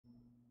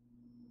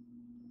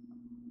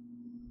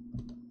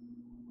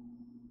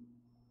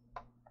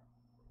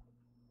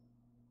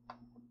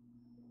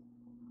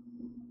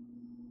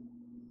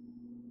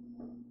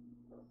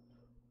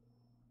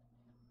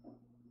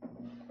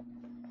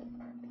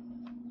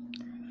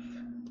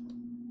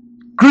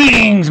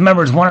Greetings,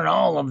 members one and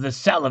all of the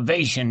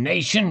Salivation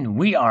Nation.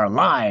 We are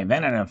live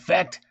and in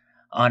effect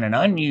on an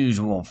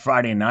unusual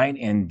Friday night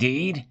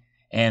indeed,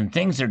 and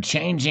things are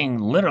changing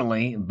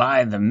literally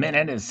by the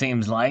minute, it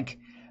seems like,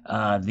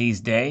 these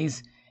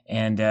days.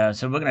 And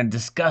so we're going to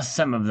discuss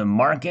some of the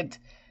market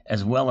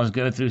as well as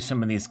go through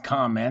some of these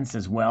comments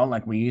as well,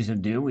 like we usually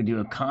do. We do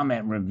a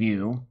comment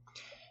review,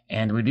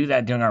 and we do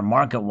that during our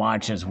market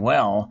watch as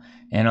well.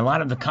 And a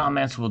lot of the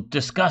comments will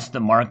discuss the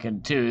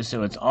market too,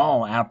 so it's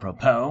all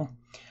apropos.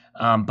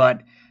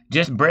 But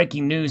just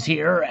breaking news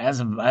here as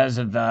of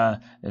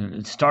the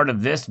start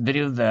of this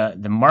video,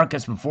 the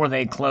markets before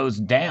they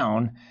closed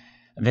down,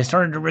 they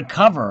started to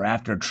recover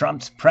after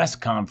Trump's press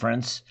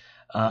conference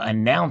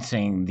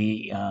announcing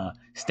the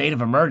state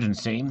of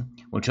emergency,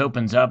 which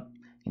opens up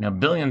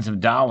billions of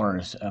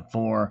dollars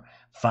for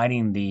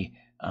fighting the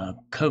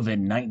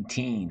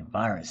COVID-19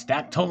 virus.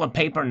 Stack toilet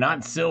paper,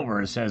 not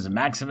silver, says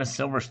Maximus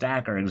Silver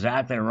Stacker.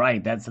 Exactly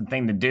right. That's the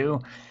thing to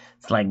do.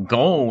 It's like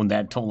gold,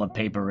 that toilet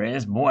paper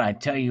is. Boy, I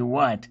tell you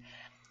what,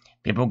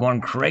 people are going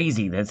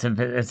crazy. It's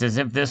as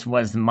if this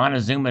was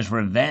Montezuma's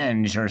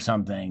revenge or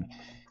something.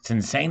 It's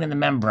insane in the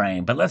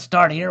membrane. But let's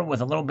start here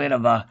with a little bit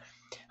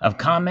of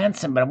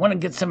comments. But I want to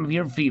get some of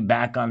your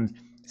feedback on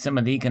some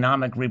of the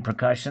economic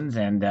repercussions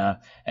and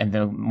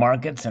the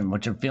markets and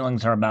what your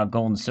feelings are about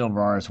gold and silver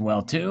are as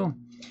well too,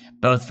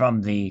 both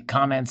from the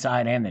comment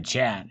side and the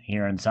chat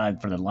here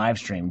inside for the live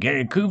stream.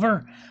 Gary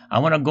Coover, I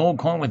want a gold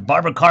coin with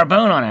Barbara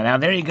Carbone on it. Now,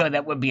 there you go.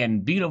 That would be a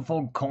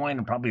beautiful coin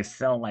and probably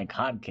sell like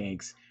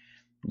hotcakes.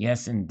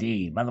 Yes,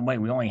 indeed. By the way,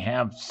 we only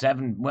have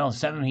seven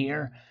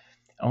here.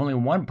 Only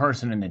one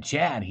person in the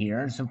chat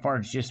here. So far,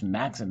 it's just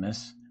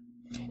Maximus.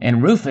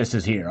 And Rufus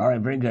is here. All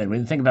right, very good. What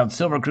do you think about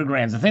silver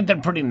Krugerrands? I think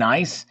they're pretty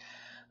nice.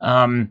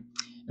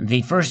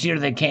 The first year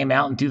they came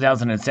out in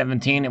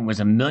 2017, it was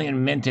a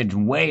million mintage,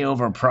 way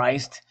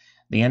overpriced.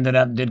 They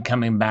did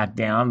coming back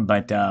down,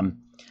 but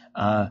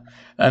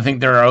I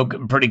think they're a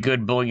pretty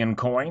good bullion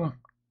coin.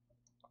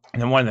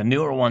 And they're one of the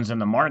newer ones in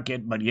the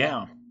market, but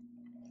yeah,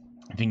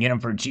 if you can get them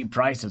for a cheap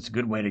price, it's a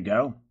good way to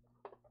go.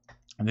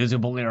 These are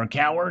bullion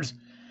cowards.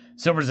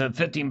 Silver's at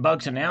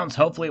 $15 an ounce.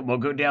 Hopefully it will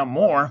go down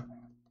more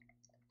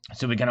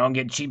so we can all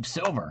get cheap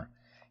silver.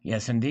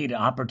 Yes, indeed,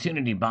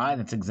 opportunity buy.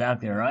 That's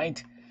exactly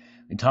right.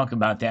 We talk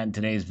about that in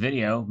today's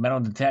video.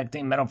 Metal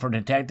for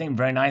detecting.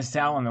 Very nice,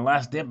 Sal. On the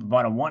last dip,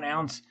 bought a 1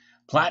 ounce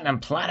platinum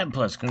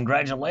platypus.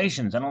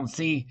 Congratulations. I don't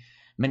see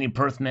many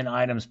Perth Mint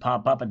items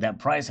pop up at that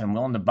price. I'm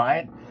willing to buy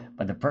it,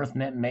 but the Perth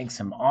Mint makes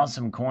some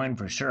awesome coin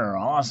for sure.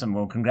 Awesome.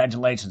 Well,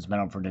 congratulations,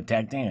 Metal for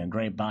detecting. A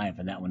great buy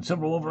for that one.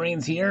 Silver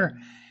Wolverine's here.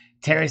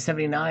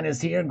 Terry79 is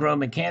here. Grow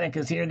Mechanic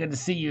is here. Good to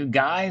see you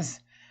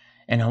guys.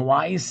 And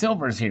Hawaii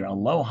Silver's here.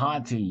 Aloha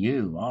to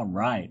you. All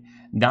right.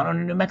 Donald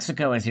in New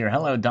Mexico is here.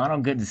 Hello,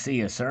 Donald. Good to see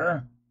you,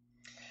 sir.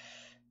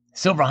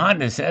 Silver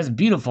Honda says,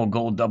 beautiful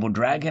gold double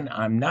dragon.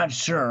 I'm not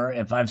sure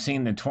if I've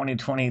seen the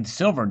 2020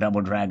 silver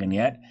double dragon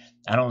yet.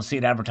 I don't see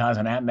it advertised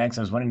on APMEX.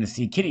 I was wanting to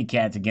see kitty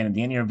cats again at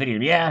the end of your video.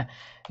 Yeah,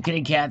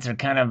 kitty cats are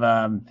kind of,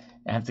 I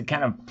have to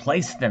kind of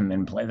place them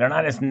in place. They're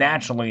not as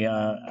naturally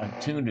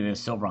attuned to this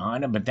Silver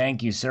Honda, but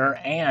thank you, sir.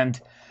 And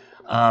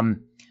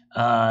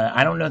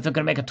I don't know if they're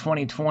going to make a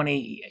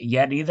 2020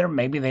 yet either.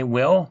 Maybe they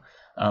will.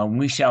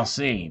 We shall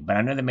see. But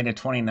I know they made a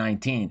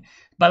 2019.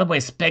 By the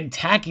way,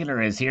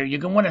 Spectacular is here. You're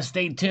going to want to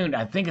stay tuned.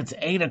 I think it's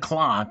 8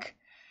 o'clock.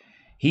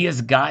 He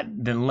has got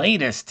the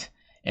latest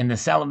in the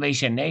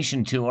Salivation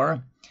Nation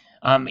tour.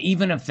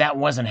 Even if that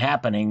wasn't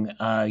happening,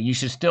 you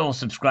should still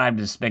subscribe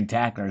to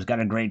Spectacular. He's got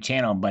a great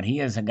channel. But he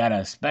has got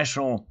a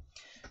special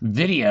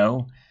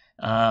video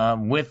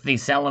with the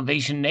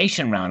Salivation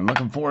Nation round.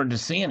 Looking forward to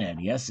seeing it.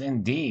 Yes,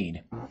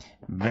 indeed.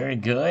 Very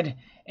good.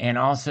 And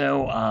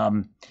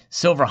also,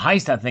 Silver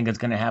Heist, I think, is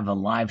going to have a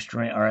live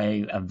stream or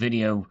a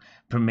video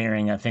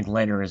premiering, I think,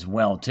 later as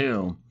well,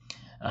 too.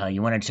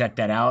 You want to check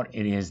that out.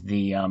 It is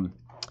the,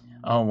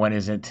 what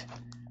is it?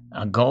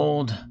 A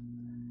gold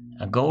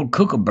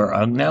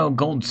kookaburra. No,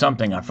 gold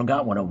something. I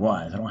forgot what it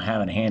was. I don't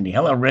have it handy.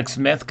 Hello, Rick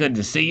Smith. Good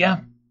to see you.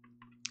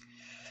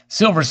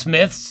 Silver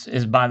Smiths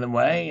is, by the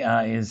way,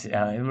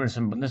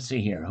 let's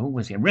see here. Who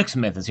was here? Rick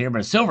Smith is here,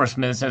 but Silver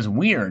Smith says,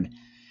 weird.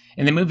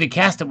 In the movie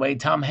Castaway,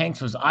 Tom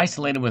Hanks was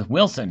isolated with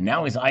Wilson.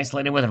 Now he's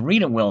isolated with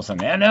Rita Wilson.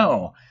 I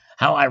know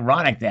how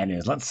ironic that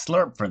is. Let's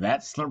slurp for that.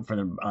 Slurp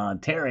for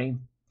Terry,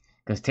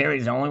 because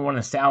Terry's the only one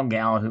of the Sal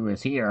gal who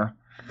is here.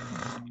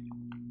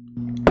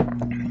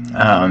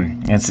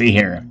 Let's see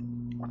here.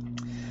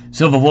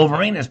 Silver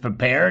Wolverine is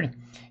prepared.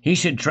 He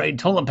should trade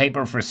toilet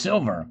paper for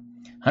silver.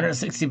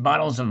 160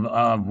 bottles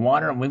of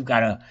water. We've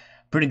got a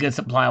pretty good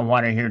supply of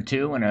water here,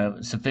 too, and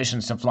a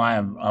sufficient supply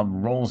of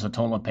rolls of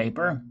toilet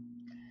paper.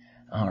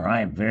 All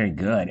right, very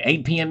good.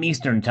 8 p.m.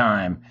 Eastern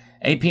Time.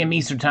 8 p.m.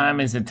 Eastern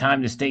Time is the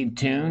time to stay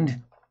tuned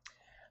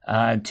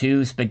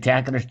to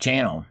Spectacular's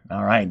channel.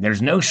 All right,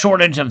 there's no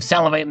shortage of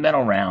Salivate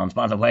Metal rounds,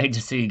 by the way,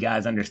 just so you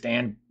guys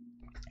understand.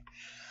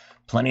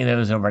 Plenty of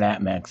those over at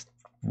APMEX.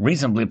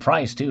 Reasonably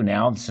priced, too,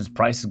 now, since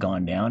price has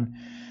gone down.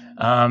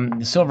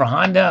 Silver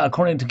Honda,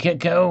 according to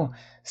Kitco,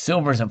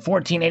 Silver's at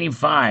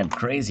 1485.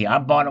 Crazy. I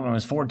bought it when it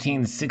was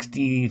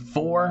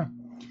 1464,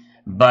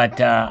 but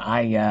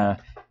I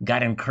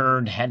got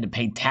incurred, had to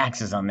pay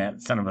taxes on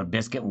that son of a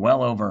biscuit,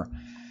 well over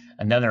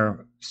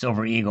another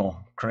Silver Eagle.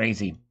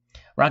 Crazy.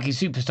 Rocky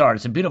Superstar,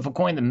 it's a beautiful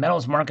coin. The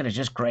metals market is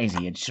just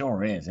crazy. It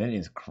sure is. It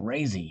is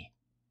crazy.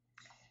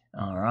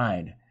 All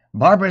right.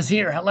 Barbara's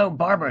here. Hello,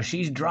 Barbara.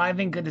 She's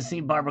driving. Good to see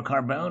Barbara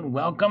Carbone.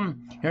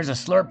 Welcome. Here's a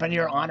slurp in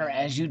your honor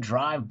as you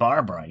drive,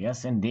 Barbara.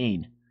 Yes,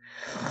 indeed.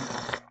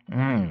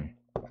 Very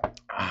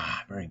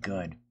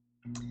good.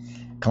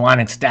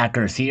 Colonic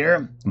Stacker's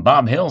here.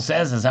 Bob Hill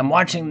says, as I'm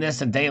watching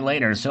this a day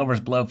later, silver's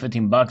below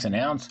 15 bucks an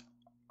ounce.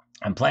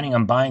 I wasn't planning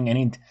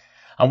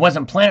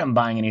on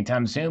buying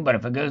anytime soon, but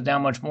if it goes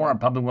down much more, I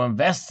probably will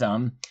invest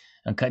some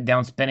and cut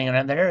down spending in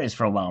other areas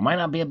for a while. Might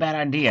not be a bad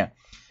idea.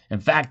 In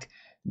fact,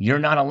 you're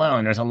not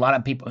alone. There's a lot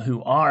of people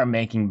who are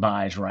making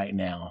buys right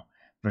now,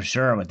 for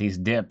sure, with these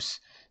dips,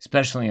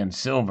 especially in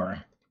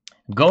silver.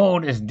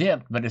 Gold is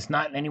dipped, but it's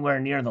not anywhere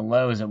near the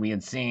lows that we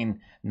had seen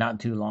not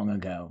too long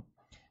ago.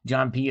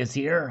 John P. is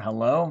here.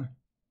 Hello.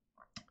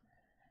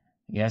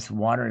 Yes,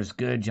 water is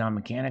good, John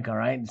Mechanic. All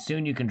right.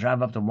 Soon you can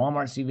drive up to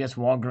Walmart, CVS,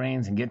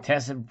 Walgreens, and get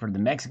tested for the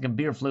Mexican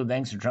beer flu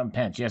thanks to Trump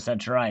Pence. Yes,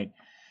 that's right.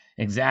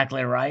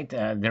 Exactly right.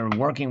 They're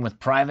working with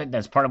private.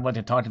 That's part of what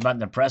they talked about in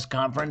the press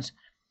conference.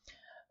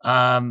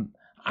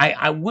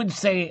 I would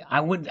say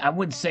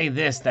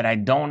this, that I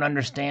don't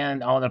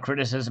understand all the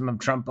criticism of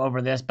Trump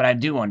over this, but I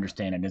do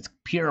understand it. It's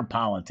pure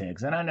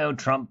politics, and I know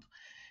Trump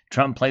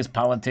plays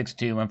politics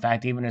too. In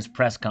fact, even his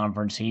press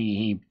conference,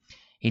 he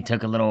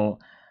took a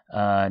little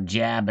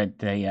jab at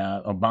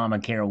the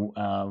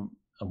Obamacare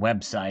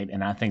website,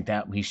 and I think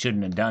that he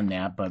shouldn't have done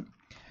that. But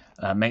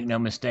make no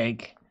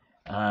mistake,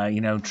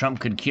 Trump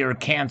could cure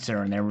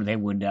cancer, and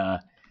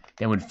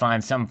they would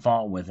find some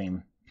fault with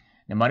him.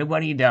 No matter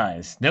what he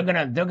does, they're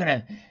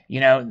gonna,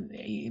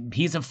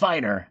 he's a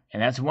fighter,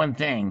 and that's one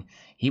thing.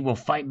 He will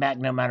fight back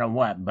no matter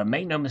what. But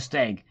make no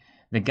mistake,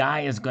 the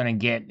guy is gonna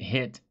get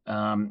hit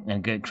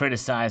and get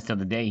criticized till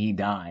the day he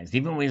dies.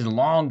 Even when he's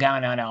long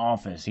gone out of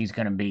office, he's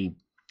gonna be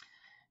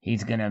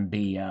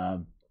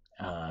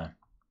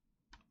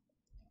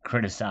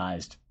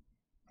criticized.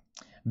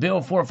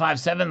 Bill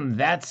 457,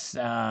 that's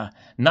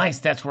nice.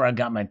 That's where I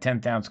got my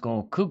 10th ounce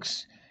gold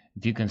kooks.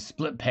 If you can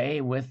split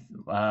pay with,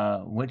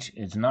 which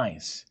is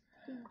nice.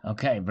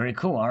 Okay, very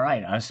cool. All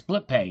right,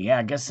 split pay. Yeah,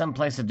 I guess some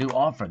places do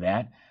offer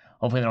that.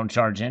 Hopefully they don't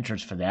charge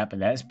interest for that, but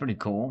that's pretty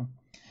cool.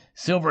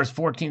 Silver is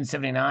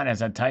 1479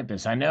 as I type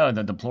this. I know,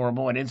 the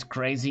deplorable. It is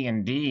crazy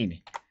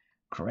indeed.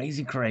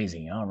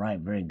 Crazy. All right,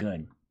 very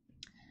good.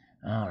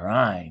 All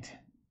right.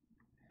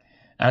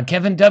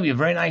 Kevin W.,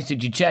 very nice.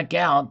 Did you check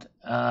out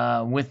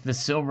with the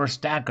silver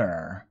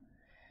stacker?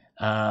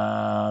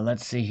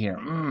 Let's see here.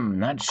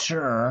 Not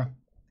sure.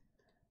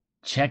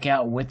 Check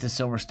out with the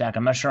silver stack.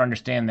 I'm not sure I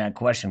understand that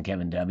question,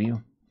 Kevin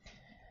W.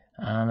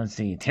 Let's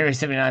see.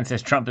 Terry79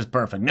 says Trump is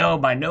perfect. No,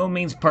 by no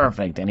means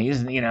perfect. And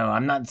he's,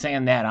 I'm not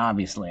saying that,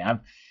 obviously.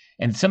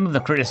 And some of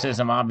the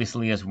criticism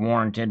obviously is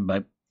warranted,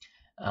 but,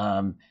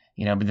 but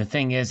the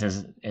thing is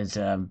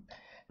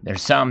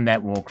there's some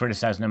that will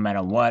criticize no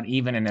matter what,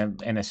 even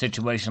in a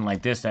situation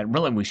like this that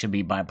really we should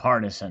be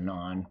bipartisan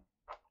on,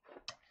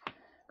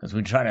 because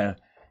we try to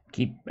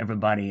keep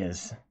everybody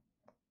as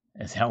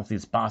healthy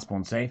as possible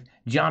and safe.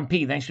 John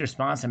P., thanks for your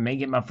response. I may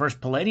get my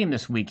first palladium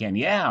this weekend.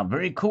 Yeah,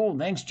 very cool.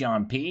 Thanks,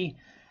 John P.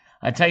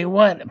 I tell you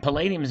what,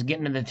 palladium is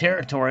getting to the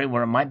territory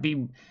where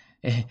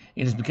it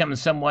is becoming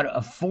somewhat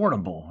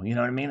affordable. You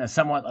know what I mean? A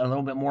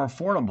little bit more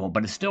affordable,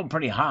 but it's still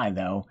pretty high,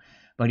 though.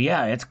 But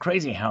yeah, it's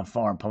crazy how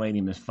far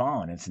palladium has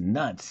fallen. It's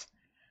nuts.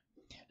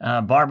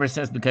 Barbara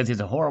says because he's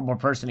a horrible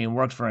person, he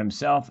works for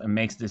himself and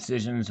makes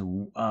decisions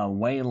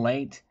way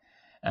late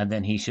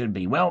than he should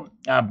be. Well,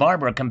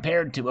 Barbara,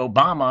 compared to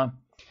Obama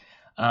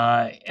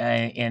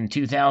in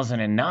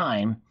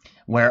 2009,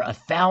 where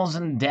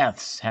 1,000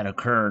 deaths had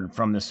occurred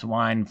from the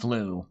swine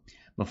flu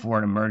before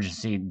an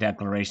emergency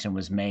declaration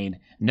was made.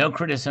 No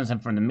criticism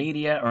from the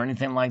media or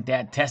anything like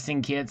that.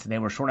 Testing kits, they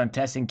were short on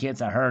testing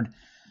kits. I heard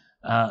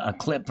a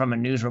clip from a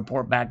news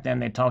report back then.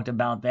 They talked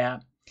about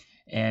that.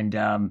 And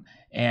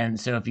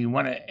so if you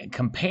want to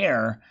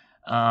compare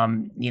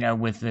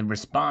with the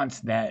response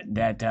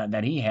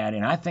that he had.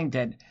 And I think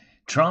that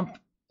Trump,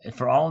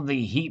 for all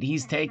the heat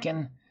he's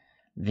taken,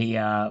 the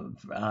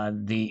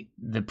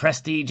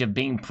prestige of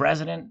being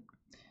president,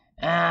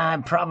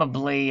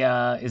 probably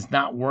is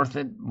not worth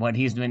it, what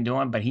he's been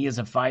doing. But he is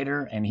a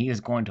fighter, and he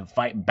is going to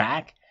fight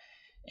back.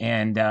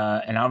 And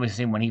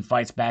obviously when he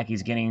fights back,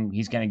 he's going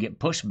to get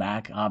pushed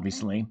back,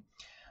 obviously.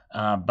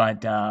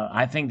 But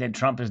I think that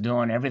Trump is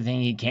doing everything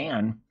he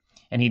can.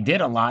 And he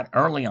did a lot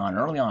early on.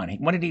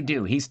 What did he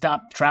do? He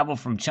stopped travel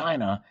from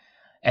China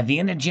at the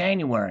end of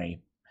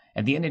January.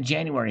 At the end of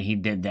January, he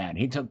did that.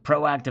 He took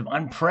proactive,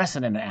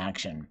 unprecedented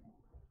action.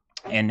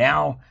 And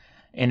now,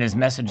 in his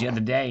message the other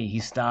day, he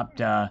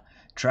stopped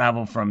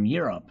travel from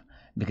Europe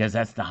because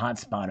that's the hot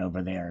spot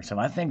over there. So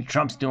I think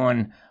Trump's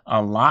doing a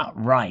lot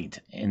right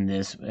in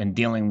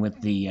dealing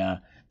with the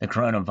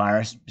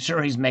coronavirus.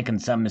 Sure, he's making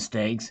some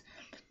mistakes.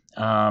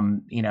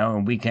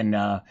 And we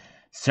can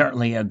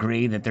certainly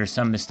agree that there's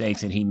some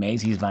mistakes that he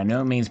makes. He's by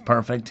no means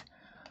perfect.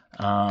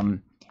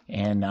 And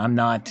I'm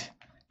not,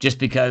 just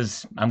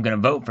because I'm going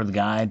to vote for the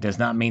guy does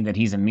not mean that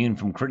he's immune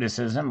from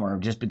criticism, or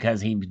just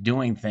because he's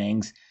doing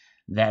things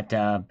that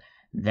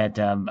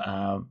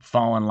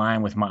fall in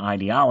line with my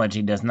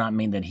ideology does not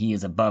mean that he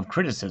is above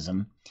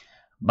criticism.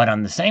 But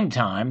on the same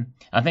time,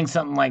 I think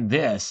something like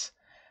this,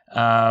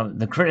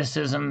 the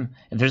criticism,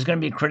 if there's going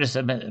to be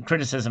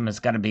criticism, it's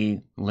got to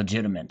be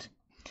legitimate.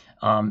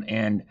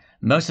 And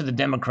most of the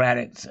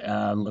Democrats'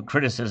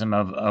 criticism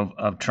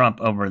of Trump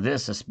over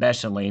this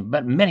especially,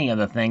 but many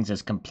other things,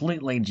 is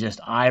completely just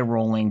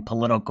eye-rolling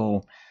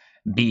political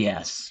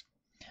BS.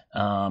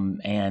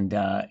 And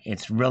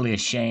it's really a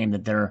shame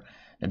that they're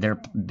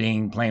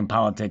playing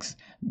politics.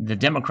 The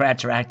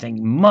Democrats are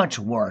acting much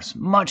worse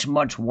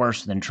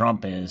than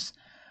Trump is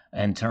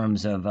in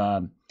terms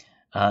of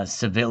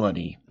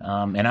civility.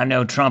 And I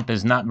know Trump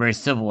is not very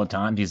civil at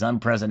times. He's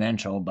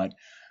unpresidential, but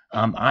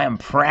I am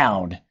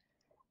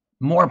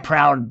more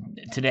proud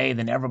today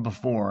than ever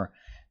before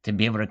to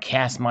be able to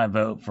cast my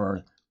vote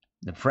for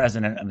the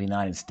President of the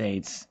United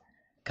States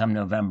come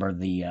November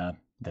the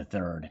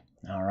 3rd.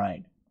 All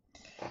right.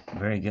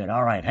 Very good.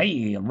 All right.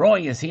 Hey,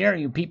 Roy is here.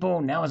 You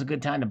people, now is a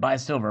good time to buy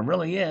silver. It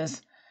really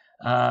is.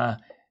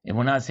 It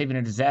will not save you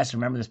in a disaster.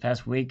 Remember this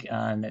past week,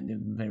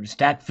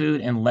 stack food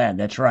and lead.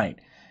 That's right.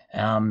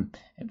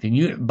 If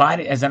you buy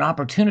it as an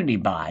opportunity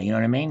buy, you know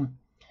what I mean?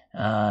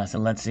 So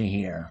let's see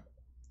here.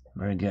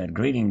 Very good.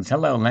 Greetings.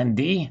 Hello,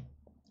 Lendy.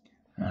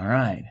 All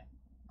right.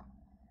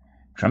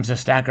 Trump's a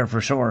stacker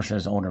for sure,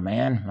 says older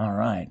man. All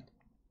right.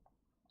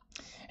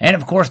 And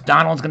of course,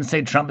 Donald's going to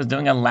say Trump is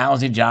doing a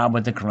lousy job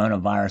with the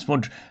coronavirus.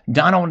 Well,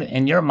 Donald,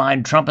 in your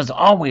mind, Trump is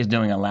always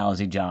doing a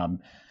lousy job.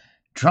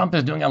 Trump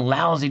is doing a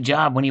lousy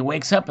job when he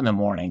wakes up in the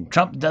morning.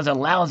 Trump does a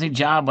lousy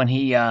job when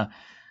he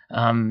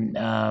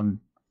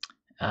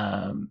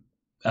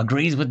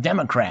agrees with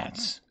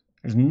Democrats.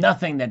 There's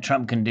nothing that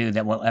Trump can do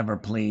that will ever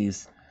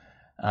please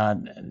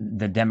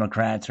the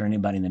Democrats or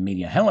anybody in the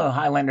media. Hello,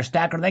 Highlander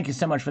Stacker. Thank you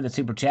so much for the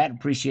super chat.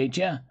 Appreciate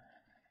you.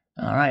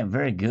 All right,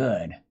 very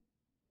good.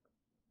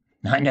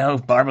 I know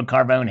Barbara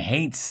Carbone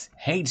hates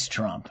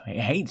Trump.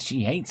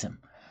 She hates him.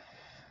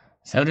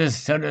 So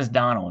does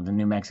Donald in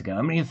New Mexico.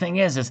 I mean, the thing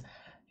is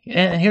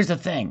and here's the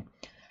thing.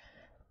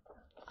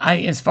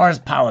 As far as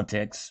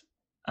politics,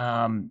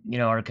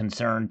 are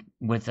concerned,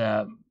 with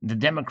the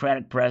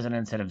Democratic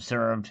presidents that have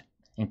served,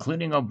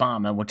 including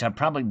Obama, which I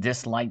probably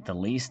disliked the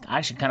least. I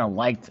actually kind of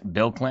liked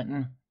Bill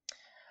Clinton,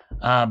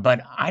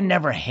 but I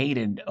never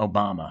hated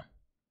Obama.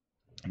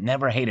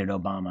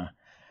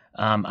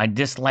 I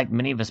disliked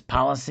many of his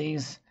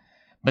policies,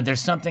 but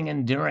there's something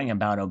enduring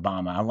about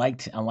Obama. I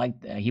liked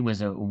he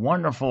was a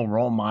wonderful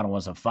role model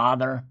as a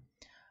father,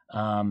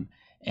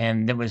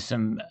 and there was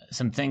some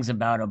things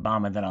about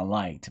Obama that I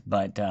liked,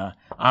 but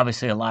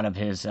obviously a lot of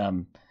his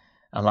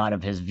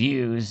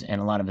views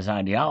and a lot of his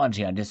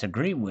ideology I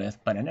disagree with,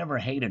 but I never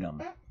hated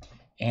him,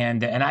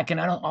 and I can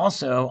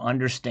also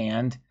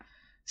understand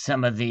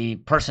some of the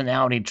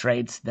personality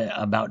traits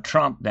about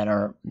Trump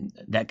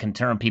that can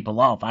turn people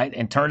off.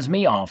 It turns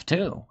me off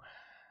too.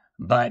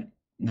 But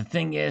the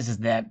thing is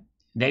that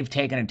they've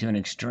taken it to an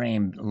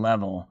extreme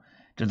level,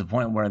 to the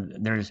point where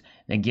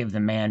they give the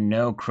man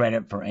no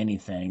credit for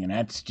anything, and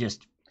that's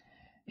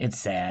it's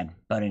sad.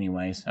 But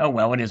anyways, oh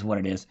well, it is what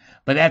it is.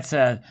 But that's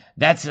a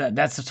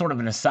sort of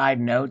an aside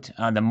note.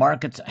 The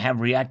markets have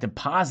reacted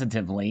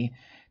positively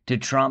to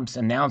Trump's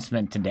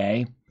announcement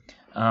today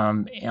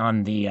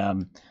on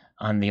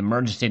the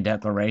emergency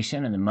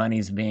declaration, and the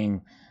money's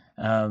being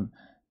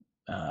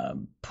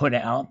put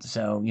out.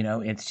 So,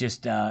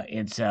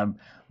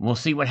 we'll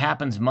see what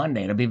happens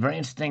Monday. It'll be very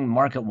interesting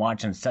market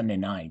watch on Sunday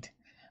night.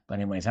 But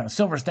anyways,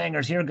 Silver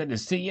Stanger's here. Good to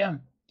see you.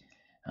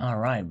 All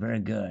right, very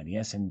good.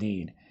 Yes,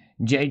 indeed.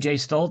 JJ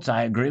Stoltz,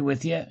 I agree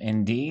with you.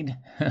 Indeed.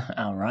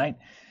 All right.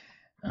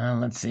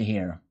 Let's see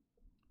here.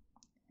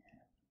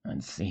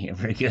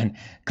 Very good.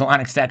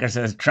 Colonic Stacker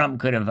says Trump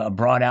could have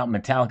brought out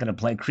Metallica to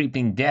play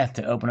Creeping Death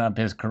to open up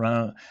his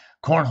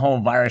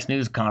cornhole virus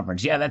news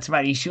conference. Yeah, that's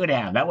right. He should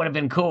have. That would have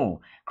been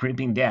cool.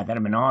 Creeping Death. That'd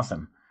have been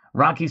awesome.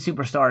 Rocky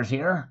Superstars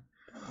here.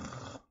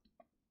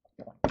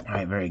 All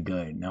right, very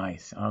good.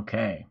 Nice.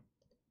 Okay.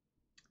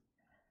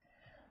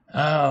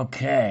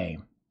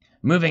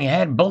 Moving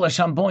ahead, bullish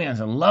on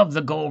bullions. I love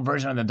the gold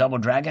version of the Double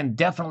Dragon.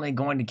 Definitely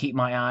going to keep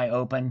my eye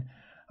open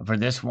for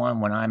this one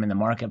when I'm in the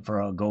market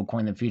for a gold coin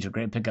in the future.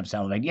 Great pickup,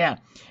 Salivate. Yeah,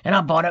 and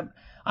I bought it.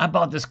 I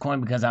bought this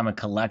coin because I'm a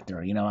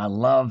collector. I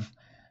love,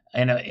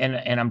 and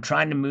I'm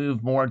trying to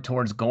move more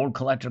towards gold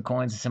collector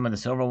coins and some of the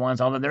silver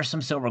ones. Although there's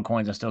some silver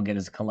coins I still get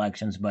as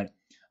collections, but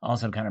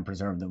also kind of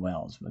preserve the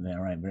wells. But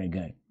all right, very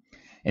good.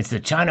 It's the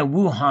China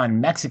Wuhan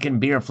Mexican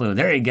beer flu.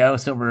 There you go,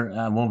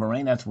 Silver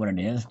Wolverine. That's what it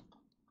is.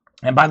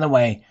 And by the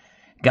way,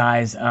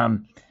 guys, I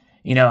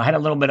had a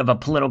little bit of a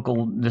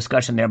political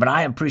discussion there, but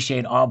I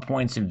appreciate all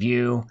points of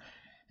view.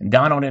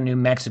 Donald in New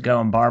Mexico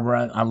and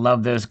Barbara, I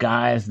love those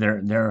guys.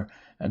 They're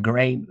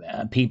great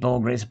people,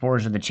 great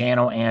supporters of the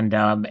channel, and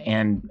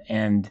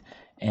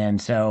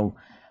so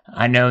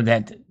I know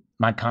that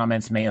my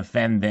comments may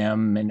offend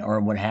them or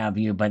what have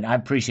you, but I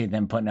appreciate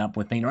them putting up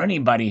with me, or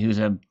anybody who's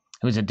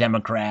a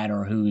Democrat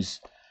or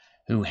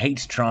who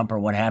hates Trump or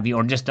what have you,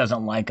 or just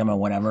doesn't like him or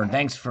whatever.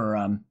 Thanks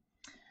for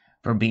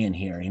being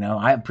here.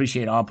 I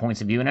appreciate all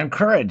points of view and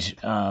encourage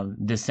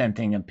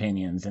dissenting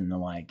opinions and the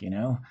like.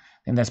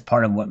 And that's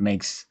part of what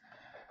makes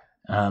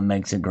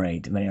it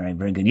great. But anyway,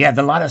 very good. Yeah,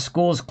 a lot of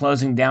schools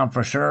closing down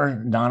for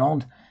sure,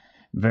 Donald.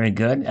 Very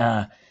good.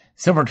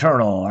 Silver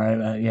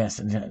Turtle.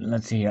 Yes,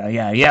 let's see here.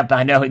 Yeah, yep,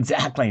 I know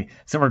exactly.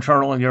 Silver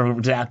Turtle, you're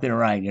exactly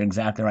right. You're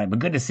exactly right. But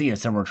good to see you,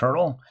 Silver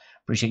Turtle.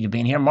 Appreciate you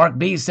being here. Mark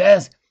B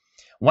says,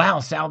 wow,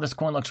 Sal, this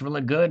coin looks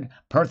really good.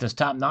 Perth is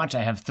top notch.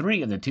 I have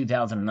 3 of the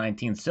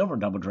 2019 Silver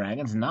Double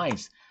Dragons.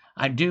 Nice.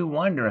 I do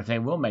wonder if they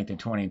will make the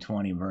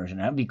 2020 version.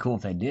 That'd be cool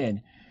if they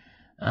did.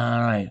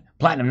 All right.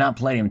 Platinum, not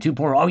palladium. 2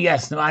 poor. Oh,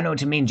 yes. I know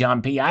what you mean,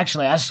 John P.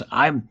 Actually,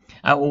 I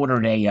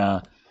ordered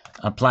a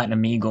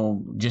Platinum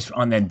Eagle just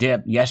on the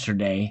dip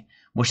yesterday.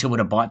 Wish I would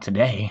have bought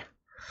today.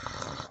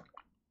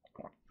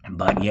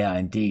 But yeah,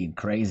 indeed.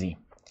 Crazy.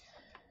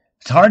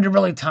 It's hard to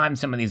really time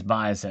some of these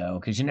buys, though,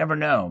 because you never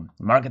know.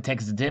 The market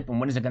takes a dip, and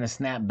when is it going to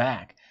snap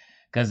back?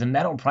 Because the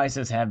metal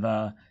prices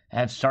have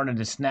started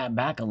to snap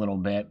back a little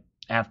bit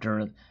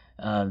after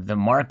the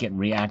market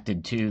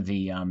reacted to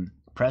the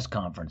press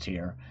conference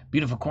here.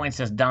 Beautiful coin,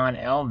 says Don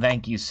L.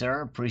 Thank you,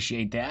 sir.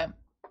 Appreciate that.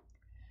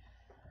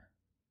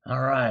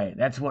 All right.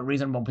 That's what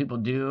reasonable people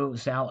do,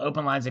 Sal.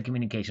 Open lines of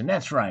communication.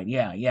 That's right.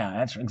 Yeah,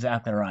 that's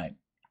exactly right.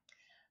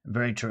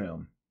 Very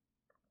true.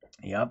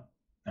 Yep.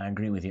 I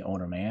agree with you,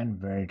 older man.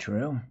 Very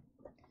true.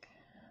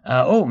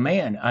 Oh,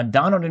 man.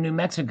 Donald in New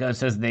Mexico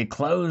says they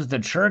closed the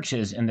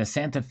churches in the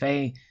Santa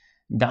Fe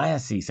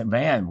diocese.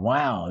 Man,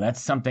 wow.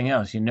 That's something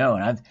else,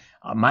 And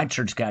my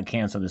church got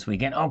canceled this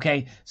weekend.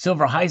 Okay.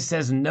 Silver Heist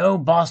says no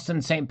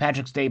Boston St.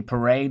 Patrick's Day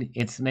parade.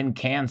 It's been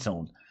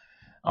canceled.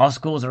 All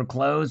schools are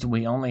closed.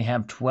 We only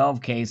have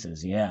 12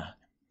 cases. Yeah.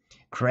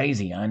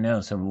 Crazy. I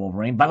know, Silver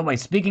Wolverine. By the way,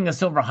 speaking of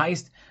Silver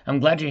Heist, I'm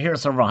glad you're here,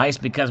 Silver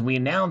Heist, because we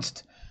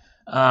announced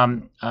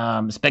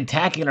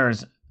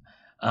Spectacular's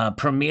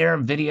premiere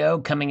video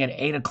coming at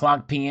 8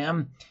 o'clock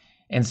p.m.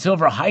 And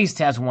Silver Heist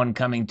has one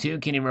coming too.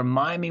 Can you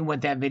remind me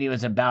what that video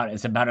is about?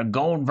 It's about a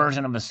gold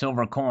version of a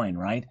silver coin,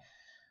 right?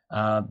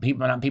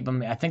 People,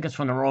 I think it's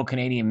from the Royal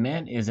Canadian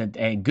Mint. Is it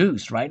a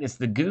goose, right? It's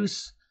the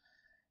goose.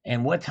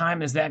 And what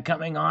time is that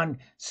coming on?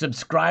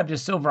 Subscribe to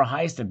Silver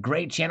Heist, a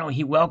great channel.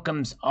 He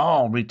welcomes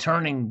all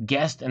returning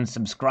guests and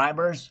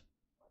subscribers.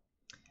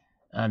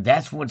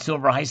 That's what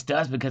Silver Heist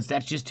does, because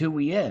that's just who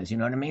he is. You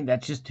know what I mean?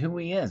 That's just who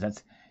he is.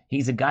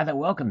 He's a guy that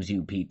welcomes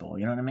you people.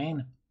 You know what I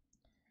mean?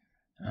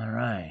 All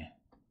right.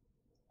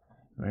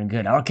 Very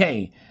good.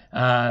 Okay.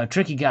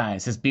 Tricky Guy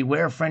says,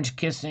 beware French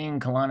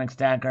kissing, colonic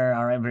stacker.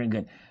 All right, very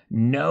good.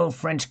 No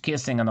French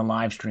kissing on the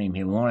live stream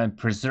here. We want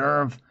to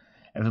preserve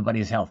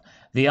everybody's health.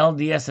 The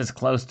LDS has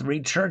closed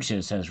 3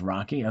 churches, says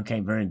Rocky. Okay,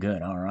 very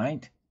good. All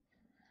right.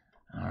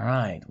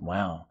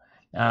 Wow.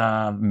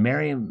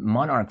 Merry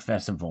Monarch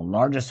Festival,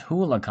 largest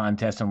hula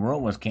contest in the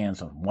world, was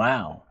canceled.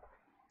 Wow.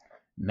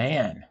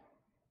 Man.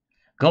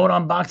 Gold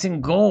unboxing,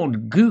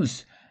 gold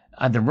goose.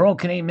 The Royal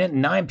Canadian Mint,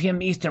 9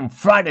 p.m. Eastern,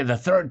 Friday the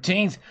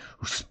 13th.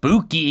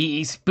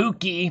 Spooky.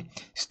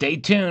 Stay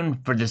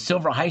tuned for the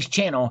Silver Heist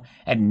channel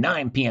at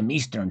 9 p.m.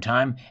 Eastern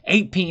time,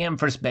 8 p.m.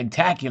 for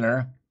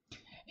Spectacular,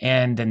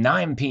 and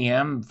 9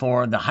 p.m.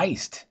 for the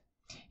Heist.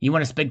 You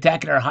want a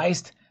Spectacular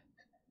Heist?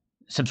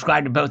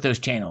 Subscribe to both those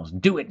channels.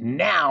 Do it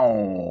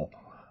now.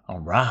 All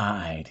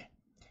right.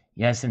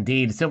 Yes,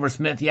 indeed.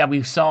 Silversmith, yeah,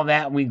 we saw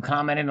that. We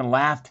commented and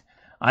laughed.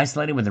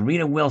 Isolated with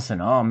Rita Wilson.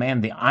 Oh, man,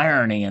 the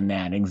irony in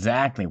that.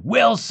 Exactly.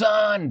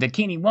 Wilson!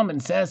 Dakini Woman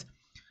says,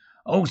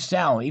 oh,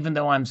 Sal, even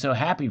though I'm so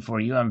happy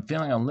for you, I'm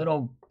feeling a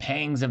little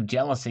pangs of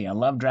jealousy. I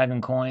love dragon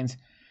coins,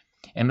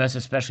 and most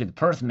especially the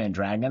Perth Mint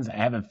dragons. I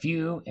have a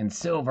few in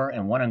silver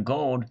and one in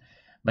gold,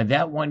 but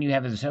that one you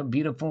have is so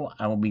beautiful,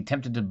 I will be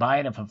tempted to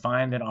buy it if I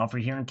find that offer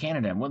here in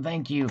Canada. Well,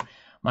 thank you,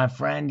 my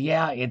friend.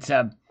 Yeah, it's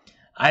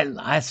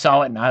I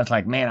saw it, and I was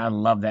like, man, I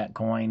love that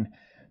coin.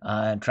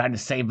 Tried to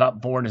save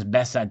up for it as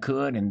best I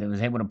could, and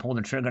was able to pull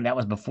the trigger. That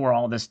was before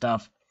all this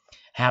stuff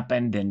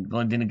happened, and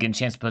really didn't get a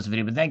chance to post a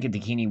video. But thank you,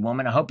 Dakini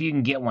Woman. I hope you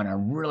can get one. I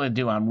really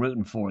do. I'm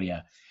rooting for you.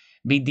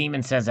 B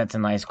Demon says that's a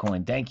nice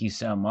coin. Thank you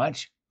so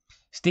much.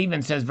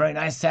 Steven says, very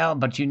nice, Sal,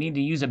 but you need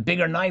to use a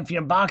bigger knife for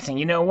your boxing.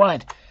 You know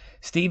what?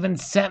 Steven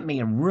sent me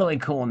a really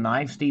cool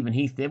knife, Stephen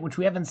Heath did, which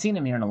we haven't seen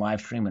him here in a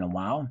live stream in a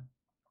while.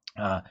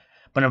 But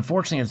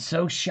unfortunately, it's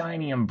so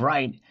shiny and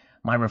bright,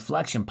 my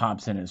reflection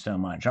pops in it so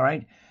much, all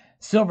right?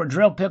 Silver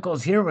Drill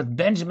Pickle's here with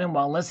Benjamin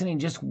while listening.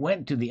 Just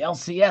went to the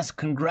LCS.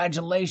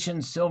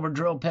 Congratulations, Silver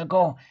Drill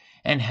Pickle.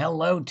 And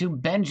hello to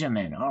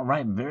Benjamin. All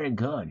right, very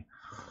good.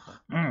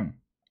 All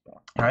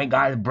right,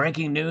 guys,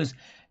 breaking news.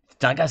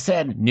 Like I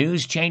said,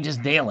 news changes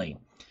daily.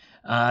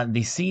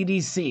 The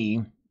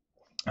CDC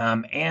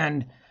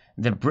and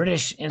the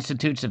British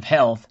Institutes of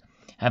Health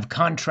have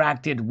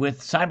contracted with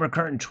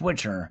Cybercurrent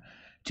Twitcher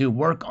to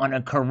work on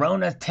a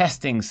corona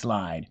testing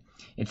slide.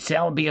 It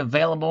shall be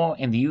available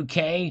in the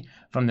UK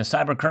from the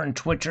Cybercurtain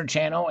Twitcher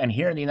channel, and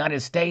here in the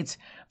United States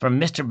from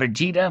Mr.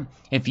 Vegeta.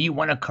 If you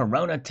want a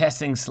Corona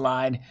testing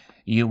slide,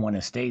 you want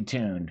to stay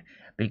tuned,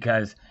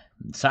 because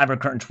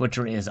Cybercurtain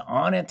Twitcher is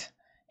on it,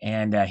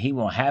 and he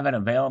will have it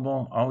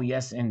available. Oh,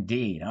 yes,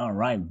 indeed. All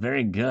right,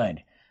 very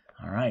good.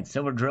 All right,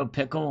 Silver Drill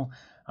Pickle.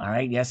 All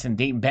right, yes,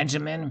 indeed.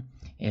 Benjamin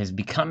is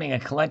becoming a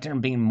collector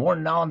and being more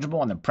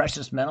knowledgeable on the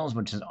precious metals,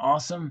 which is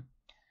awesome.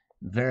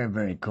 Very,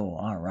 very cool.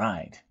 All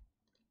right.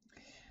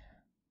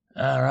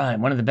 All right.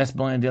 One of the best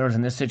bullion dealers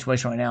in this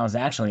situation right now is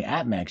actually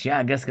APMEX. Yeah,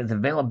 I guess because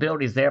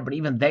availability is there, but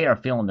even they are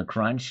feeling the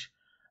crunch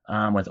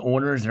with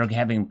orders. They're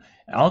having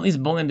all these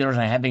bullion dealers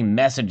are having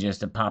messages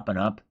to popping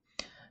up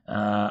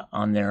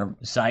on their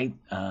site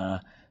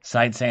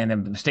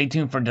saying, "Stay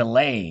tuned for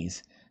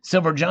delays."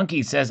 Silver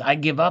Junkie says, "I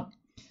give up.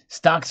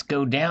 Stocks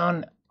go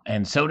down,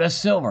 and so does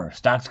silver.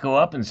 Stocks go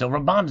up, and silver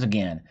bombs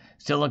again.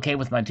 Still okay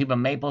with my tube of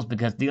maples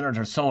because dealers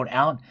are sold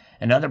out,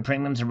 and other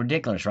premiums are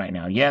ridiculous right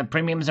now." Yeah,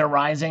 premiums are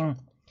rising,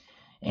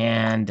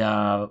 and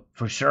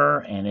for sure,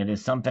 and it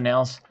is something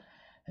else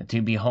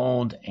to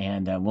behold,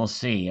 and we'll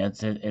see.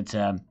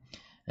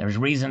 There's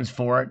reasons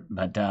for it,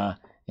 but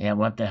yeah,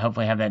 we'll have to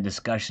hopefully have that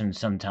discussion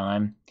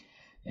sometime.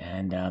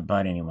 And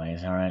but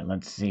anyways, all right,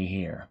 let's see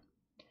here.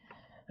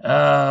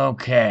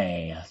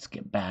 Okay, let's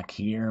get back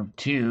here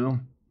to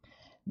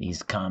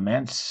these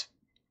comments.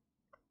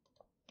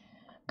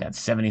 Got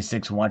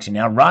 76 watching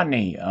now.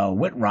 Rodney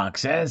Whitrock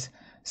says,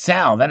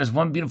 "Sal, that is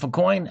one beautiful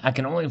coin. I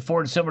can only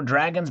afford silver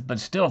dragons, but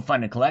still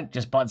fun to collect.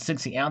 Just bought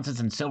 60 ounces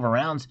in silver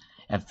rounds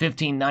at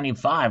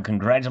 $15.95.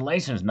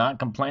 Congratulations, not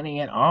complaining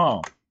at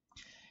all.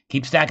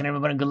 Keep stacking,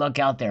 everybody. Good luck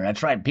out there."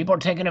 That's right. People are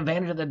taking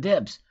advantage of the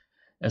dips,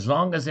 as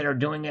long as they are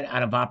doing it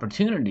out of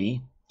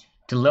opportunity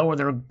to lower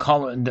their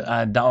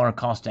dollar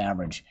cost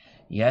average.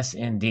 Yes,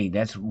 indeed.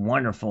 That's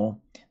wonderful.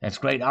 That's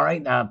great. All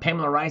right,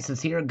 Pamela Rice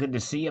is here. Good to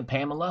see you,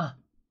 Pamela.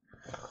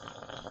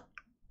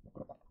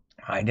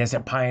 High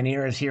Desert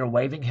Pioneer is here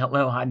waving.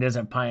 Hello, High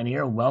Desert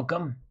Pioneer.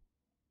 Welcome.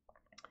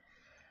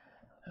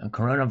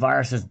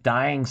 Coronavirus is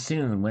dying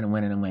soon.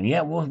 When.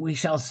 Yeah, we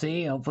shall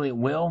see. Hopefully it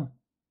will.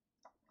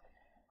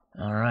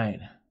 All right.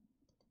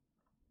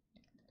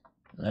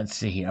 Let's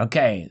see here.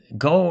 Okay,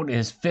 gold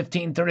is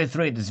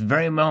 $15.33 at this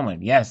very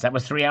moment. Yes, that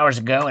was 3 hours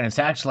ago, and it's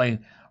actually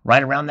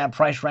right around that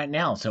price right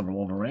now, Silver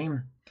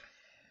Wolverine.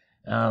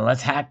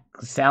 Let's hack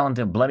Sal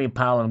into a bloody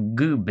pile of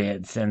goo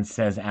bits, and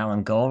says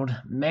Alan Gold.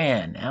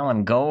 Man,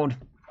 Alan Gold.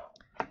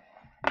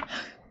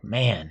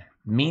 Man,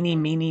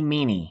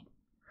 meanie.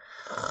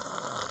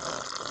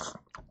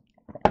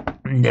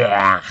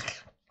 Nah.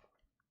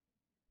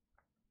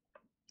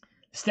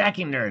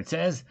 Stacking Nerd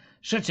says,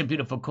 "Such a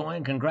beautiful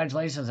coin.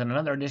 Congratulations on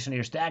another addition to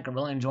your stack. I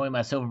really enjoy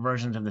my silver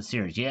versions of the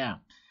series." Yeah,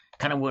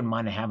 kind of wouldn't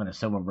mind having a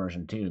silver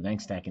version too.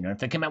 Thanks, Stacking Nerd. If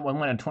they come out with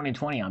one in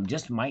 2020, I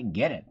just might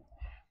get it.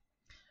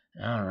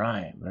 All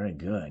right, very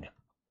good.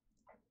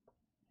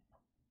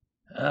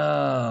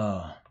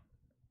 Oh.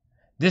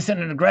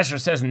 Dissident Aggressor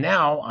says,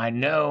 "Now I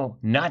know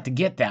not to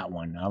get that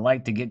one. I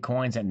like to get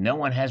coins that no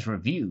one has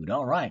reviewed."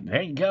 All right,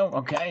 there you go.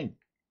 Okay.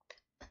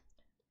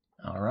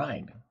 All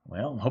right.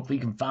 Well, hopefully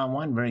you can find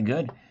one. Very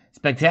good.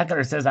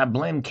 Spectacular says, "I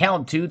blame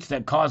cow toots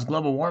that caused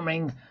global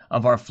warming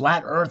of our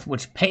flat earth,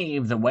 which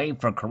paved the way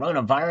for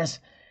coronavirus.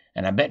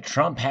 And I bet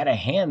Trump had a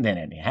hand in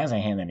it." He has a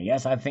hand in it.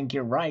 Yes, I think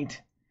you're right.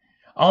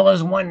 All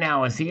as one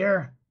now is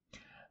here.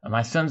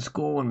 My son's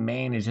school in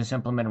Maine is just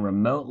implementing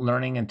remote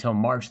learning until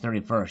March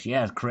 31st.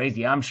 Yeah, it's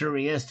crazy. I'm sure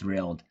he is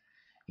thrilled.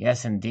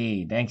 Yes,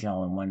 indeed. Thanks,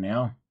 all in one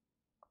now.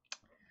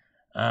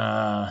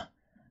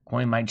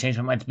 Coin might change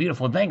my mind. It's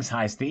beautiful. Thanks,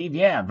 Hi Steve.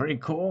 Yeah, very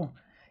cool.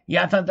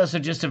 Yeah, I thought this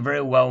was just a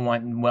very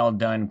well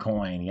done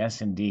coin.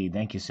 Yes, indeed.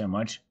 Thank you so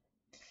much.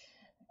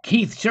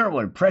 Keith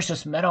Sherwood,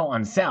 precious metal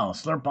on sale.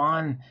 Slurp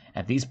on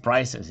at these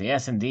prices.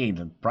 Yes, indeed.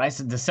 The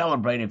prices to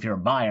celebrate if you're a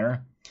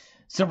buyer.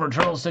 Silver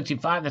Turtle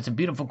 65. That's a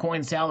beautiful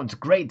coin, Sal. It's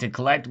great to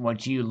collect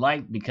what you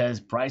like because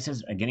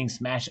prices are getting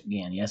smashed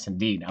again. Yes,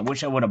 indeed. I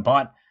wish I would have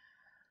bought.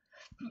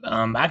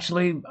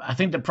 Actually, I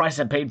think the price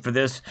I paid for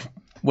this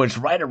was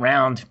right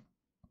around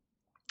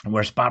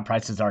where spot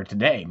prices are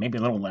today. Maybe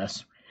a little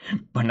less,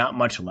 but not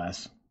much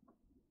less.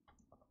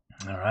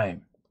 All right.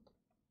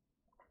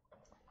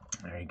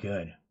 Very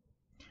good.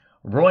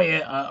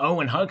 Roy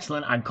Owen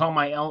Huxland, I'd call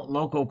my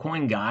local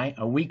coin guy.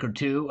 A week or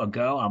two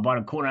ago, I bought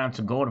a quarter ounce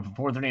of gold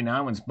for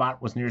 $4.39 when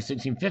spot was near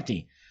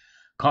 $16.50.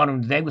 Called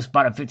him today with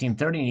spot at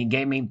 $15.30, and he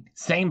gave me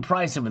same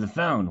price over the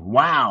phone.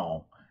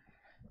 Wow,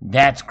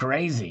 that's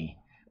crazy.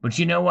 But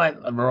you know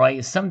what, Roy?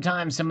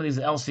 Sometimes some of these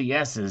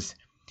LCSs,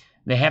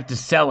 they have to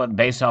sell it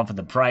based off of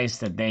the price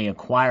that they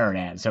acquire it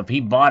at. So if he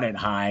bought it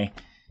high,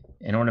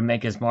 in order to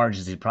make his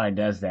margins, he probably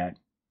does that.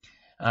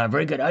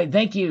 Very good.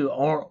 Thank you,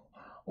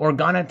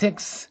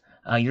 Orgonetics.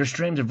 Your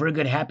streams are very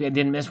good. Happy I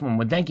didn't miss one.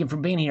 Well, thank you for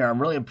being here. I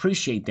really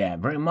appreciate that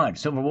very much.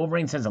 Silver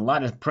Wolverine says a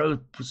lot of pro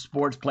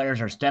sports players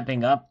are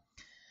stepping up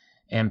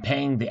and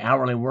paying the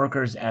hourly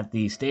workers at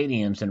the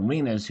stadiums and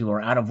arenas who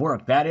are out of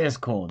work. That is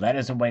cool. That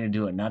is a way to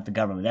do it, not the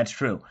government. That's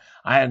true.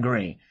 I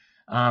agree.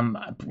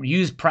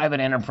 Use private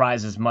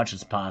enterprise as much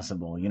as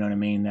possible. You know what I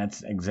mean?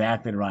 That's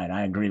exactly right.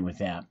 I agree with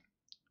that.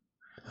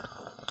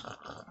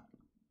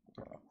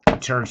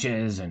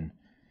 Churches and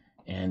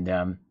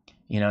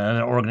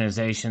other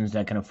organizations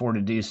that can afford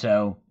to do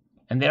so,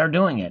 and they're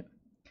doing it.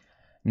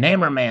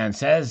 Namerman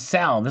says,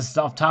 Sal, this is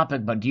off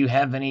topic, but do you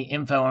have any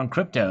info on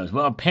cryptos?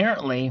 Well,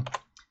 apparently,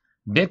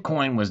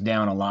 Bitcoin was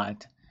down a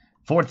lot.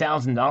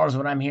 $4,000,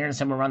 what I'm hearing,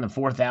 somewhere around the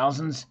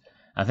 4,000s.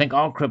 I think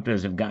all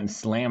cryptos have gotten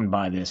slammed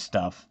by this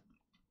stuff.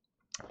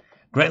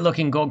 Great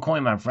looking gold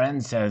coin, my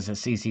friend, says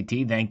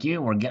CCT. Thank you.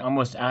 We're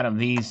almost out of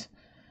these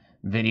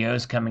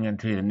videos, coming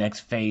into the next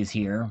phase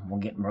here.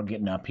 We're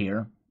getting up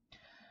here.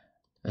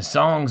 The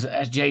songs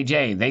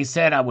SJJ, they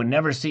said I would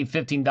never see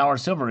 $15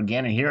 silver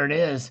again, and here it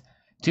is.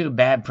 Too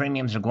bad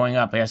premiums are going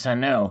up. Yes, I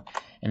know.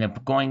 And they're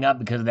going up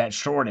because of that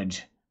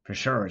shortage. For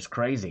sure. It's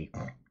crazy.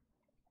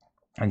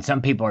 And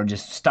some people are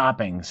just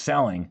stopping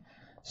selling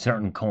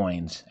certain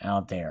coins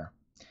out there.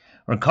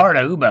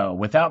 Ricardo Ubo,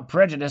 without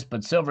prejudice,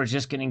 but silver is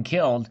just getting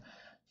killed.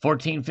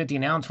 $14.50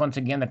 an ounce. Once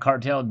again, the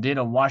cartel did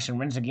a wash and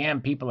rinse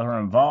again. People who are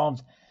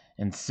involved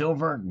in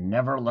silver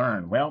never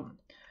learn. Well,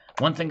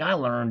 one thing I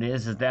learned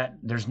is that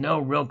there's no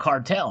real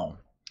cartel.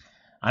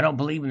 I don't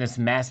believe in this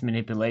mass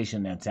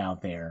manipulation that's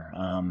out there.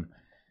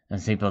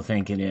 As people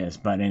think it is.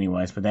 But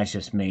anyways, that's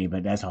just me.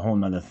 But that's a whole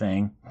nother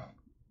thing.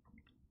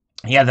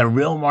 Yeah, the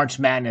real March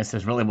Madness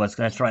is really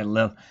that's right.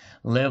 Live,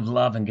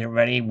 love, and get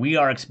ready. We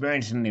are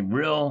experiencing the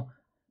real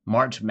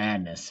March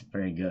Madness.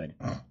 Very good.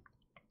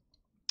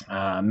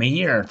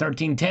 Meir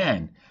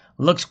 1310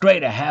 looks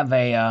great. I have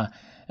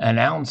an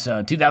ounce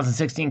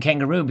 2016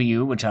 Kangaroo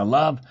BU, which I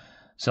love.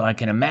 So I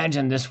can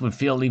imagine this would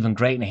feel even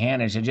great in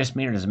hand. As you just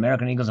metered, as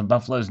American Eagles and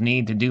Buffaloes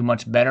need to do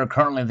much better.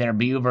 Currently, their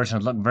BU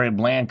versions look very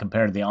bland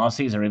compared to the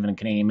Aussies or even the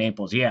Canadian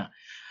Maples. Yeah,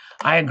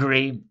 I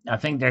agree. I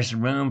think there's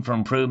room for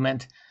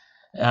improvement.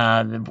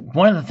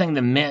 One of the things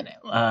the Mint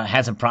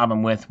has a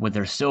problem with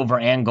their silver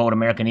and gold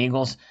American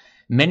Eagles,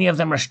 many of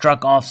them are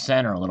struck off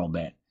center a little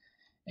bit.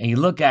 And you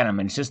look at them,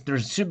 and it's just there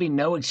should be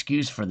no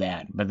excuse for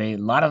that. But a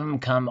lot of them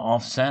come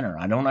off center.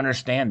 I don't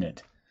understand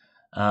it.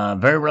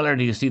 Very rarely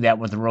do you see that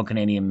with the Royal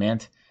Canadian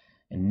Mint,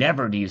 and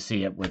never do you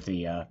see it with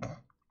the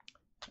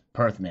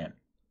Perth Mint.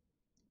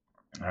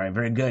 All right,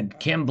 very good.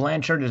 Kim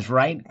Blanchard is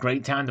right.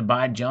 Great time to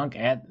buy junk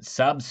at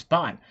sub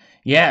spot.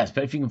 Yes,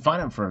 but if you can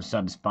find them for a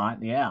sub spot,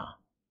 yeah.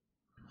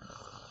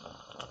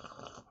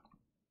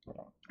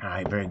 All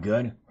right, very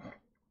good.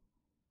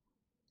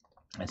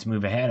 Let's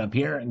move ahead up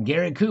here.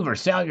 Gary Coover,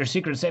 Sal, your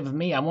secret is safe with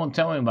me. I won't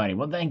tell anybody.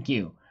 Well, thank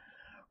you.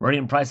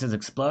 Rhodium price is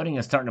exploding.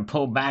 It's starting to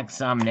pull back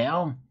some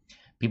now.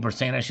 People are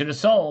saying I should have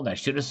sold.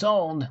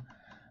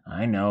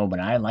 I know, but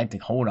I like to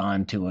hold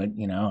on to it.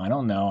 I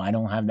don't know. I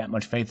don't have that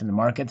much faith in the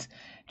markets.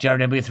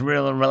 JRW3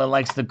 really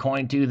likes the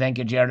coin too. Thank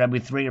you,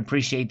 JRW3.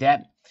 Appreciate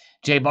that.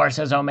 J Bar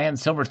says, oh man,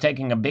 silver's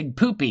taking a big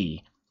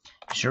poopy.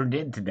 Sure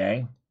did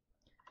today.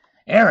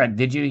 Eric,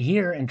 did you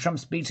hear in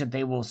Trump's speech that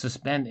they will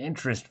suspend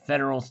interest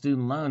federal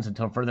student loans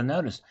until further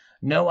notice?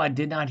 No, I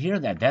did not hear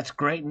that. That's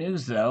great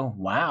news, though.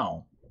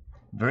 Wow.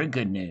 Very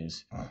good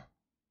news.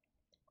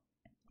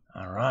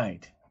 All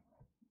right.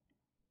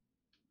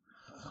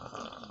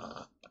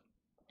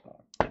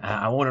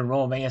 I ordered a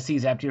roll of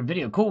ASCs after your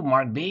video. Cool,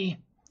 Mark B.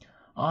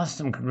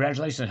 Awesome.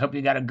 Congratulations. Hope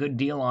you got a good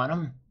deal on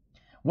them.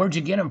 Where'd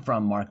you get them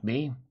from, Mark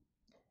B?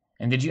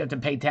 And did you have to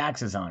pay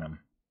taxes on them?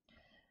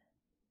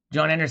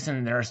 John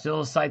Anderson, there are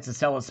still sites that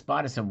sell at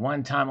spot. It's a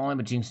one-time only,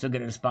 but you can still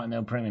get it at spot,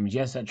 no premiums.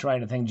 Yes, that's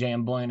right. I think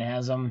JM Bullion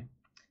has them.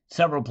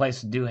 Several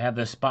places do have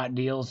the spot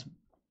deals.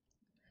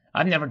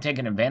 I've never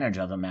taken advantage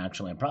of them,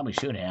 actually. I probably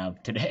should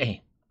have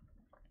today.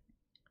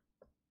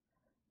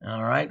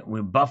 All right,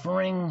 we're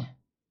buffering.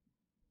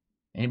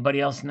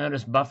 Anybody else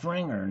notice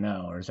buffering or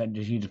no? Or is that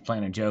just you just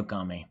playing a joke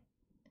on me?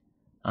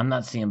 I'm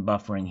not seeing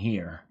buffering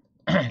here.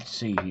 Let's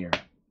see here.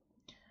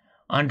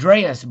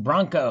 Andreas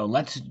Bronco,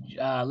 let's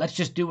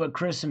just do what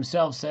Chris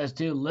himself says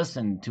too.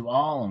 Listen to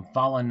all and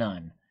follow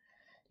none.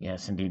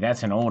 Yes, indeed.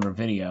 That's an older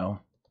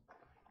video.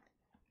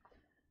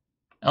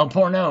 El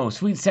Porno,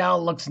 Sweet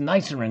Sal looks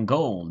nicer in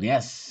gold.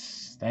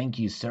 Yes, thank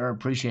you, sir.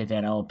 Appreciate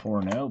that, El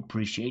Porno.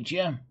 Appreciate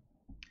you.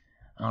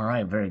 All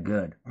right, very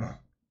good.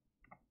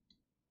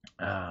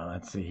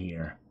 Let's see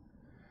here.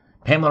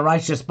 Pamela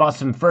Rice just bought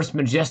some First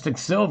Majestic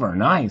Silver.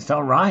 Nice.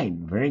 All right.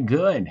 Very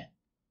good.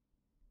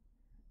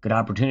 Good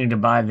opportunity to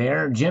buy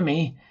there.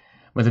 Jimmy,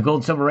 with a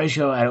gold-silver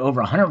ratio at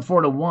over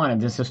 104 to 1 at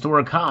this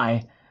historic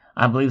high,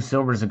 I believe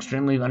silver is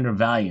extremely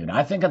undervalued.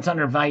 I think it's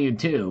undervalued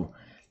too.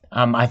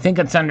 I think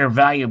it's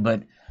undervalued,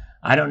 but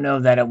I don't know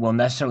that it will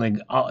necessarily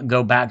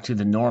go back to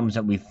the norms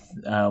that we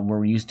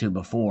were used to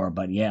before.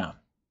 But yeah.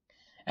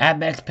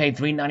 Admex paid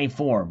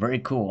 $3.94. Very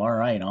cool. All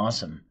right.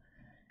 Awesome.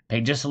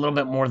 Paid just a little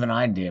bit more than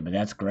I did, but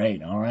that's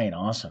great. All right.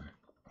 Awesome.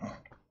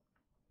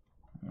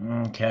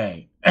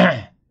 Okay.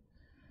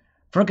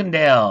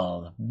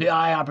 Frickendale,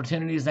 BI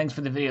opportunities. Thanks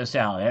for the video,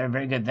 Sal.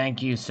 Very good.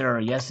 Thank you, sir.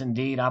 Yes,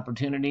 indeed.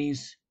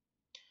 Opportunities.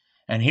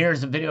 And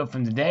here's the video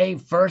from today.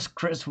 First,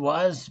 Chris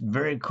was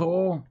very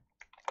cool.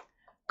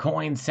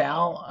 Coin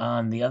Sal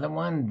on the other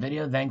one.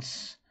 Video.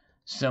 Thanks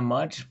so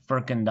much.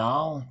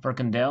 Furcandel.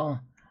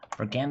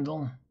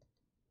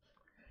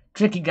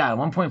 Tricky guy,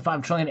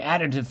 1.5 trillion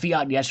added to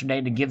fiat yesterday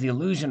to give the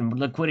illusion of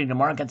liquidity to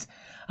markets.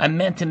 I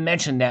meant to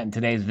mention that in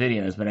today's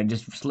videos, but I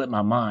just slipped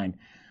my mind.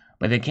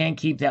 But they can't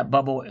keep that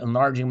bubble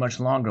enlarging much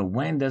longer.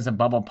 When does a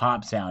bubble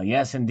pop, Sal?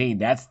 Yes, indeed.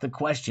 That's the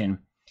question.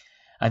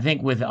 I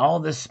think with all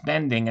this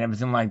spending and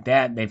everything like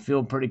that, they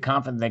feel pretty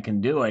confident they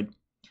can do it.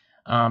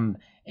 And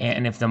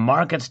if the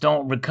markets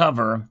don't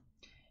recover,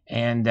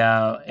 and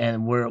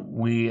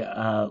we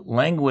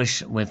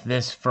languish with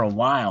this for a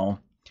while,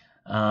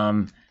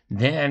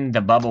 then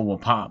the bubble will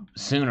pop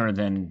sooner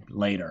than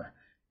later.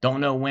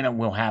 Don't know when it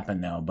will happen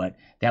though. But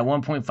that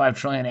 1.5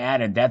 trillion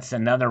added, that's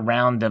another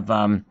round of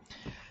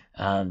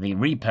the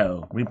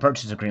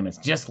repurchase agreements.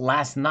 Just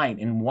last night,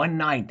 in one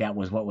night, that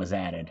was what was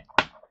added.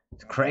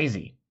 It's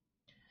crazy.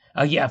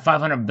 Oh yeah,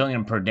 500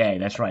 billion per day.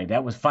 That's right.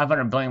 That was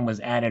 500 billion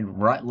was added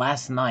right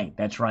last night.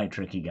 That's right,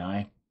 tricky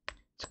guy.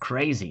 It's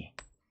crazy.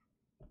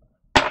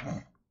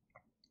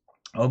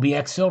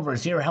 OBX Silver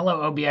is here.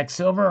 Hello, OBX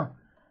Silver.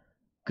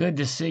 Good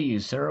to see you,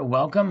 sir.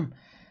 Welcome.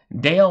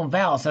 Dale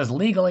Val says,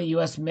 legally,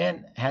 U.S.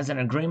 Mint has an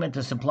agreement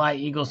to supply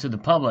Eagles to the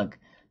public.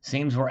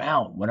 Seems we're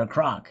out. What a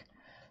crock.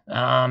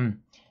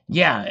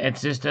 Yeah,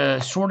 it's just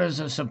a shortage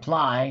of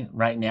supply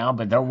right now,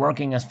 but they're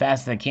working as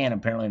fast as they can,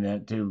 apparently,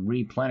 to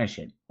replenish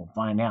it. We'll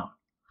find out.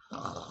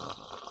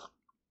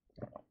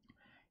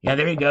 Yeah,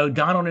 there you go.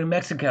 Donald, New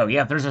Mexico.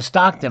 Yeah, if there's a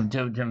stock to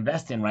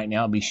invest in right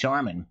now, it'd be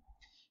Charmin.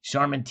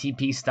 Charmin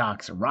TP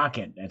stocks.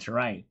 Rocket. That's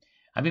right.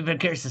 I'd be very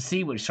curious to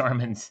see what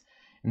Charmin's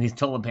and these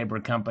toilet paper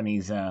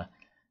companies'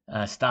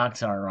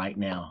 stocks are right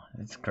now.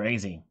 It's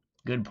crazy.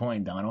 Good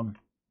point, Donald.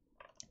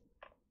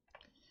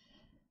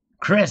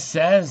 Chris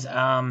says,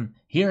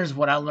 here's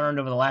what I learned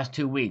over the last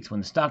 2 weeks.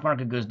 When the stock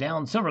market goes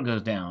down, silver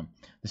goes down.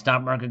 The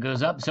stock market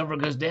goes up, silver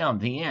goes down.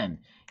 The end.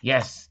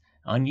 Yes,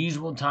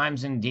 unusual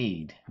times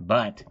indeed,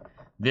 but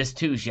this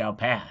too shall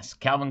pass.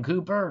 Calvin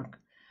Cooper,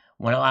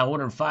 well, I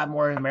ordered 5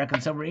 more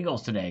American Silver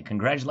Eagles today.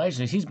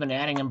 Congratulations. He's been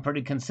adding them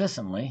pretty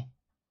consistently,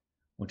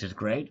 which is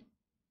great.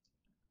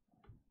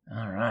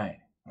 All right.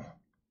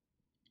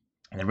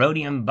 The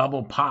rhodium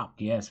bubble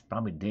popped. Yes,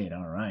 probably did.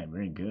 All right,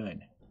 very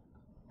good.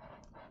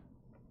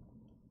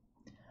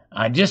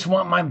 I just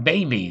want my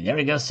baby. There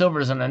we go. Silver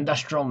is an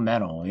industrial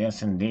metal.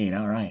 Yes, indeed.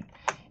 All right.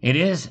 It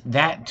is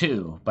that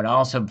too, but I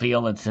also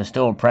feel it's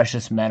still a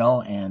precious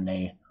metal, and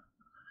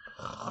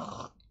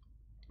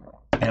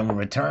we're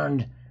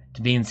returned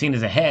to being seen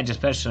as a hedge,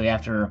 especially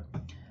after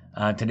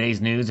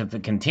today's news, if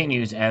it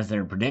continues as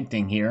they're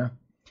predicting here.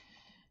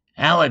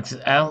 Alex,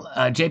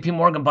 JP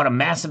Morgan bought a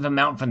massive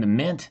amount from the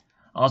mint.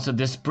 Also,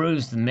 this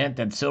proves the mint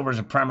that silver is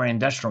a primary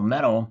industrial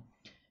metal.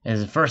 It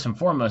is first and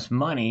foremost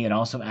money. It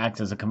also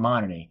acts as a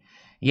commodity.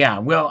 Yeah,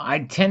 well, I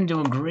tend to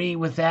agree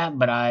with that,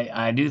 but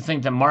I do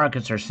think the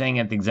markets are saying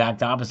it the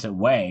exact opposite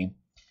way.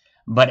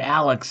 But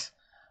Alex,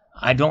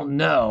 I don't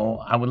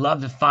know. I would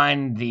love to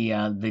find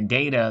the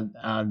data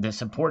that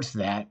supports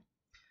that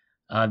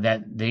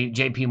the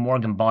JP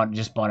Morgan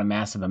just bought a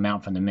massive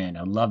amount from the mint.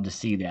 I'd love to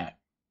see that.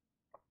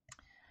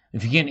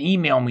 If you can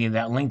email me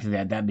that link to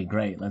that, that'd be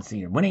great. Let's see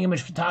here. Winning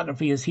Image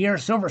Photography is here.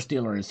 Silver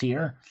Stealer is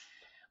here.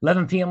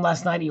 11 p.m.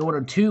 last night, he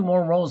ordered 2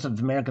 more rolls of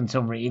American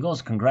Silver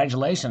Eagles.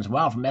 Congratulations.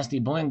 Wow, from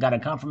SD Bullion. Got a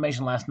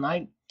confirmation last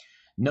night.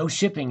 No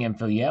shipping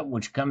info yet,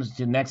 which comes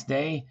to next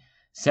day.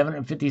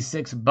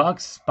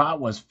 $756. Spot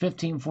was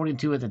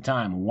 $15.42 at the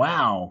time.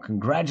 Wow.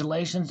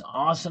 Congratulations.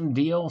 Awesome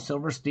deal,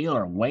 Silver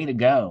Stealer. Way to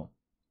go.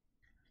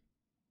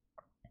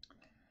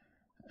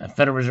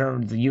 Federal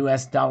Reserve, the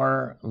U.S.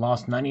 dollar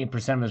lost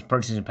 98% of its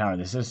purchasing power.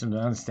 The system is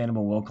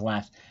unsustainable, will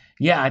collapse.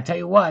 Yeah, I tell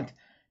you what.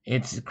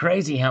 It's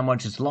crazy how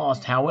much it's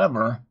lost.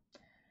 However,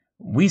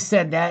 we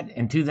said that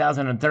in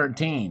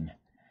 2013,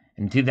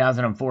 in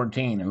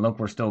 2014, and look,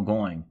 we're still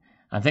going.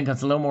 I think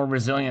it's a little more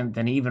resilient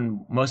than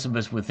even most of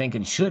us would think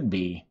it should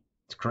be.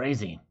 It's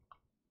crazy.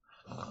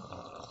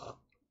 All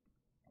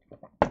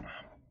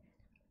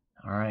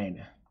right.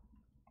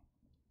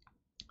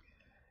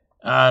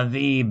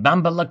 The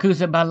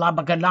Bambalacusa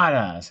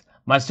Balabacaladas.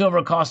 My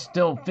silver costs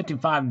still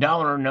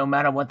 $55 no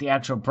matter what the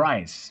actual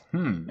price.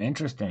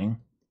 Interesting.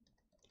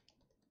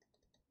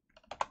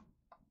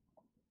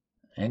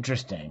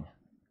 Interesting.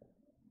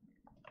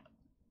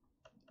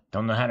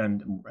 Don't know how to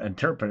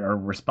interpret or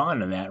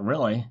respond to that,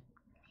 really.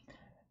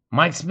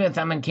 Mike Smith,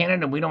 I'm in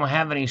Canada. We don't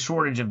have any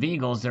shortage of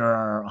Eagles. There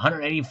are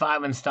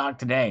 185 in stock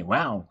today.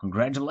 Wow,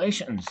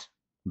 congratulations.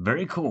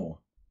 Very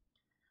cool.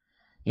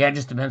 Yeah, it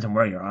just depends on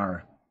where you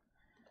are.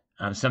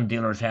 Some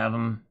dealers have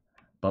them,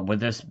 but with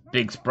this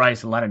big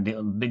spike, a lot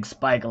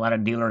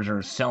of dealers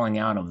are selling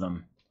out of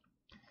them.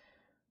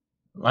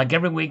 Like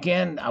every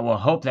weekend, I will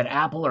hope that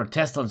Apple or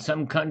Tesla in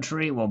some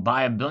country will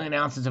buy 1 billion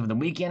ounces over the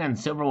weekend and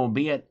silver will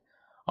be at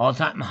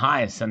all-time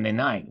highs Sunday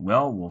night.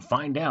 Well, we'll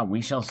find out.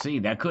 We shall see.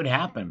 That could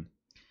happen.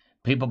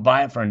 People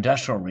buy it for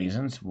industrial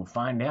reasons. We'll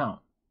find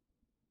out.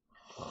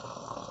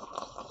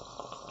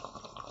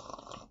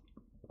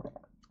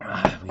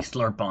 We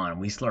slurp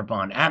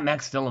on.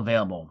 AMEX still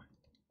available.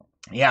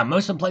 Yeah,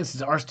 most of the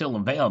places are still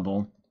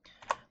available.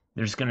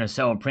 They're just going to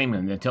sell a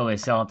premium until they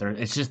sell it there.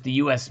 It's just the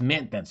U.S.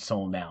 Mint that's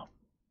sold out.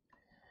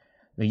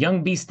 The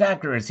Young B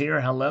Stacker is here.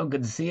 Hello,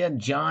 good to see you.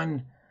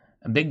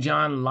 Big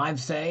John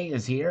Livesay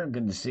is here.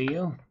 Good to see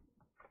you.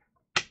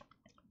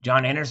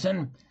 John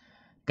Anderson,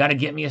 got to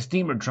get me a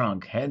steamer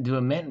trunk. Head to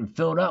a mint and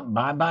fill it up.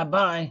 Bye, bye,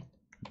 bye.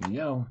 There you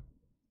go.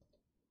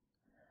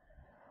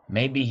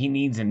 Maybe he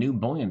needs a new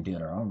bullion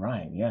dealer. All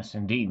right. Yes,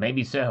 indeed.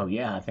 Maybe so.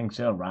 Yeah, I think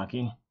so,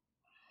 Rocky.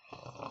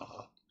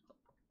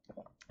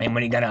 And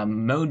when he got an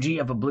emoji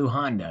of a blue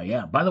Honda.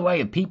 Yeah. By the way,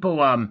 if people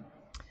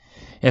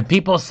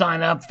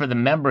sign up for the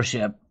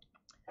membership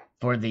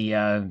for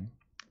the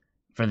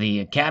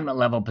cabinet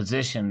level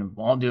position,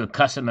 I'll do a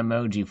custom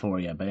emoji for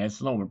you, but it's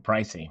a little bit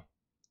pricey.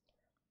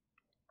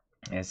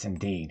 Yes,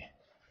 indeed.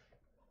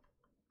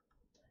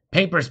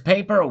 Paper's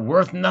paper,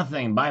 worth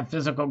nothing. Buy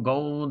physical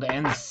gold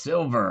and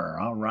silver.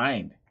 All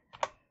right.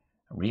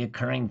 A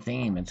reoccurring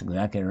theme. It's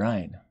exactly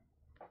right.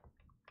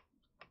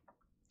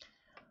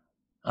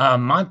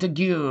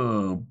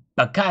 Montague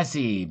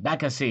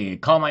Bacassi.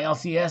 Called my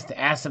LCS to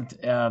ask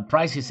the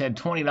price. He said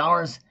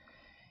 $20.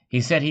 He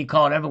said he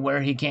called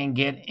everywhere. He can't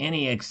get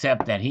any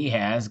except that he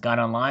has. Got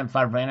online,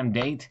 5 random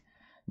date.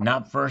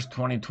 Not first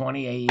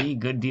 2020 AE.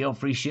 Good deal,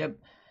 free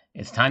ship.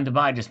 It's time to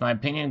buy, just my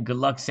opinion. Good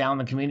luck, Sal, and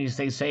the community.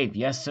 Stay safe.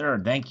 Yes,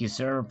 sir. Thank you,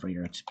 sir, for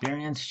your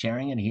experience,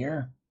 sharing it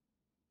here.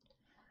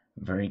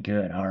 Very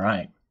good. All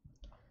right.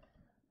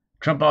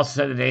 Trump also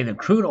said today that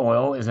crude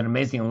oil is an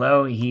amazing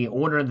low. He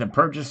ordered the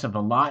purchase of a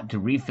lot to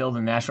refill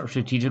the National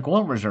Strategic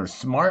Oil Reserve.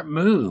 Smart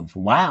move.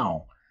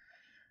 Wow.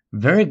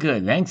 Very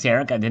good. Thanks,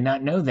 Eric. I did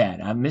not know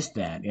that. I missed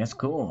that. That's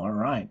cool. All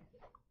right.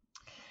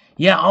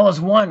 Yeah, All Is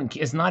One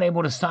is not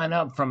able to sign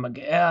up from...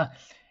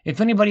 if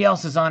anybody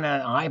else is on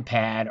an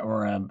iPad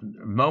or a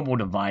mobile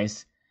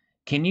device,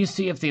 can you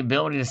see if the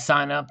ability to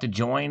sign up to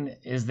join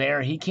is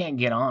there? He can't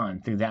get on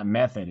through that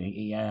method.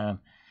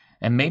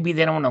 And maybe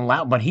they don't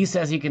allow, but he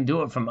says he can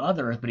do it from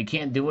others, but he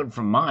can't do it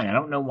from mine. I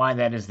don't know why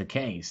that is the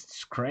case.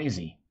 It's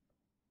crazy.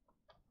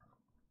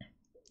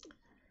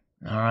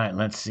 All right,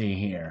 let's see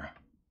here.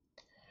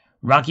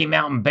 Rocky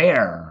Mountain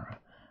Bear.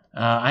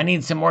 I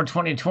need some more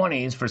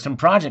 2020s for some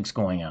projects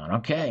going on.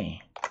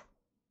 Okay.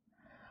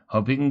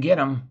 Hope you can get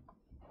them.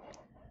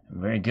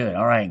 Very good.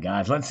 All right,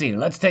 guys. Let's see.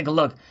 Let's take a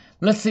look.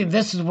 Let's see.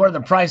 This is where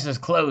the prices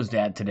closed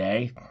at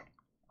today.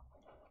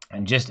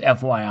 And just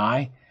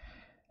FYI,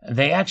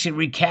 they actually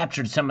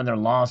recaptured some of their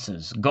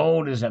losses.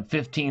 Gold is at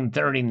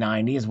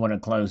 $15.30.90 is what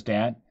it closed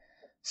at.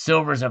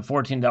 Silver's at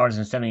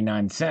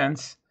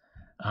 $14.79.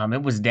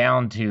 It was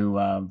down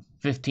to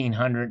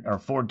 $1,500 or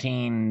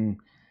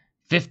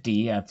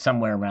 $14.50,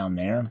 somewhere around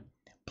there.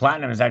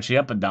 Platinum is actually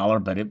up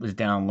 $1, but it was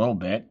down a little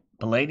bit.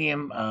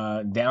 Palladium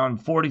down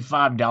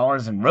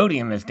 $45, and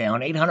rhodium is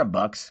down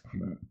 $800.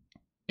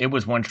 It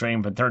was one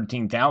trading for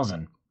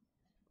 $13,000.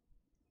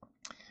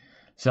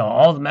 So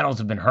all the metals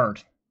have been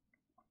hurt.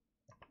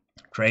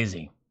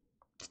 Crazy.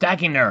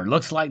 Stacking Nerd.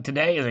 Looks like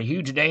today is a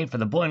huge day for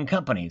the bullion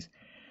companies.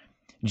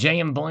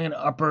 JM Bullion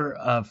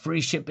upper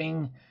free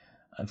shipping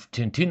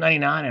to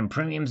 $2.99, and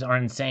premiums are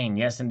insane.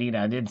 Yes, indeed,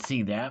 I did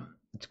see that.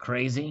 It's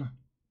crazy.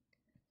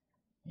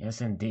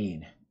 Yes,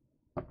 indeed.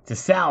 It's a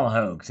Sal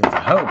hoax. It's a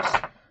hoax.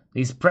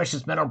 These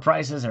precious metal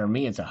prices are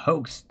me. It's a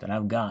hoax that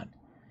I've got.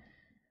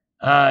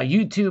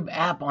 YouTube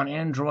app on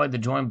Android. The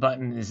join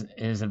button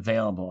is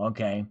available.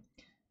 Okay.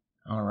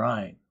 All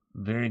right.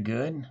 Very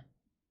good.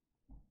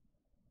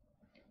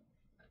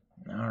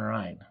 All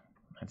right.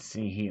 Let's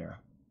see here.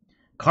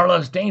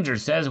 Carlos Danger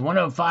says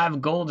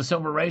 105 gold to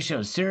silver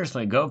ratio.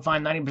 Seriously, go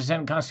find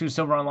 90% constitute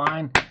silver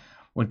online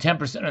with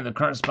 10% of the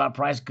current spot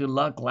price. Good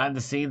luck. Glad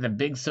to see the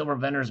big silver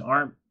vendors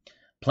aren't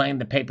playing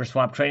the paper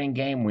swap trading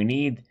game. We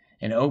need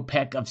an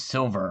OPEC of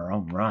silver.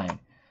 All right.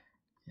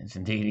 It's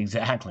indeed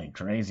exactly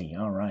crazy.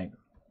 All right.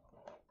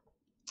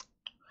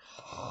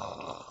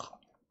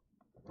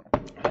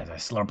 As I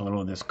slurp a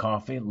little of this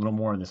coffee, a little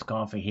more of this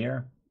coffee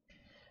here.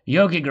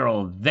 Yogi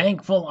Girl,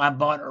 thankful I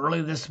bought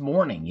early this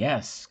morning.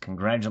 Yes,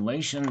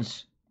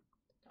 congratulations.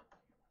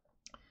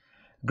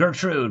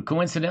 Gertrude,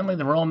 coincidentally,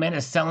 the Royal Mint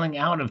is selling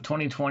out of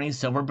 2020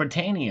 Silver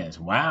Britannias.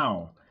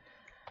 Wow.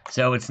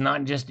 So it's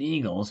not just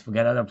Eagles. We've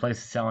got other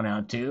places selling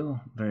out too.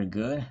 Very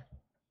good.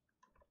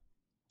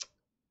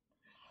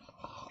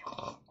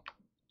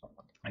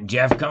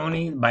 Jeff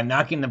Coney, by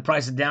knocking the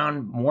prices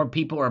down, more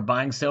people are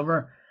buying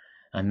silver.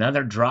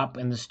 Another drop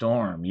in the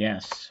storm.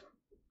 Yes.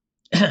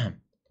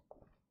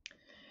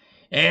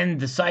 And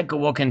the cycle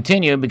will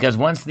continue because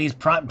once these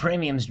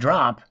premiums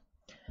drop,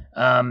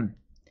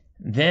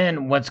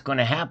 then what's going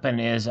to happen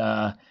is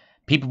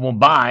people will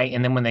buy,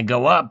 and then when they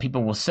go up,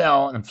 people will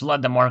sell and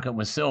flood the market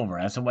with silver.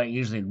 That's the way it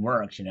usually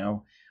works, you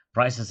know.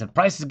 If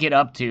prices get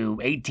up to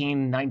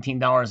 $18,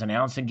 $19 an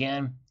ounce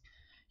again,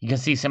 you can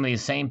see some of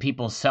these same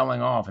people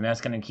selling off, and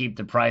that's going to keep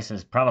the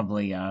prices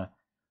probably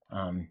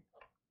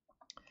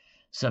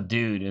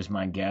subdued, is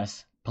my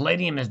guess.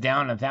 Palladium is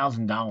down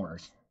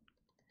 $1,000.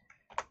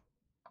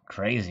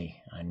 Crazy.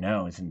 I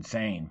know, it's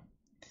insane.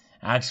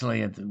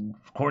 Actually,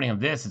 according to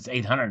this, it's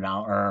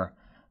 $800 or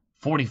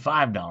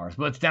 $45,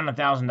 but it's down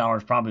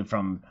 $1,000 probably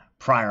from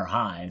prior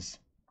highs.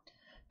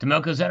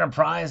 Tomoko's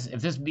Enterprise,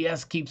 if this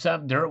BS keeps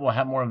up, dirt will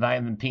have more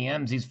value than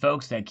PMs. These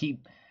folks that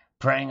keep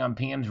preying on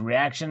PM's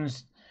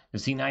reactions, the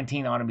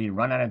C19 ought to be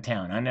run out of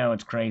town. I know,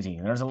 it's crazy.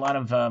 There's a lot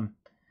of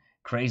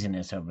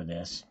craziness over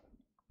this.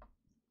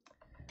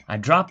 I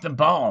dropped the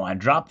ball. I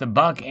dropped the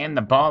buck and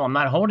the ball. I'm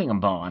not holding a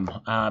ball.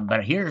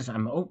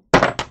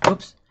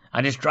 Oops.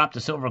 I just dropped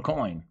a silver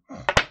coin. All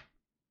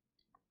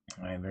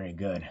right, very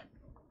good.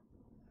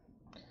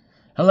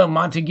 Hello,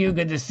 Montague.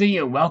 Good to see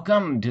you.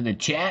 Welcome to the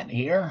chat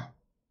here.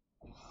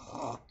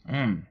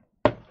 All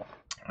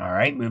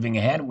right, moving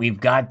ahead. We've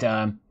got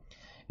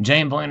Jay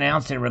and Blaine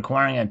announced they're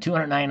requiring a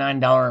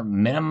 $299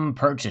 minimum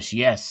purchase.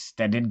 Yes,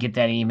 I did get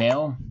that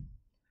email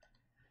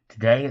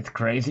today. It's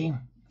crazy.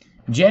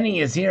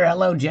 Jenny is here.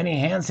 Hello, Jenny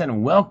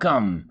Hansen.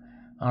 Welcome.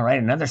 All right,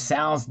 another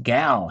Sal's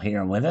gal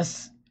here with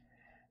us.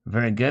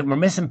 Very good. We're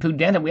missing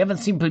Pudenda. We haven't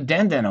seen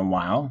Pudenda in a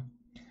while.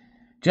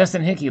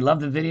 Justin Hickey,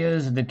 love the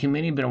videos of the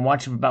community. Been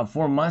watching for about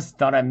 4 months.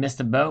 Thought I missed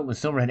a boat with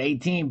Silverhead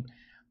 18,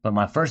 but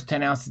my first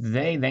 10 ounces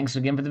today. Thanks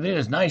again for the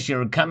videos. Nice.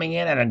 You're coming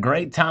in at a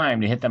great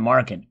time to hit the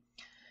market.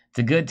 It's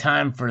a good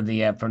time for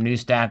the for new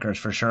stackers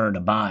for sure to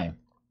buy.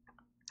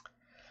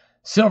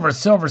 Silver.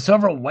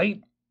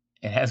 Wait,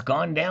 it has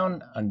gone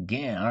down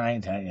again. All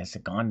right, it's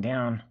gone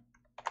down.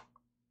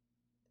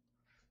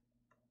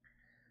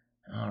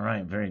 All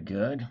right, very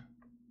good.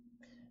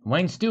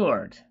 Wayne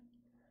Stewart.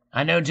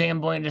 I know Jay and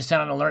Blaine just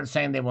sent an alert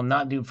saying they will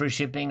not do free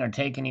shipping or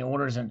take any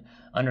orders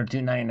under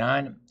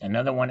 $2.99.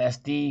 Another one,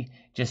 SD,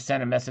 just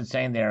sent a message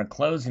saying they are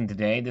closing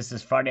today. This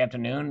is Friday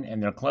afternoon,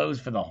 and they're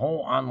closed for the whole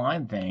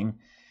online thing.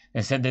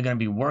 They said they're going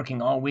to be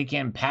working all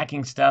weekend,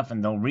 packing stuff,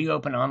 and they'll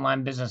reopen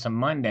online business on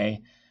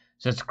Monday.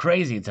 So it's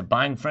crazy. It's a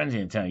buying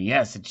frenzy, I tell you.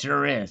 Yes, it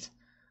sure is.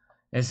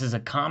 This is a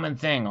common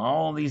thing.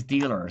 All these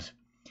dealers.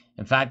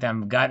 In fact,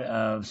 I've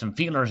got some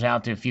feelers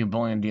out to a few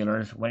bullion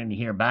dealers, waiting to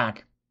hear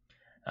back.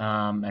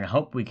 And I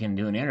hope we can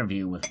do an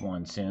interview with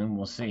one soon.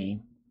 We'll see.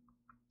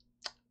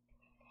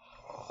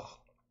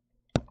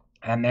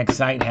 And next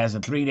site has a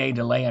 3-day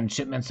delay on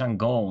shipments on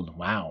gold.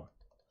 Wow.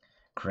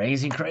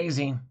 Crazy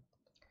times.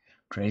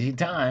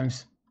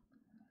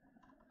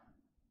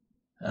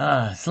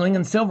 Sling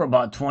and Silver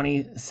bought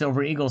 20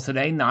 Silver Eagles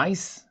today.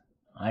 Nice.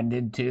 I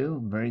did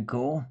too. Very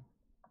cool.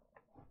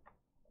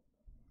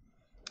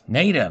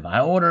 Native.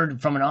 I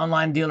ordered from an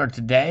online dealer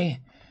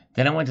today.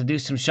 Then I went to do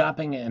some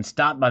shopping and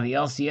stopped by the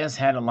LCS,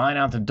 had a line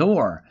out the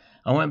door.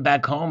 I went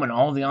back home and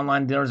all the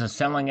online dealers are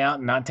selling out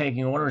and not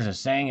taking orders or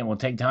saying it will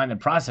take time to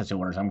process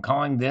orders. I'm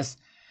calling this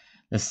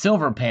the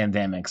silver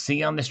pandemic. See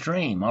you on the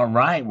stream. All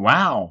right.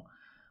 Wow.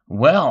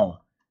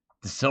 Well,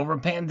 the silver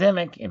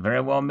pandemic, it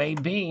very well may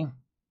be.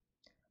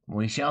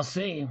 We shall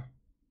see.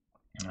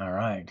 All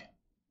right.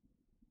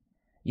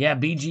 Yeah,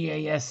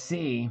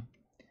 BGASC.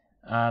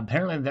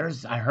 Apparently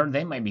I heard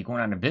they might be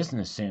going out of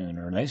business soon,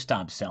 or they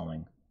stopped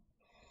selling.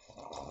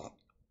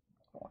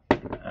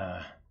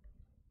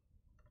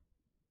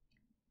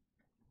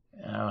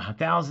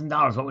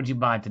 $1,000. What would you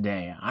buy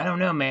today? I don't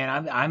know,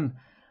 man. I'm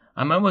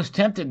almost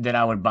tempted that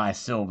I would buy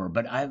silver,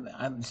 but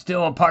I'm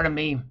still a part of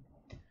me.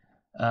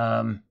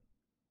 I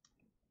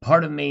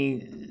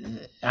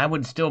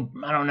would still.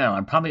 I don't know.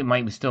 I probably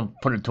might still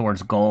put it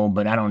towards gold,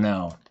 but I don't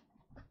know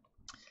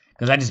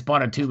because I just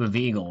bought a tube of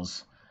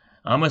Eagles.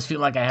 I almost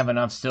feel like I have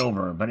enough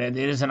silver, but it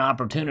is an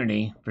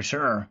opportunity for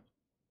sure.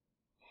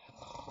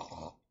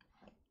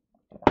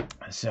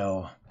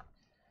 So,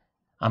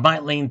 I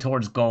might lean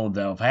towards gold,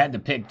 though. If I had to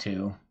pick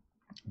two,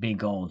 be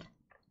gold.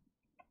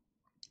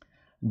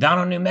 Down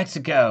in New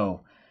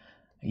Mexico.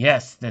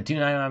 Yes, the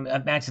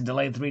 299 max is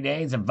delayed 3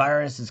 days. The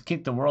virus has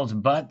kicked the world's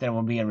butt. There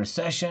will be a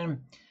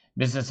recession.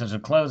 Businesses are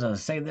closed. I'll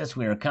say this.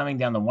 We are coming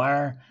down the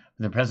wire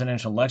for the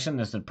presidential election.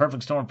 This is the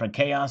perfect storm for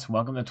chaos.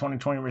 Welcome to the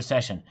 2020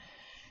 recession.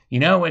 You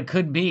know, it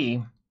could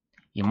be.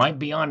 You might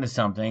be onto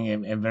something.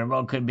 It very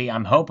well could be.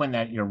 I'm hoping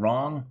that you're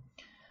wrong.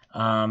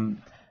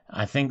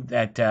 I think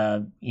that,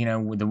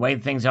 with the way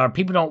things are,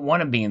 people don't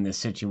want to be in this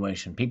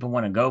situation. People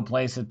want to go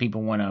places.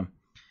 People want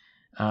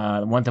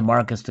the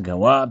markets to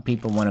go up.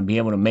 People want to be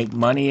able to make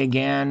money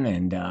again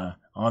and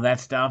all that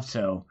stuff.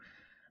 So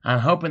I'm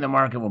hoping the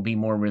market will be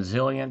more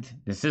resilient.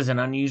 This is an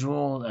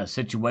unusual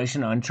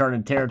situation,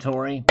 uncharted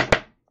territory.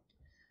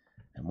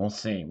 And we'll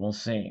see. We'll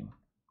see.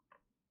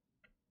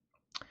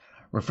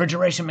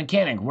 Refrigeration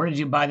Mechanic. Where did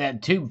you buy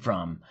that tube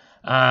from?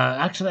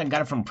 Actually, I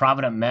got it from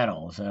Provident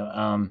Metal.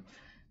 So,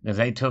 because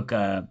they took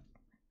the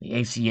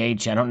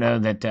ACH. I don't know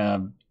that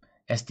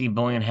SD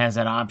Bullion has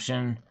that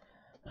option.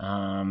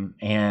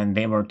 And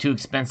they were too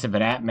expensive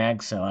at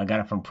APMEX, so I got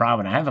it from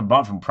Provident. I haven't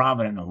bought from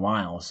Provident in a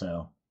while,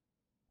 so.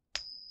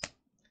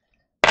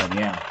 But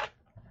yeah.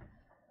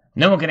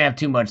 No one can have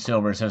too much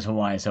silver, says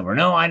Hawaii Silver.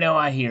 No, I know,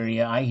 I hear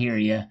you.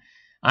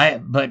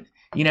 But,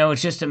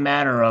 it's just a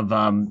matter of,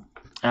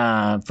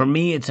 for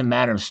me, it's a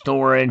matter of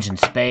storage and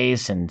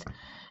space and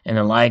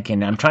the like,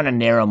 and I'm trying to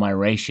narrow my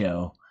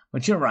ratio.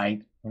 But you're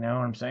right. You know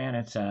what I'm saying?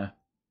 It's,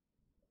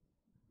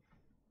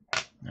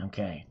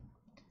 okay.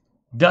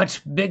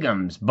 Dutch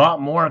Bigums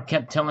bought more,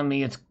 keep telling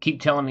me it's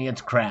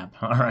crap.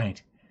 All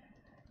right.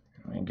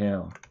 There we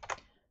go.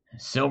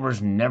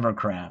 Silver's never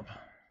crap.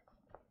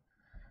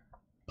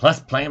 Plus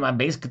playing my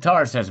bass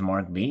guitar, says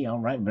Mark B. All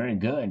right, very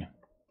good.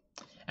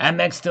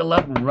 Amex still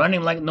up,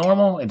 running like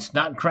normal. It's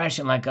not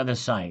crashing like other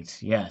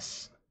sites.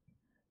 Yes.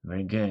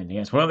 Very good.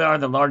 Yes. Well, they are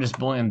the largest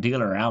bullion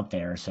dealer out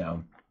there,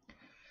 so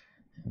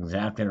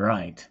exactly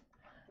right.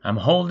 I'm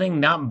holding,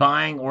 not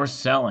buying or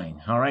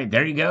selling. All right,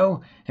 there you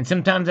go. And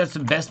sometimes that's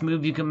the best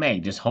move you can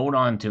make. Just hold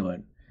on to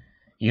it.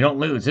 You don't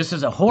lose. This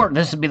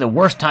would be the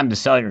worst time to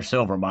sell your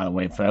silver, by the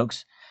way,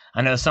 folks.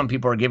 I know some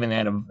people are giving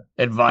that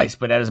advice,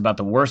 but that is about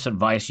the worst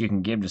advice you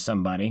can give to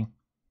somebody,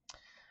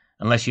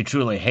 unless you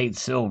truly hate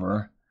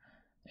silver.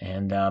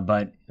 And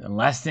but the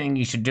last thing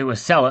you should do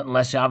is sell it,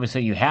 unless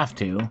obviously you have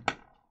to.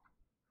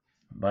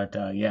 But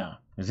yeah,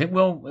 because it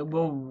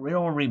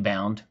will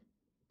rebound.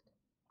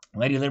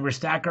 Lady Liberty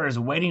Stacker is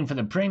waiting for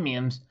the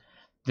premiums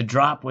to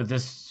drop with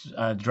this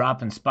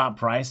drop in spot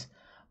price.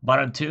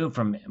 Bought a 2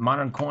 from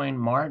Modern Coin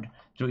Mart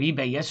through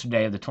eBay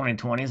yesterday of the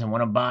 2020s and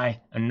want to buy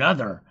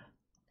another.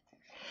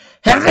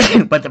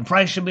 But the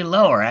price should be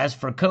lower. As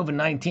for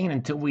COVID-19,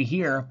 until we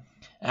hear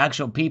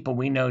actual people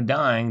we know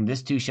dying,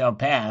 this too shall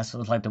pass.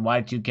 Looks like the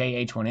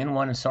Y2K,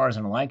 H1N1, and SARS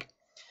and the like.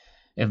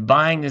 If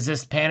buying is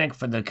this panic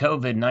for the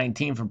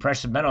COVID-19 for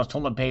precious metals,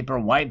 toilet paper,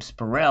 wipes,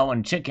 Perel,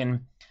 and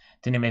chicken,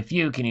 to name a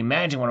few, can you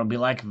imagine what it'll be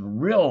like if a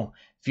real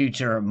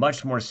future,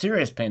 much more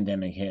serious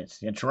pandemic hits?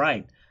 That's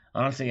right.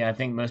 Honestly, I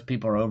think most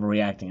people are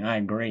overreacting. I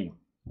agree.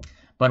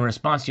 But in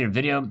response to your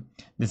video,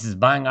 this is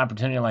buying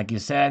opportunity like you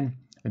said.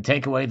 The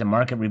takeaway, the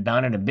market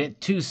rebounded a bit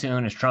too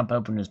soon as Trump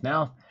opened his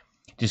mouth.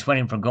 Just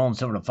waiting for gold and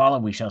silver to follow.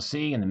 We shall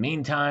see. In the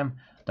meantime,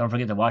 don't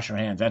forget to wash your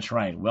hands. That's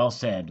right. Well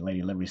said,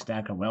 Lady Liberty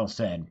Stacker. Well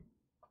said.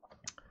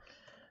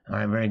 All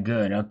right, very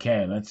good.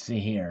 Okay, let's see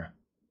here.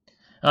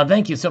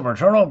 Thank you, Silver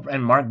Turtle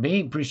and Mark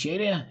B. Appreciate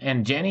it.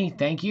 And Jenny,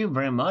 thank you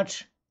very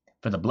much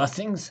for the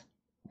blessings.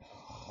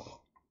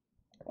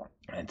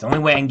 It's the only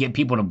way I can get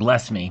people to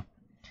bless me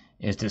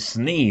is to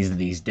sneeze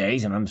these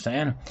days, you know what I'm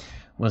saying?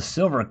 Will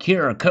silver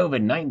cure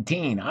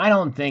COVID-19? I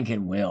don't think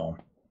it will.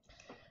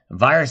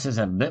 Virus is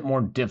a bit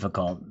more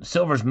difficult.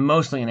 Silver's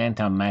mostly an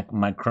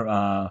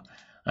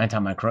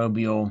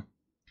antimicrobial.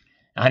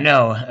 I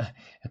know,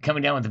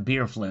 coming down with the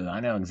beer flu. I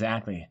know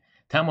exactly.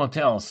 Time will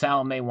tell.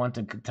 Sal may want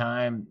to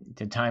time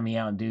me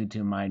out due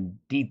to my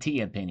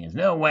DT opinions.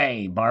 No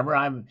way,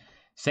 Barbara.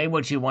 Say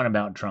what you want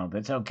about Trump.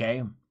 It's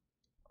okay.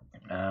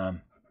 All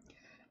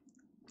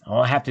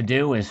I have to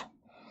do is...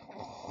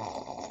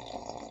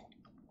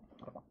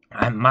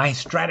 my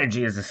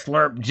strategy is to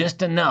slurp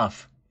just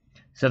enough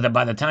so that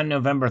by the time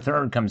November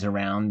 3rd comes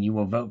around, you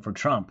will vote for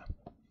Trump.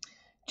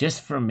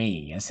 Just for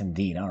me. Yes,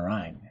 indeed. All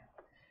right.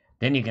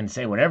 Then you can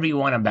say whatever you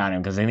want about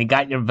him because then he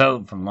got your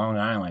vote from Long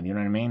Island. You know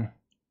what I mean?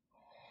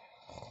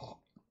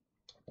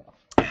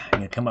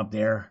 You come up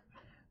there,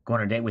 go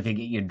on a date with you,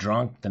 get you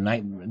drunk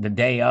the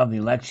day of the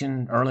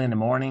election, early in the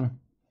morning,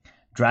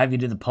 drive you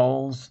to the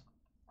polls.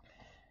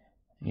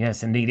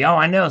 Yes, indeed. Oh,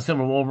 I know,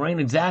 Silver Wolverine,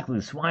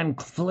 exactly. Swine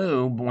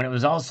flu, but when it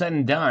was all said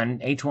and done,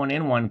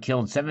 H1N1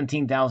 killed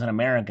 17,000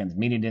 Americans.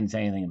 Media didn't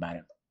say anything about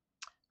it.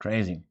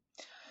 Crazy.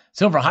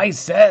 Silver Heist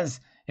says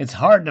it's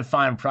hard to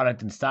find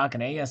product in stock,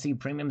 and ASE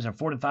premiums are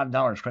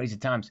 $45. Crazy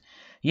times.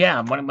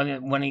 Yeah,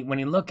 when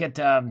you look at,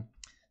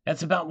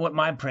 that's about what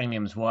my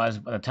premiums was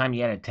by the time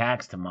you added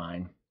tax to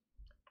mine.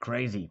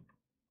 Crazy.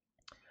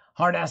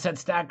 Hard Asset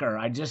Stacker.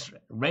 I just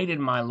rated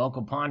my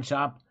local pawn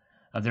shop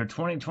of their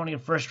 2020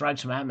 first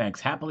strikes from Amex.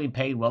 Happily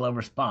paid well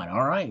over spot.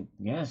 All right.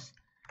 Yes.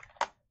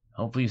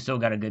 Hopefully you still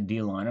got a good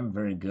deal on them.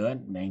 Very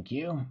good. Thank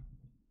you.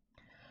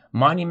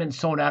 Monument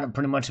sold out of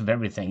pretty much of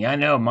everything. Yeah, I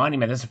know.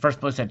 Monument. That's the first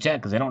place I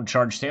checked because they don't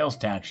charge sales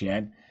tax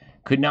yet.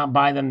 Could not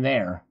buy them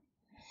there.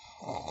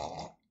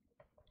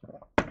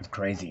 It's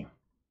crazy.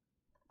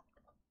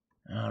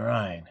 All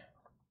right.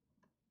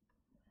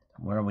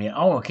 Where are we at?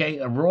 Oh, okay.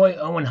 Roy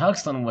Owen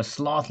Huxton was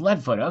Sloth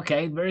Leadfoot.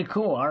 Okay. Very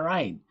cool. All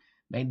right.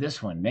 Made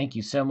this one. Thank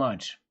you so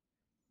much.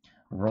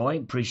 Roy,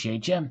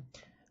 appreciate you.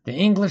 The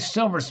English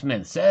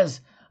Silversmith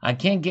says, I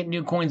can't get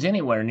new coins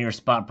anywhere near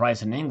spot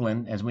price in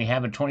England as we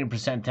have a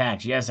 20%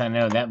 tax. Yes, I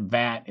know. That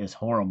VAT is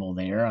horrible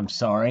there. I'm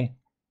sorry.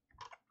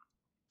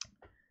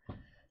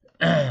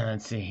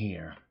 Let's see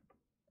here.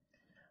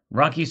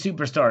 Rocky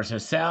Superstar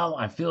says, Sal,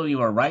 I feel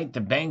you are right. The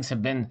banks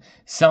have been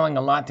selling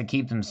a lot to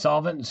keep them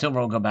solvent.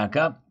 Silver will go back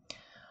up.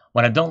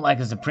 What I don't like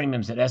is the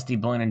premiums that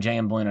SD Bullion and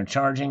JM Bullion are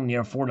charging,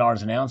 near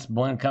 $4 an ounce.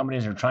 Bullion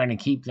companies are trying to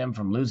keep them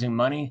from losing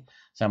money,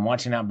 so I'm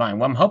watching out buying.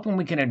 Well, I'm hoping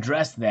we can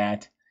address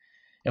that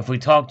if we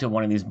talk to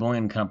one of these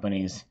bullion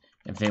companies.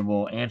 If they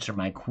will answer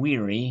my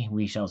query,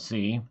 we shall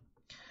see.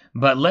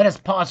 But let us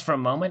pause for a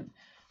moment,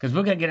 because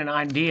we're going to get an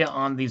idea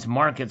on these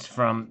markets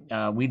from,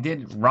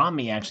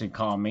 Rami actually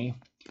called me.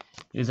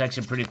 He was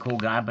actually a pretty cool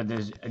guy, but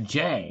there's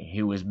Jay,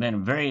 who has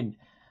been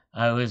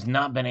who has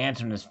not been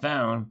answering his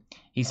phone.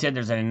 He said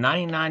there's a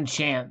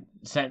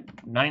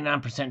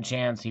 99%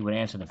 chance he would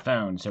answer the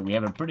phone. So we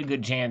have a pretty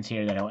good chance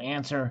here that he'll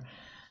answer.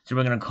 So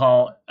we're going to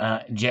call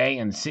Jay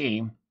and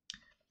see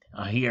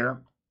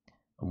here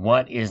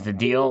what is the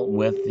deal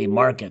with the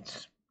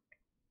markets.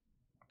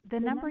 The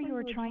number you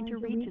are trying to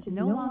reach is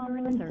no longer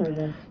in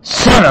service.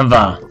 Son of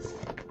a...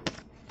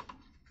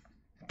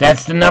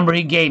 That's the number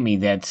he gave me,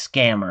 that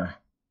scammer.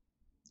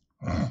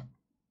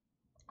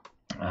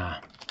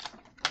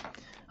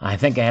 I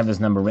think I have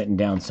his number written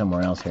down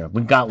somewhere else here.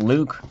 We've got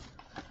Luke.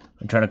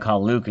 I'll try to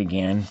call Luke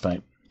again,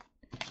 but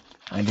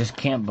I just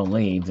can't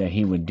believe that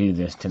he would do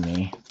this to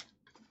me.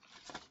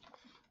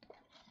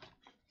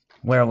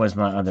 Where was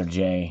my other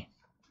J?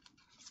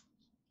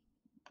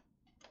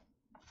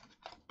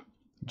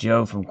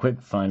 Joe from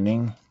Quick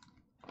Funding.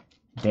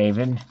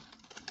 David.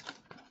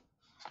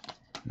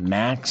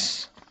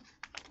 Max.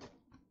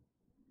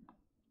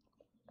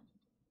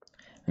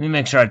 Let me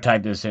make sure I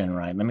type this in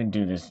right. Let me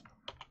do this.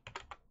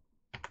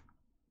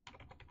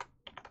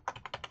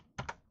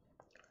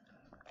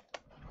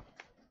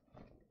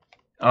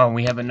 Oh,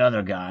 we have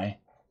another guy.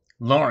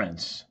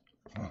 Lawrence.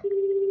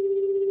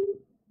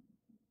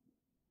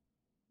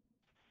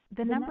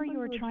 The number you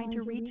are trying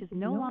to reach is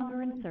no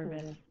longer in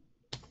service.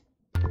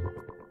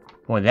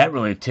 Boy, that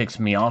really ticks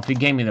me off. He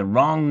gave me the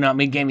wrong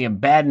number. He gave me a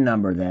bad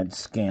number, that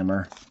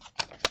scammer.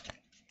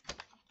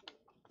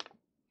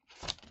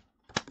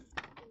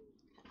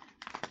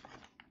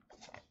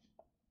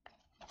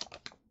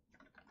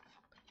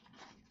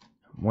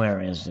 Where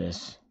is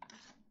this?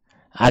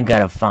 I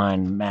gotta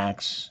find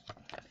Max.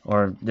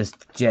 Or this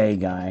J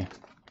guy.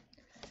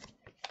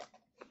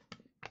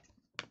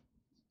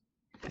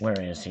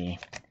 Where is he?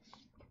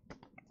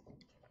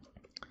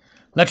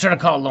 Let's try to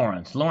call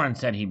Lawrence. Lawrence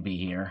said he'd be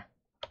here.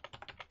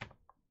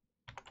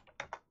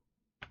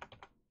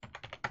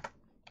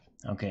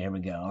 Okay, here we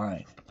go. All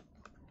right.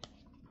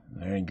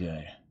 Very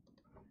good.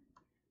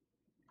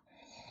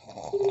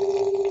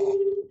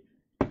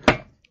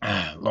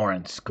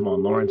 Lawrence. Come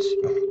on, Lawrence.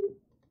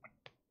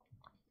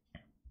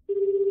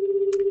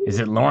 Is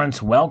it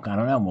Lawrence Welk? I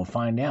don't know. We'll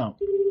find out.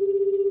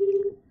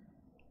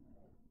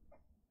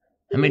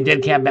 How many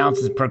dead cat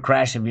bounces per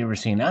crash have you ever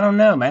seen? I don't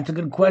know, man. That's a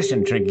good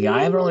question, Tricky.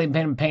 I haven't really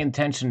been paying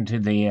attention to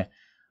the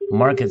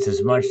markets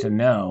as much to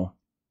know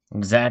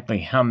exactly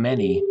how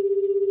many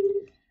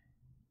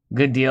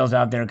good deals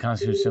out there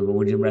constitute silver.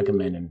 Would you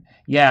recommend them?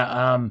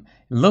 Yeah,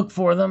 look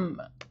for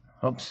them.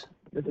 Oops.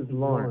 This is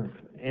Lawrence,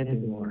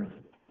 Anthony Lawrence.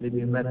 Leave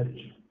me a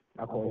message.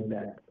 I'll call you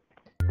back.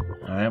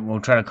 All right, we'll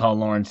try to call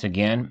Lawrence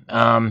again.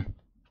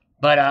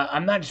 But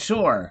I'm not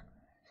sure.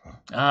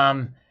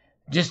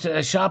 Just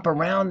shop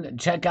around,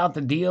 check out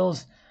the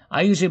deals.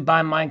 I usually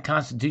buy my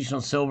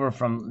constitutional silver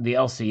from the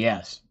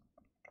LCS.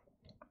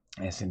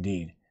 Yes,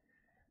 indeed.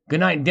 Good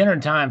night, dinner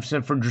time. So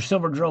for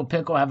Silver Drill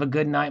Pickle, have a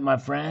good night, my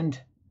friend.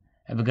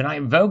 Have a good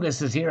night.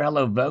 Vogus is here.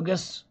 Hello,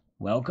 Vogus.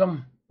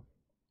 Welcome.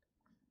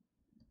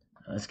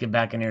 Let's get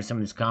back in here some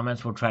of these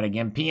comments. We'll try it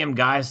again. PM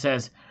Guy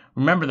says,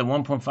 remember the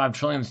 1.5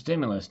 trillion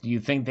stimulus. Do you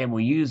think they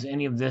will use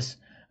any of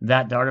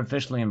that to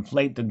artificially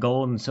inflate the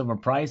gold and silver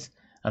price?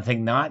 I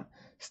think not.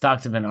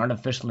 Stocks have been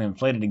artificially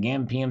inflated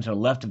again. PMs are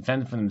left to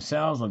fend for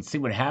themselves. Let's see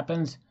what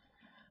happens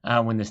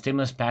when the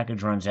stimulus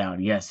package runs out.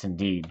 Yes,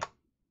 indeed.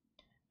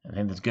 I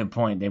think that's a good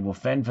point. They will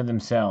fend for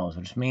themselves,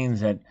 which means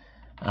that,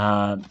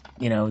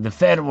 the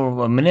Fed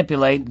will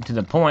manipulate to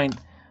the point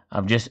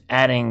of just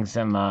adding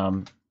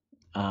some,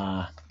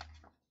 oh,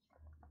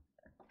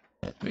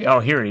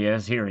 here he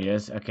is. Here he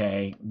is.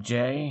 Okay,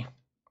 J.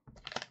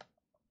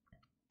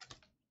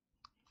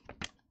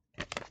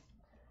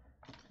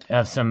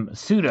 Have some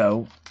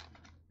pseudo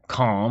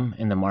calm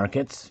in the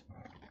markets.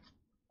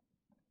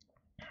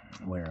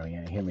 Where are we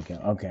at? Here we go.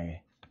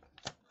 Okay.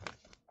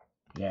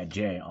 Yeah,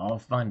 J. All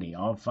fundy.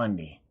 All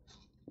fundy.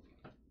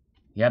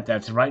 Yep,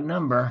 that's the right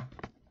number.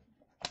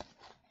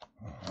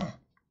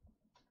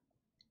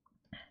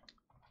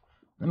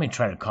 Let me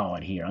try to call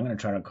it here. I'm going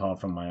to try to call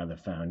from my other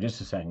phone.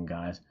 Just a second,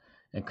 guys.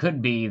 It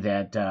could be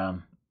that,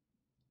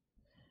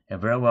 it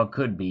very well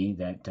could be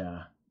that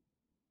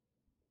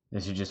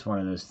this is just one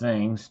of those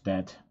things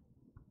that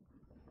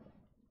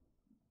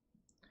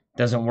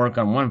doesn't work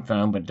on one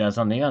phone, but does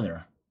on the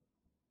other.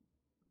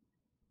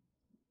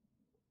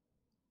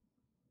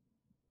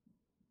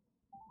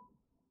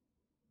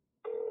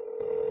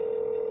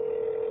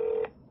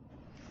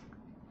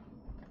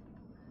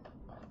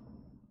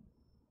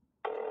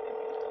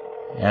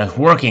 Yeah, it's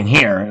working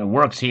here. It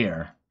works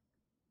here.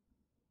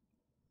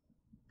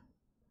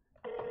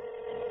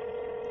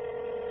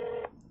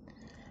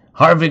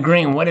 Harvey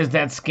Green, what is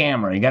that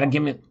scammer? You got to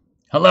give me...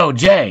 Hello,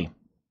 Jay.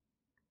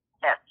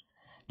 Yes.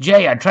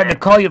 Jay, I tried to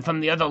call you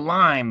from the other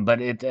line, but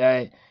it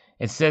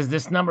says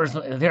this number is...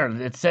 Here,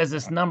 it says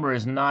this number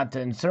is not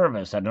in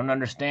service. I don't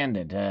understand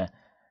it.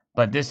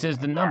 But this is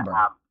the number.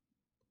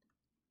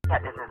 This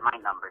is my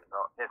number. So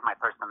this is my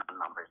personal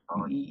number.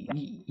 So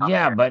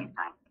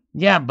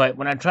yeah, but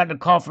when I tried to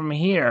call from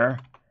here,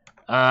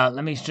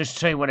 let me just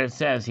show you what it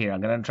says here.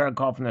 I'm gonna try to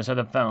call from this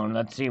other phone.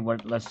 Let's see.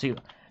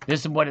 This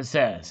is what it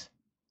says.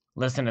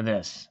 Listen to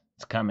this.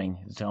 It's coming.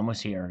 It's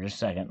almost here. Just a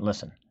second.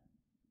 Listen.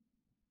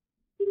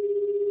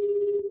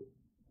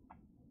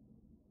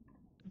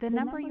 The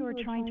number you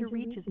are trying to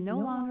reach is no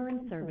longer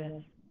in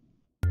service.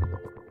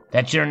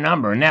 That's your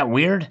number. Isn't that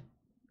weird?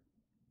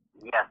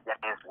 yes, that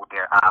is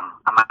weird. I'm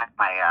at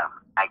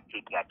my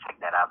IT guy check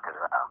that out because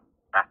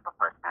that's the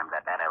first time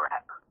that ever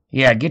happened.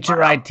 Yeah, get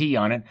your IT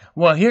on it.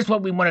 Well, here's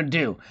what we want to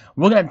do.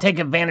 We're going to take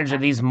advantage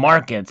of these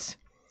markets.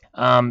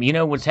 You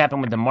know what's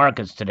happened with the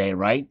markets today,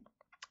 right?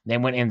 They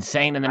went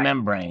insane in the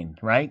membrane,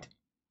 right?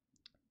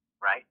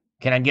 Right.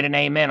 Can I get an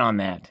amen on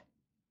that?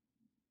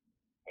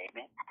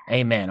 Amen.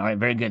 Amen. All right,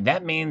 very good.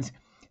 That means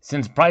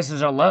since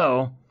prices are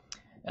low,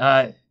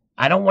 I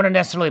don't want to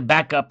necessarily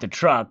back up the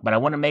truck, but I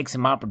want to make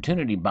some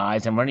opportunity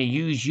buys. I'm going to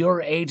use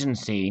your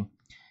agency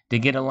to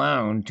get a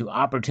loan to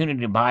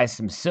opportunity to buy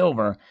some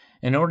silver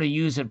in order to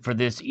use it for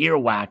this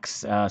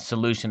earwax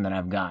solution that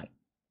I've got.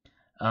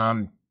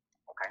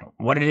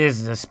 What it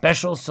is a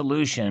special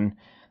solution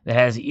that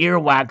has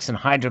earwax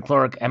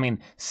and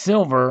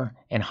silver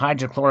and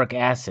hydrochloric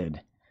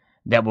acid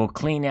that will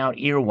clean out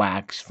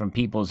earwax from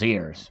people's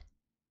ears.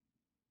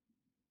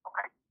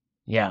 Okay.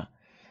 Yeah.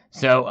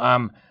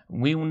 So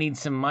we will need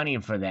some money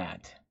for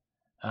that.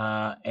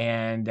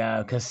 And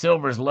because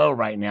silver's low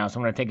right now, so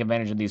I'm going to take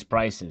advantage of these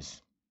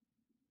prices.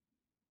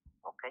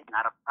 Okay,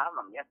 not a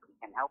problem. Yes, we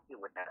can help you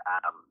with that.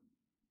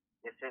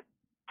 This is.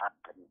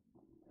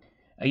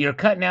 You're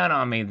cutting out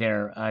on me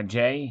there,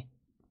 Jay.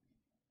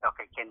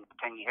 Okay, can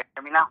you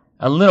hear me now?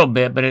 A little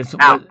bit, but it's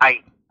now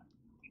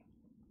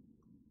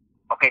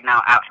Okay,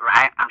 now I'm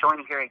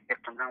showing here a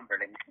different number.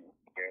 Let me see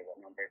here what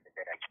number is it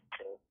that I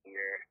show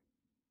here.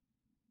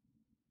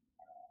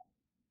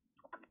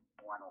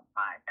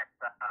 105. That's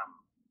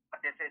but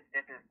this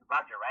is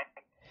Roger, right?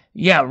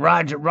 Yeah,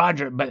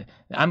 Roger. But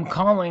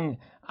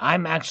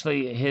I'm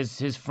actually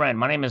his friend.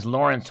 My name is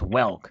Lawrence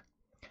Welk.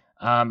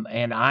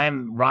 And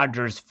I'm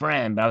Roger's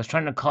friend, but I was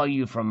trying to call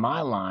you from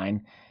my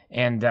line,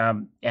 and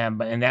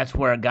that's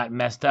where it got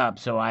messed up.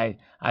 So I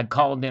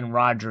called in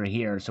Roger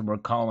here, so we're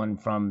calling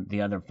from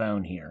the other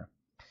phone here.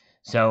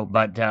 So,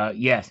 but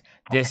yes,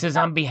 this is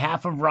on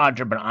behalf of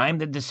Roger, but I'm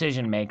the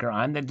decision maker.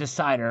 I'm the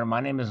decider.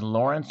 My name is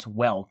Lawrence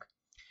Welk,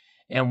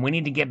 and we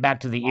need to get back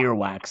to the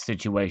earwax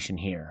situation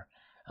here.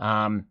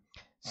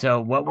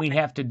 So what we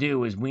have to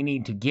do is we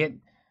need to get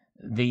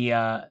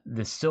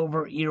the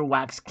silver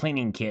earwax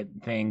cleaning kit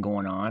thing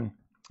going on,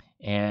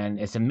 and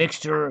it's a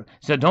mixture.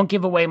 So don't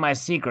give away my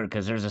secret,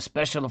 because there's a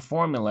special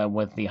formula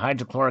with the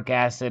hydrochloric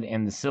acid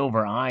and the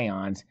silver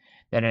ions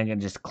that are going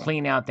to just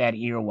clean out that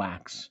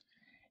earwax.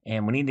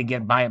 And we need to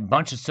buy a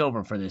bunch of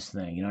silver for this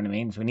thing. You know what I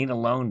mean? So we need a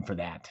loan for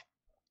that.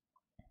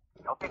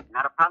 Okay,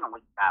 not a problem.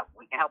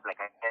 We can help. Like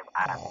I said,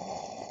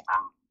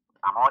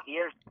 I'm all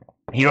ears.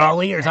 You're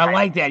all ears. I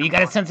like that. You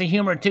got a sense of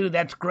humor too.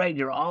 That's great.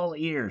 You're all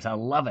ears. I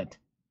love it.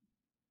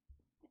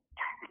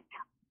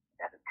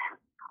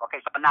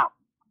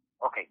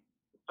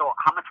 So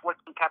how much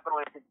working capital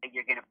is it that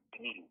you're going to be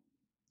needing?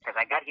 Because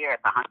I got here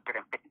at the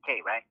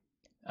 150K, right?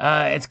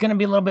 It's going to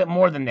be a little bit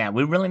more than that.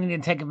 We really need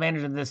to take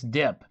advantage of this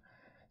dip.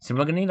 So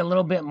we're going to need a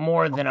little bit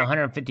more than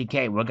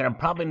 150K. We're going to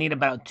probably need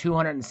about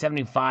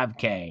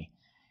 275K.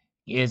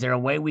 Is there a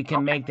way we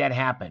can make that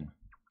happen?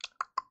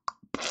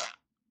 Okay,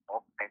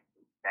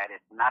 that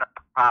is not a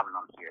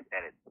problem here.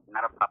 That is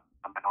not a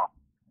problem at all.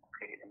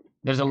 Okay.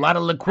 There's a lot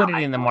of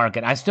liquidity in the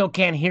market. I still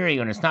can't hear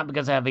you, and it's not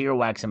because I have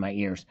earwax in my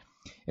ears.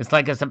 It's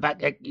like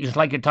it's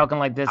like you're talking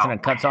like this, and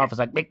it cuts off. It's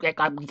like.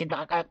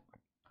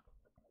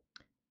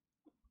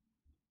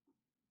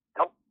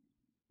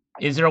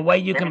 Is there a way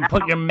you can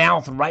put your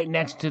mouth right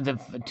next to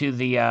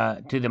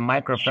the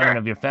microphone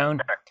of your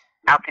phone? Sure.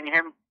 Now can you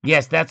hear me?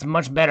 Yes, that's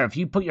much better. If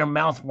you put your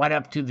mouth right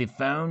up to the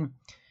phone,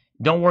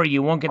 don't worry,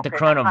 you won't get the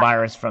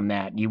coronavirus from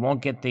that. You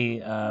won't get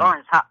the.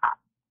 Lawrence, how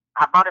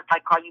about if I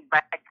call you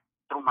back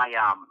through my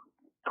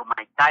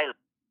dialer?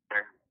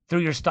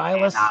 Through your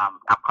stylus? And,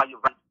 I'll call you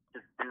right.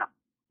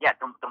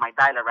 Through my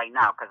dialer right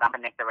now, because I'm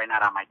connected right now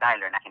on my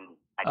dialer, and I can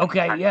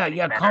okay,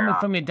 yeah. Call me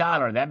from your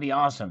dialer. That'd be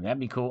awesome. That'd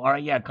be cool. All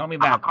right, yeah, call me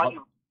back. I'll call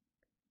you.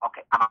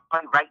 Okay, I'm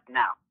calling right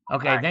now.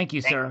 Okay, right, thank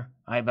you, sir.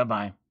 All right,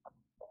 bye-bye.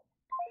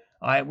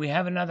 All right, we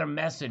have another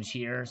message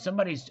here.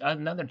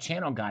 Another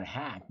channel got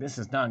hacked. This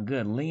is not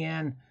good.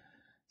 Leanne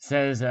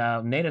says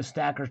Native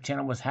Stacker's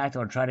channel was hacked.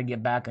 I'll try to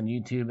get back on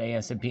YouTube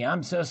ASAP.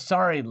 I'm so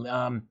sorry,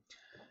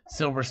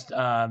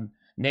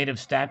 Native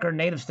Stacker.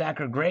 Native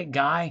Stacker, great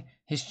guy.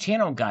 His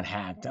channel got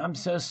hacked. I'm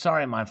so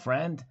sorry, my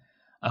friend.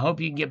 I hope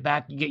you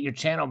get your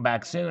channel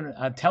back soon.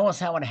 Tell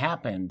us how it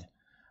happened,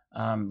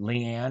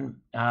 Leanne,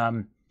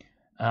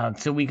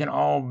 so we can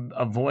all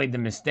avoid the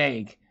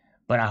mistake.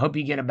 But I hope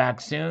you get it back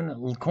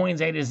soon.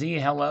 Coins A to Z,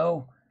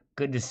 hello.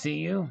 Good to see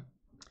you.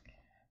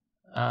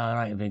 All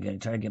right, we're going to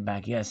try to get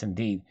back. Yes,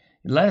 indeed.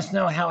 Let us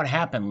know how it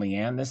happened,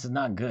 Leanne. This is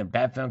not good.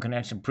 Bad phone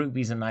connection. Proof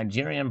he's a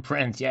Nigerian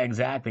prince. Yeah,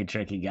 exactly,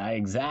 tricky guy.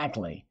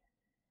 Exactly.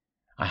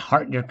 I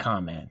heart your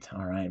comment.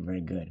 All right,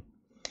 very good.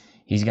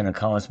 He's going to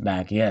call us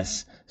back.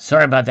 Yes.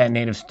 Sorry about that,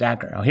 Native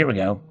Stacker. Oh, here we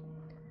go.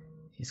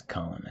 He's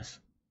calling us.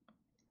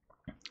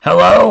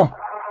 Hello?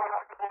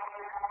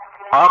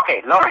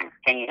 Okay, Lawrence,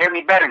 can you hear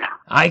me better now?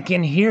 I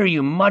can hear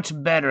you much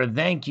better.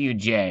 Thank you,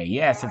 Jay.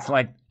 Yes, it's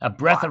like a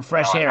breath of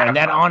fresh air. And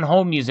that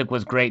on-hold music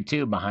was great,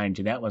 too, behind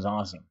you. That was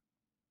awesome.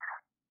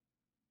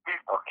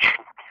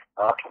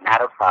 Okay,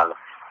 not a problem.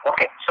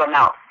 Okay, so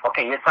now,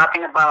 okay, you're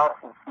talking about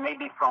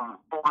maybe from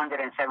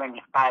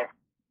 475K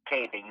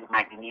that you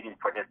might be needing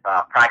for this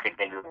project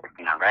that you're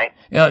working on, right?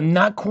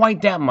 Not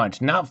quite that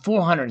much. Not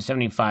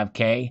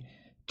 475K.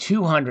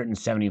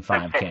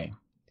 275K.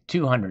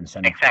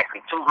 275.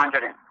 Exactly,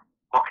 200.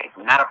 Okay,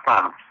 not a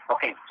problem.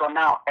 Okay, so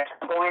now, as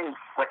I'm going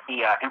with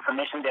the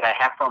information that I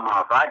have from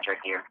Roger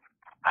here,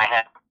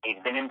 he's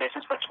been in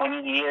business for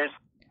 20 years.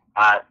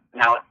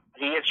 Now,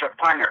 he is your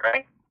partner,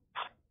 right?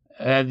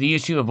 The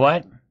issue of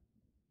what?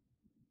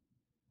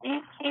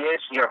 He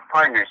is your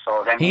partner,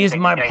 so that means he is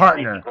my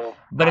partner,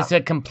 but it's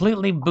a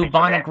completely okay,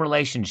 bubonic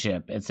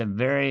relationship. It's a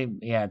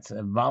it's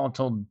a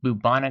volatile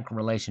bubonic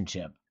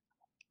relationship.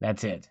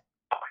 That's it.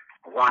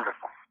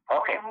 Wonderful.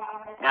 Okay.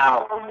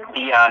 Now,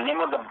 the name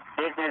of the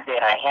business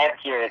that I have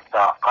here is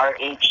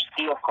RH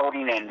Steel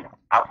Coating and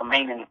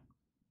Alchemy,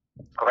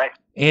 correct?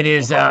 It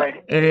is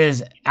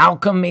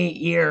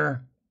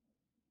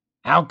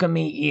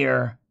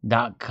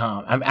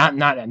alchemyear.com.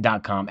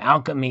 Not .com.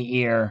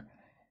 Alchemyear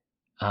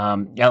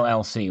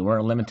LLC. We're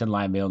a limited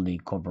liability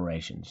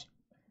corporations.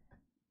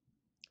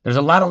 There's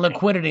a lot of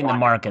liquidity in the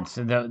markets.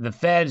 The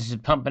Fed's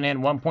pumping in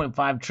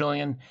 $1.5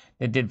 trillion.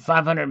 They did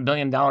 $500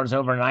 billion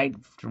overnight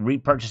to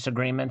repurchase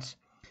agreements.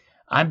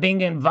 I'm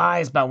being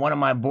advised by one of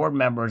my board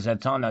members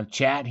that's on the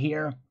chat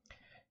here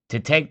to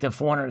take the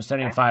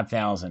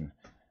 $475,000.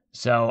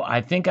 So I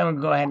think I'm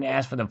gonna go ahead and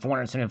ask for the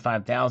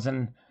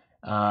 $475,000.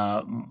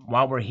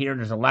 While we're here,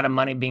 there's a lot of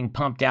money being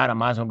pumped out. I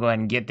might as well go ahead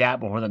and get that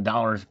before the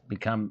dollars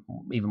become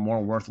even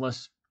more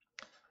worthless.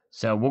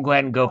 So we'll go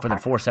ahead and go for the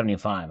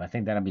 $475. I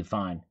think that'll be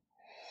fine.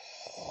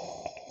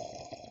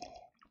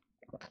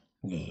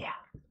 Yeah.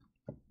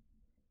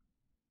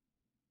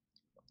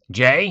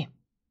 Jay,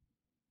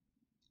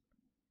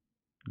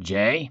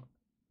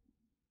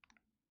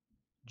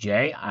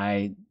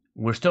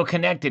 we're still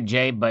connected,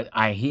 Jay, but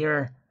I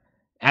hear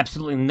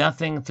absolutely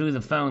nothing through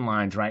the phone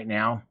lines right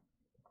now.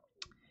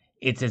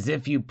 It's as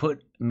if you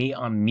put me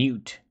on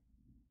mute.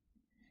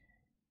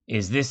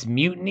 Is this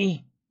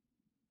mutiny?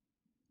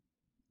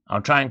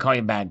 I'll try and call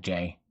you back,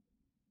 Jay.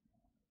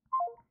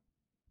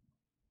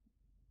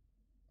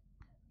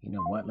 You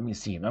know what? Let me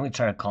see. Let me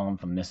try to call him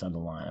from this other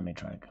line. Let me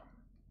try to go.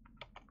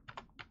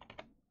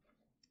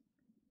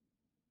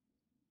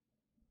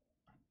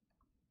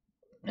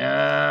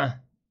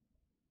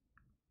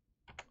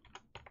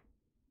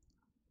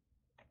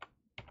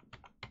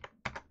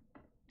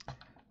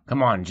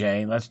 Come on,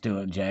 Jay. Let's do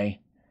it, Jay.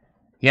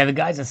 Yeah, the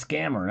guy's a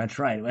scammer. That's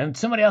right. And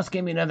somebody else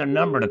gave me another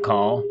number to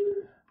call,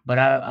 but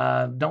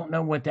I don't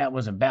know what that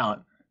was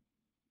about.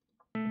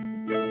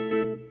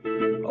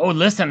 Oh,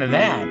 listen to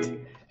that.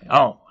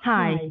 Oh.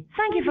 Hi.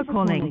 Thank you for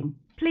calling.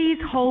 Please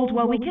hold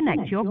while we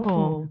connect your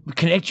call.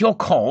 Connect your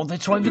call?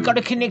 That's right. We've got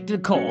to connect the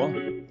call.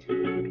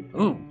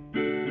 Ooh.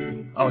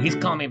 Oh, he's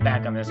calling me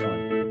back on this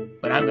one.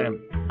 But I'm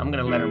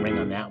gonna let it ring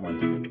on that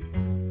one.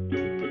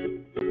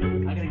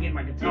 I'm gonna get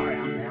my guitar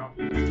out now.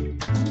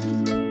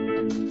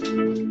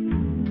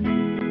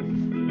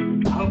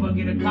 I hope I'll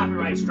get a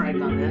copyright strike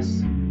on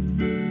this.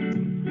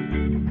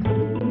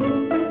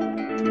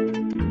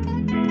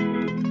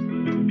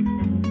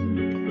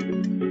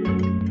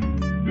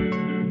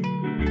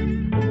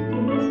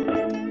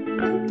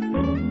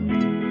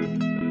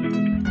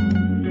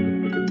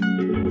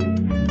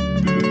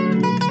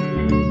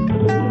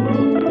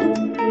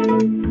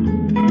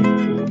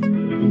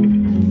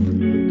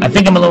 I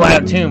think I'm a little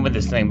out of tune with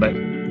this thing, but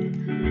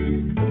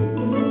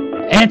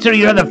answer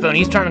your other phone.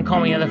 He's trying to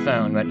call me on the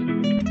phone, but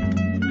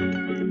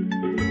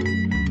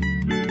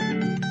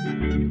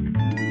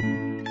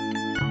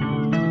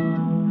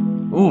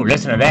ooh,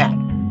 listen to that.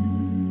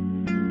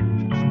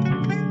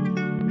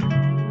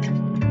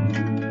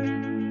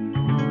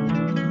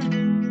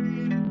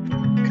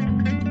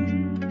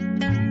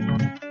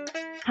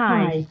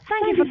 Hi.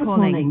 Thank you for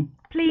calling.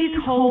 Please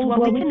hold while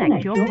we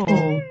connect your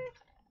call.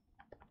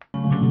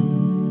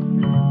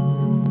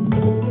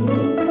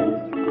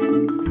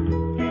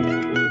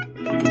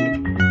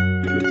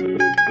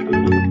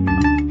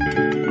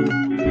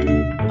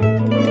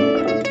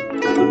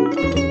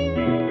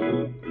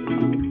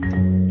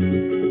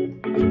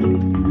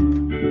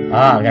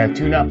 Ah, I gotta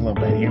tune up a little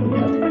bit. Here we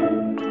go.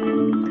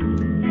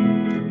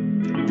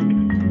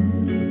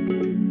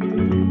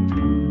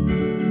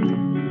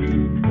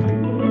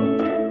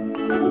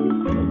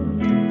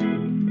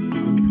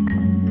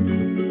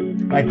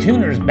 My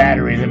tuner's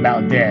battery is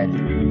about dead.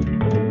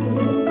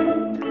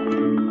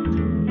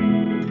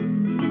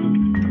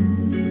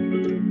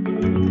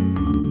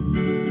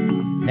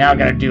 Now I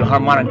gotta do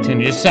harmonic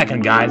tuning. Just a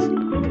second, guys.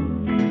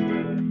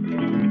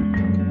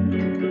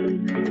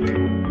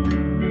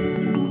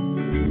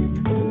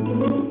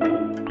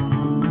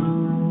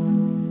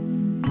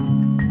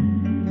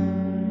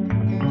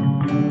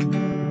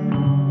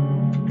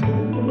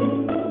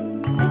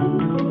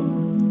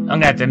 I'm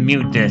gonna have to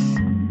mute this.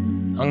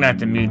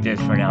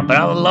 For now, but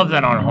I would love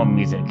that on home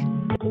music.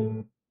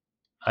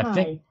 Hi,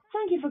 thank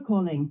you for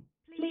calling.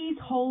 Please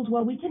hold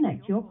while we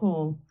connect your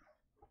call.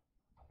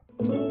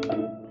 Let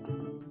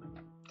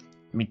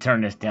me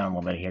turn this down a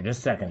little bit here. Just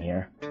a second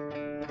here.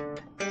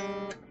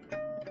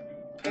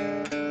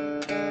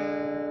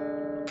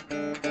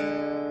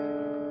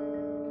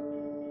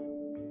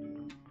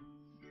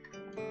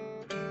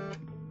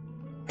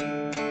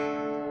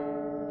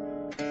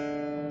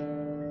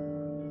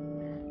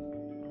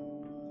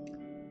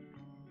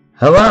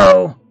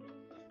 Hello?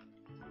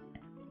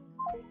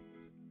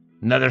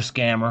 Another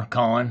scammer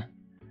calling.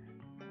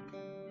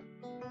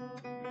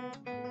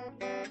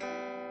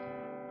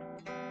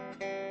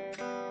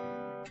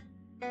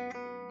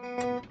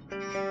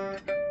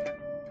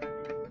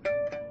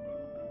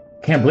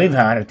 Can't believe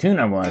how out of tune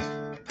I was.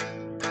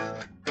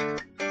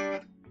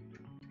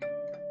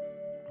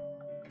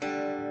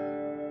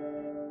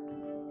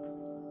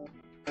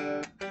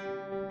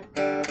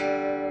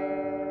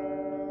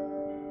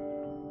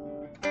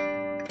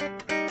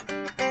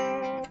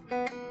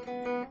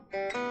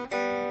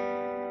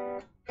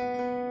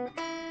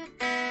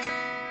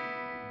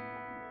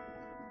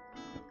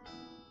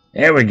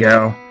 There we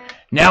go.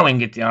 Now we can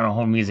get the on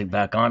hold music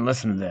back on.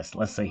 Listen to this.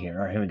 Let's see here.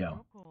 All right, here we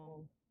go.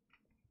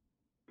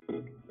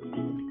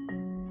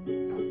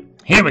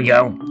 Here we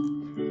go.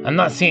 I'm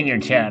not seeing your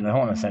chat.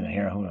 Hold on a second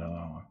here. Hold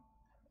on.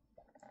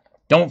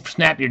 Don't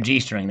snap your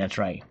G-string. That's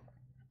right.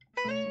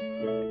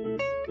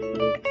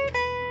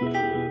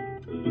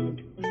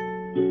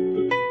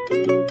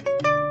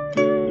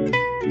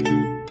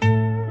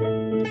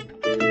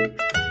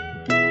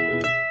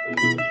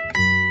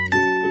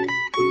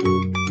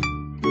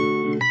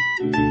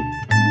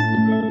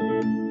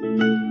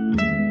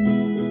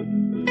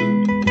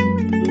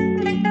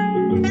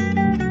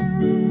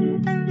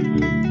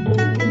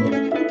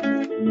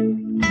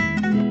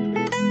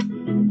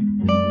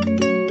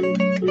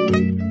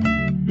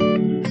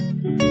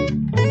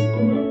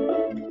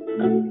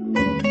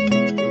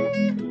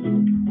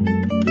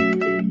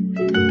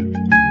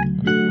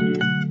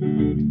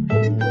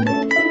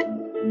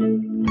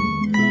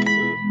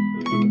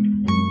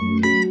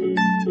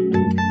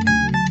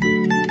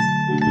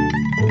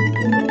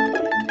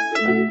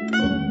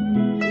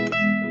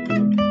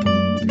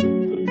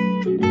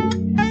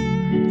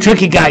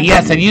 Tricky guy,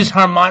 yes, I use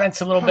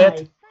harmonics a little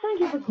bit. Thank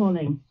you for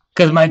calling.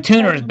 Because my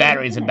tuner's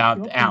battery's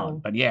about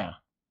out, but yeah.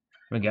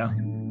 Here we go.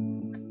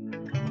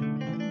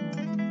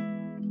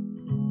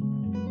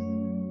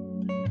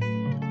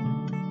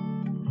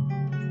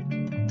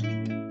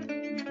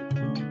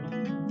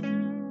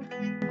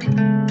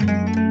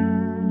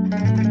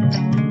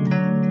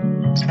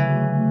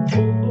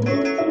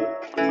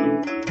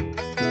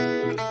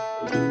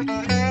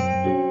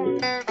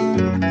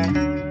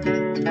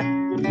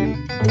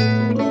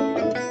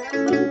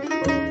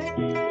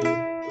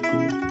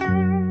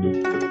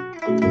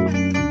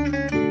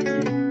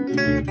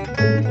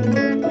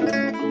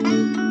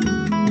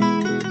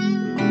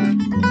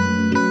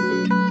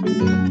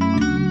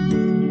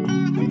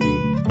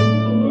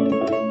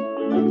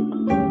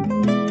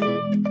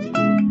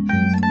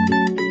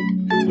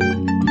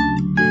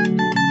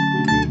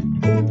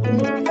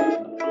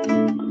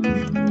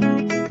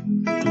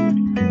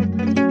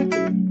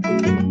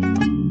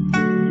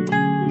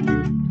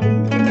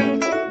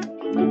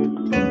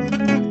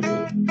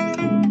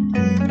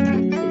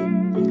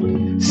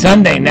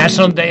 Sunday,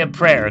 National Day of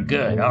Prayer.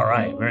 Good. All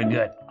right. Very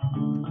good.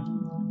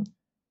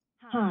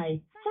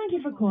 Hi. Thank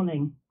you for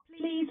calling.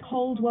 Please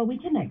hold while we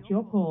connect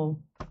your call.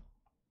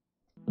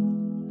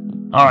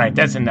 All right.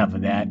 That's enough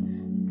of that.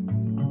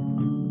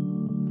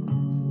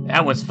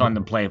 That was fun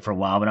to play for a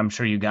while, but I'm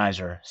sure you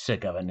guys are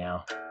sick of it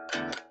now.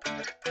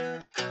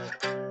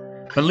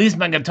 But at least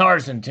my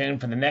guitar's in tune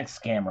for the next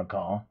scammer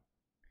call.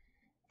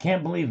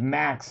 Can't believe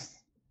Max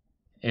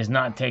is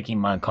not taking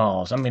my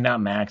calls. I mean,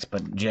 not Max,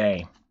 but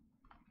Jay.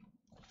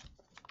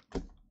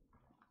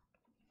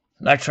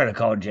 Let's try to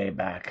call Jay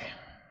back.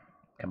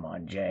 Come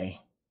on, Jay.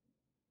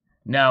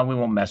 No, we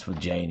won't mess with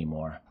Jay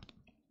anymore.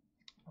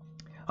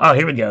 Oh,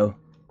 here we go.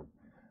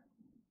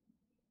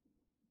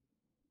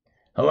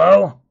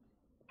 Hello?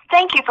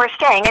 Thank you for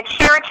staying at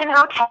Sheraton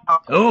Hotel.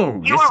 Oh,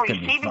 you are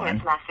receiving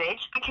this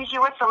message because you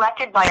were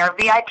selected by our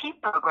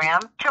VIP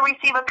program to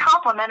receive a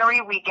complimentary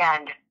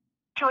weekend.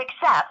 To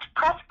accept,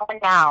 press 1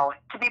 now.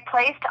 To be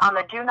placed on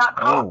the do not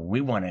call. Oh,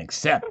 we want to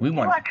accept. You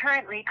are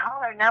currently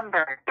caller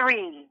number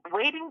 3,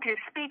 waiting to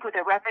speak with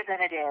a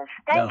representative.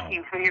 Thank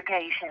you for your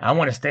patience. I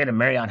want to stay at a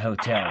Marriott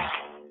Hotel.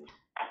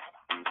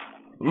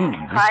 Ooh.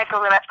 Hi,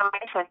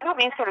 congratulations. You've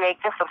been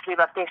selected for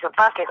relaxation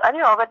package. Are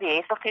you over the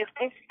age of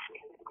 50?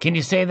 Can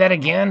you say that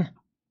again?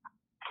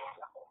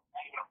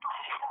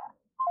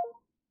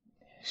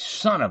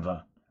 Son of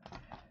a...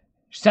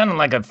 Sounding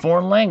like a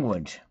foreign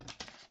language.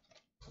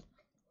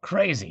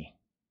 Crazy.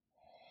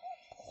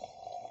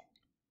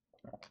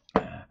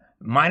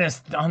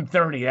 Minus on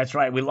 30, that's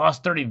right. We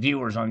lost 30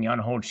 viewers on the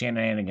on-hold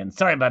shenanigans.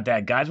 Sorry about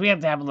that, guys. We have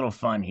to have a little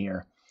fun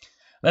here.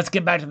 Let's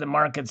get back to the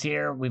markets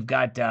here. We've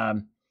got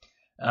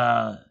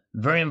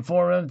very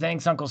informative.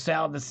 Thanks, Uncle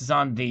Sal. This is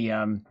on the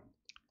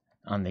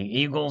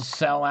Eagles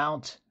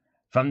sellout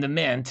from the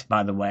Mint,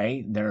 by the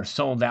way. They're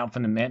sold out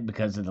from the Mint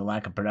because of the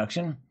lack of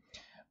production.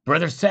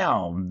 Brother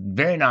Sal,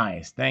 very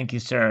nice. Thank you,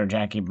 sir.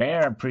 Jackie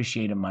Bear,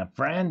 appreciate it, my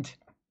friend.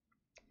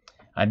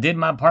 I did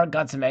my part,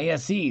 got some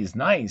ASEs.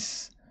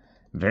 Nice.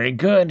 Very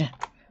good.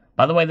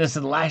 By the way, this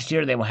is the last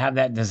year they will have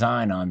that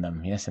design on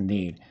them. Yes,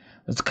 indeed.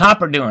 What's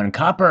Copper doing?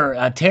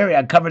 Copper, Terry,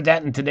 I covered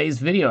that in today's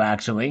video,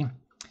 actually.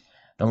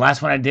 The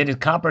last one I did is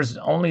Copper's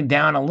only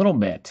down a little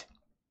bit.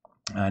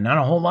 Not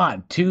a whole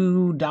lot.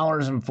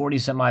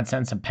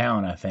 $2.40 a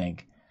pound, I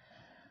think.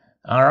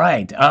 All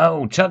right.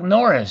 Oh, Chuck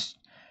Norris,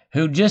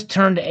 who just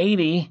turned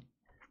 80,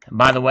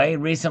 by the way,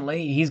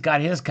 recently. He's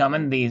got his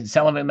coming. The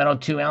Salivate Metal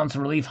 2-ounce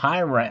relief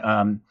high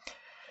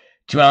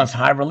 2-ounce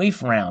high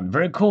relief round.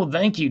 Very cool.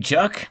 Thank you,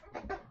 Chuck.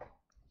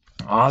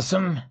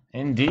 Awesome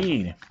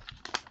indeed.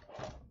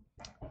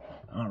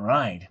 All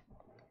right.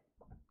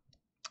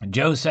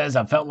 Joe says,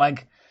 I felt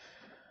like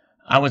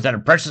I was at a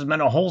precious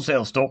metal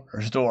wholesale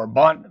store,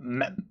 bought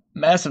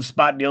massive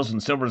spot deals in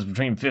silvers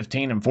between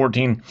 15 and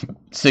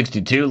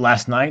 14.62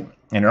 last night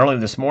and early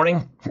this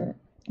morning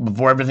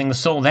before everything was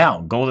sold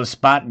out. Gold is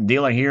spot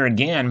dealer here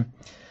again.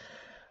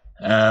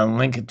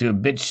 Link it to a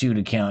BitChute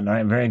account. All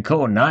right, very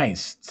cool.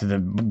 Nice. So the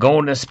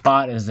gold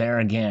spot is there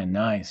again.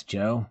 Nice,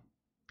 Joe.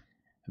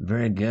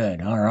 Very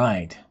good. All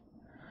right.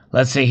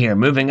 Let's see here.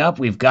 Moving up,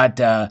 we've got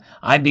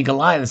IB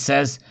Goliath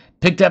says,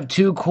 picked up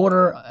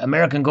 2-quarter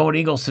American Gold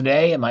Eagles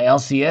today at my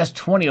LCS,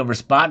 20 over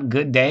spot.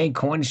 Good day.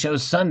 Coin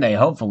shows Sunday,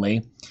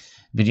 hopefully.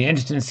 If you're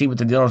interested to see what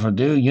the dealers will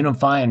do,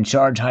 unify and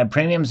charge high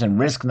premiums and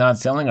risk not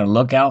selling, or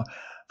look out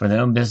for their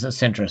own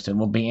business interest. It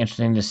will be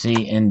interesting to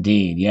see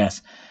indeed.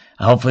 Yes.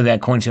 Hopefully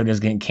that coin show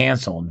doesn't get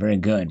canceled. Very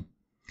good.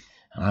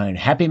 All right.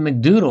 Happy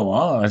McDoodle.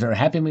 Oh, is there a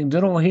Happy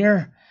McDoodle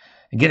here?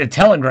 Get a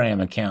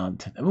Telegram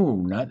account.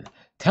 Ooh, not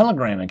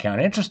Telegram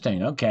account.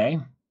 Interesting. Okay.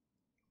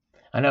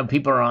 I know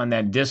people are on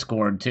that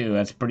Discord too.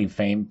 That's pretty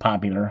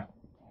popular.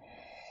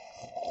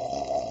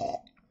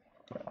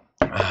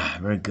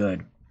 Very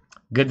good.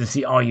 Good to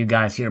see all you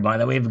guys here. By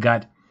the way, we've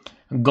got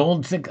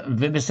gold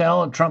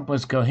Vivicel. Trump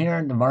was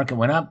coherent. The market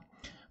went up.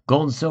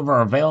 Gold and silver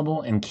are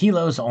available in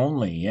kilos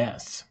only.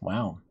 Yes.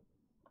 Wow.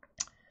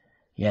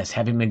 Yes.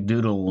 Happy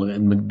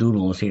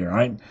McDoodle is here. All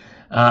right.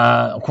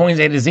 Coins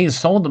A to Z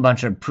sold a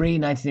bunch of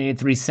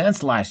pre-1983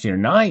 cents last year.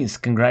 Nice.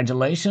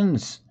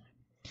 Congratulations.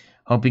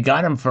 Hope you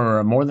got them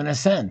for more than a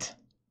cent.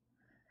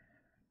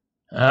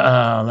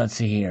 Let's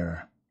see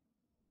here.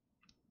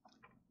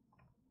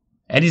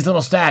 Eddie's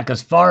little stack.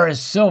 As far as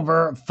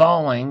silver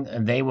falling,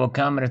 they will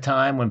come at a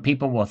time when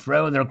people will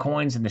throw their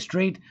coins in the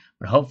street,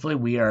 but hopefully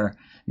we are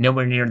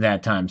nowhere near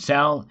that time.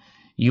 Sal,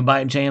 you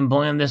buy JM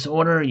Bullion this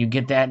order, you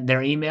get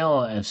their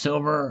email. If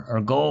silver or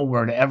gold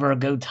were to ever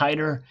go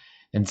tighter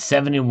than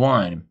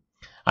 71.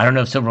 I don't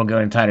know if silver will go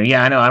any tighter.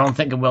 Yeah, I know. I don't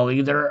think it will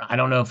either. I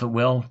don't know if it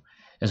will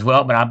as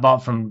well, but I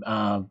bought from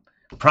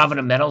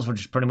Provident Metals,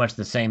 which is pretty much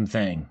the same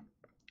thing.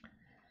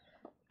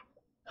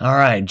 All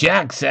right.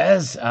 Jack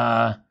says,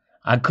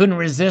 I couldn't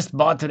resist.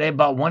 Bought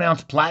 1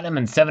 ounce platinum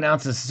and 7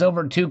 ounces of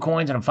silver, 2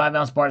 coins, and a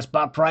 5-ounce bar at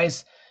spot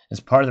price.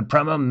 As part of the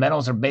promo,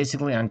 metals are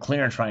basically on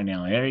clearance right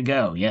now. There you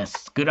go.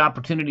 Yes, good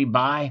opportunity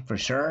buy for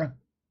sure.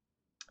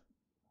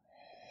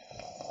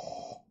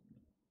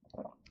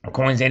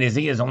 Coins A to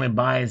Z is only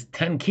buys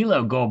 10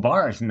 kilo gold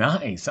bars.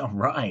 Nice. All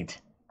right.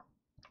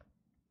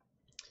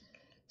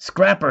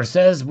 Scrapper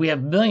says we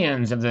have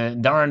millions of the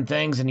darn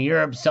things in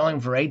Europe selling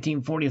for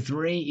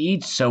 $18.43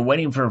 each, so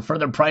waiting for a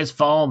further price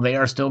fall. They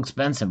are still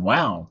expensive.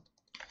 Wow.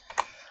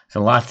 It's a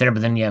lot there,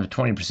 but then you have a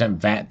 20%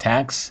 VAT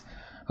tax.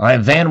 All right,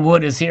 Van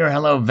Wood is here.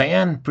 Hello,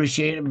 Van.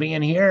 Appreciate it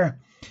being here.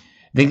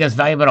 Think it's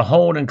valuable to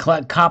hold and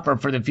collect copper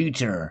for the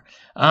future.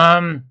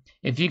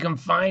 If you can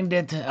find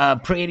it,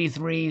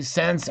 pre-83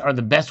 cents are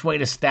the best way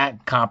to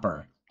stack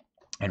copper.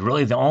 And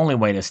really the only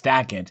way to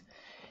stack it.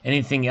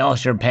 Anything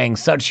else you're paying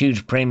such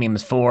huge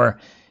premiums for,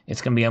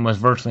 it's going to be almost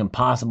virtually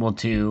impossible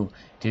to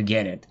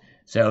get it.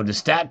 So to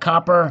stack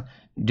copper,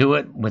 do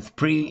it with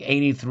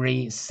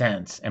pre-83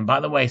 cents. And by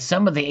the way,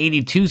 some of the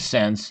 82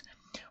 cents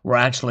were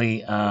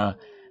actually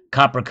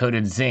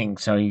copper-coated zinc.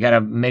 So you got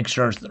to make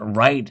sure it's the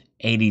right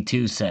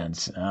 82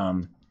 cents.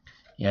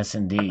 Yes,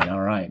 indeed.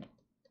 All right.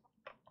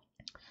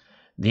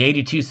 The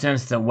 82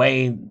 cents that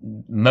weigh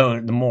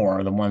the more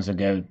are the ones that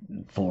go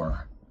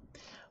for.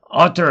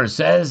 Author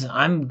says,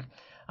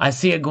 I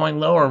see it going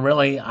lower,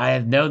 really. I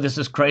know this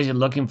is crazy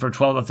looking for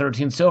 12 to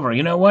 13 silver.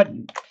 You know what?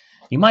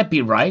 You might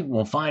be right.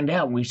 We'll find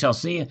out. We shall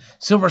see.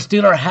 Silver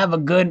Stealer, have a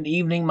good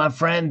evening, my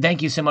friend.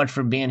 Thank you so much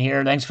for being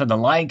here. Thanks for the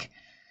like.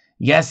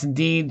 Yes,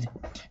 indeed.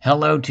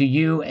 Hello to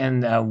you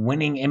and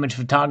Winning Image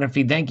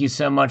Photography. Thank you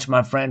so much,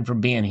 my friend, for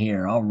being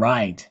here. All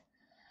right.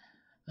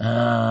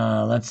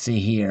 Let's see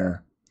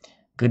here.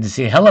 Good to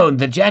see you. Hello,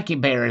 the Jackie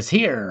Bear is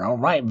here. All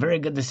right. Very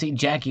good to see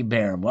Jackie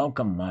Bear.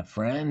 Welcome, my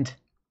friend.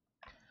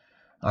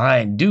 All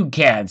right, Dude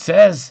Cat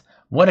says,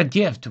 what a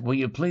gift. Will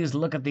you please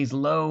look at these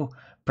low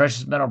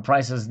precious metal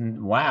prices?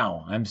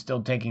 Wow, I'm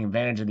still taking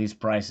advantage of these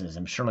prices.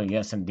 I'm surely,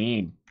 yes,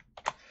 indeed.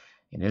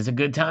 It is a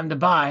good time to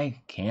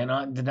buy.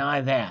 Cannot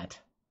deny that.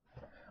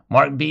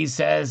 Mark B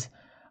says,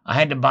 I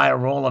had to buy a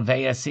roll of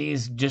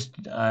ASCs.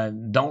 Just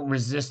don't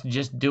resist,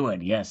 just do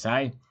it. Yes,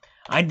 I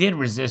did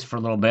resist for a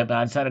little bit, but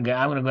I decided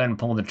I'm going to go ahead and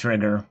pull the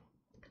trigger.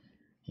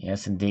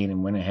 Yes, indeed,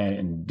 and went ahead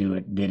and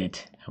did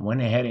it. I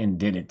went ahead and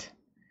did it.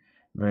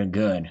 Very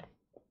good.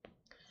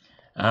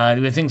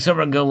 Do we think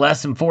silver will go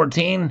less than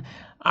 14?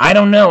 I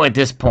don't know at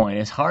this point.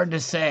 It's hard to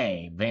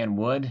say, Van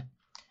Wood. It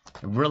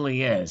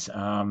really is.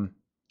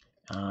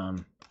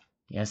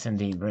 Yes,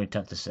 indeed. Very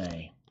tough to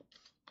say.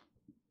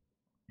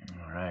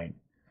 All right.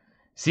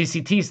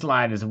 CCT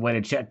slide is a way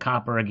to check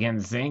copper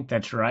against zinc.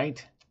 That's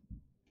right.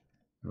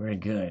 Very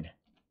good.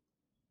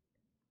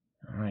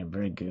 All right,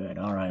 very good.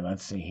 All right,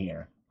 let's see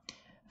here.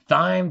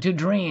 Time to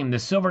dream. The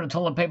silver to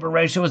toilet paper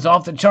ratio is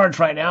off the charts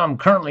right now. I'm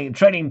currently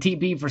trading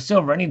TP for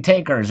silver. Any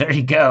takers? There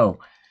you go.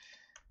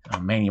 Oh,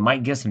 man, you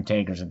might get some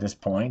takers at this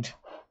point.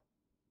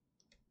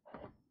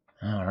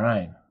 All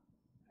right.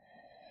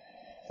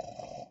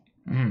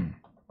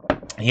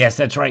 Yes,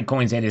 that's right,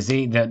 Coins A to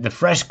Z. The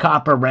fresh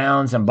copper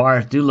rounds and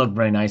bars do look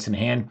very nice in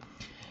hand.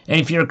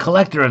 And if you're a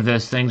collector of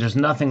those things, there's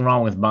nothing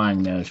wrong with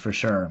buying those for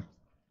sure.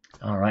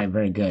 All right,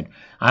 very good.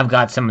 I've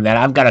got some of that.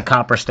 I've got a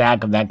copper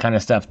stack of that kind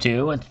of stuff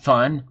too. It's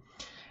fun.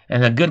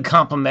 And the good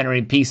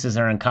complementary pieces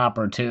are in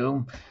copper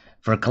too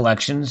for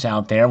collections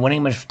out there. Winning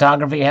Image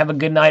Photography. Have a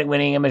good night,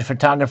 Winning Image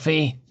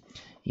Photography.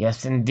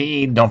 Yes,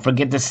 indeed. Don't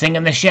forget to sing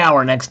in the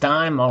shower next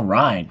time. All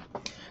right.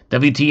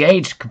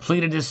 WTH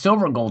completed his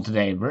silver goal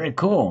today. Very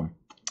cool.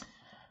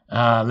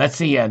 Let's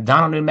see.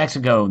 Donald, New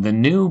Mexico. The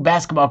new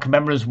basketball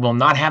commemoratives will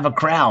not have a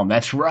crowd.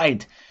 That's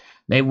right.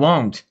 They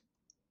won't.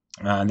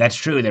 That's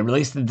true. They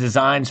released the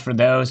designs for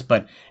those,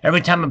 but every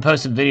time I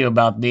post a video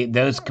about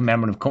those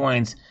commemorative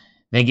coins,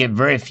 they get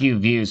very few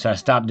views, so I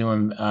stopped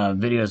doing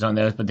videos on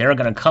those, but they're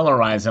going to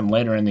colorize them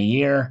later in the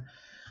year.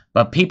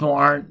 But people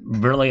aren't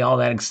really all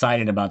that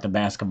excited about the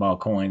basketball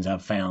coins,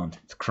 I've found.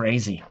 It's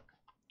crazy.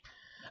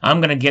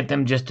 I'm going to get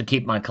them just to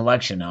keep my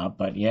collection up,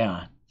 but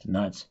yeah, it's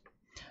nuts.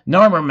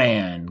 Narmer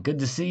Man, good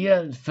to see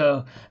you.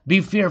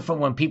 Be fearful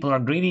when people are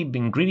greedy. Be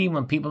greedy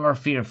when people are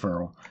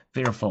fearful.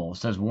 Fearful,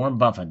 says Warren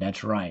Buffett.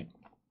 That's right.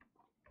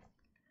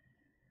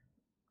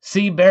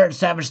 C. Barrett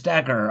Savage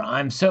Stacker,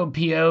 I'm so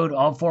PO'd.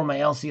 All four of my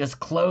LCS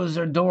closed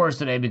their doors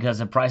today because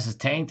the price is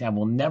tanked. I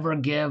will never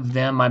give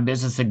them my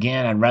business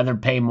again. I'd rather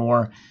pay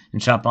more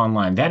and shop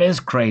online. That is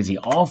crazy.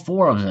 All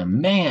four of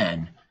them.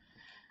 Man.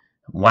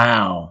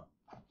 Wow.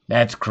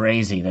 That's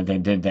crazy that they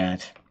did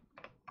that.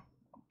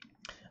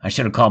 I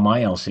should have called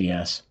my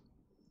LCS.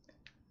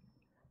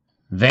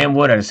 Van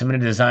Wood, I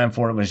submitted a design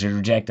for it, was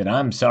rejected.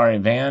 I'm sorry,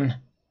 Van.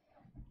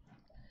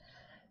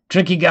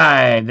 Tricky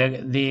Guy,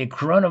 the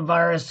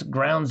coronavirus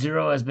ground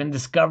zero has been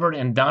discovered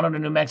in Donald,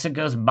 New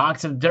Mexico's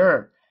box of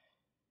dirt.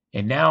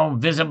 It now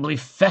visibly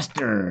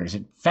festers.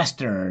 It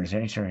festers.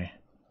 Very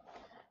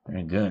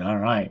good. All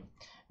right.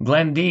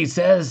 Glenn D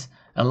says,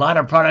 a lot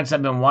of products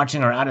I've been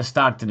watching are out of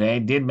stock today.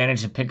 Did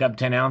manage to pick up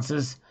 10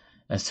 ounces.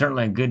 That's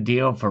certainly a good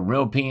deal for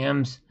real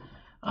PMs.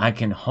 I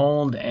can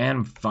hold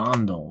and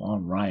fondle. All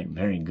right.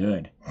 Very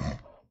good.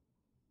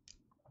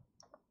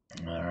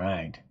 All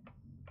right.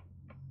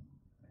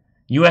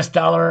 U.S.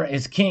 dollar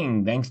is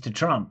king thanks to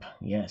Trump.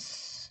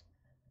 Yes.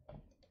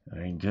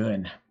 Very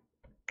good.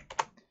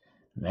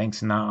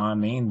 Thanks,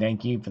 Naamin.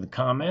 Thank you for the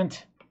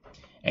comment.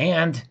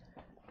 And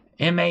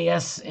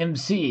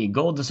MASMC,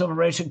 gold to silver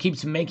ratio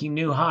keeps making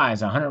new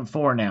highs.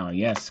 104 now.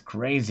 Yes,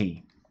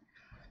 crazy.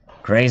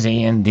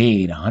 Crazy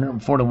indeed.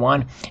 104 to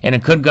 1. And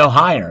it could go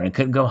higher. It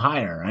could go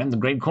higher. I'm the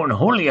great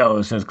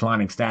Cornholio, says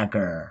Clonic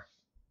Stacker.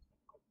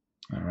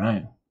 All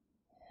right.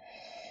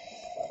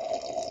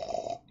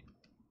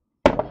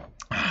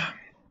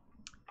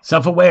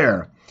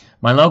 Self-aware.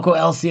 My local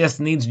LCS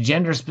needs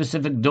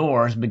gender-specific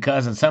doors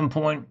because at some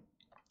point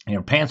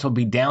your pants will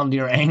be down to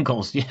your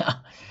ankles. Yeah.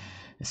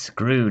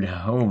 Screwed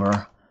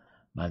over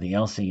by the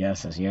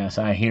LCSs. Yes,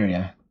 I hear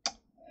you.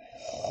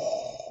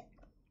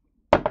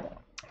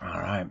 All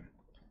right.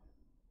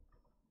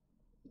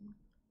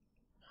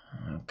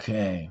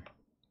 Okay.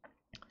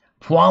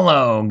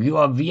 Pualo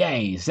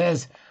Guavier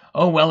says,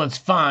 oh, well, it's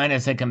fine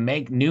as they can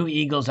make new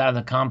eagles out of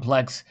the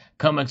complex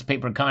COMEX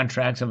paper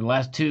contracts. Over the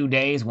last 2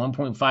 days,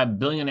 1.5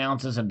 billion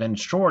ounces have been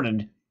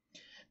shorted.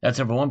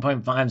 That's over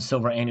 1.5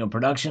 silver annual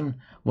production.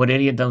 What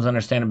idiot doesn't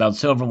understand about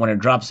silver when it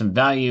drops in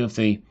value? If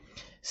the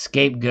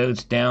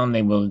scapegoats down,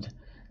 they will.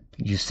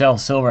 You sell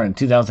silver in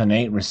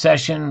 2008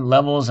 recession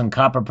levels and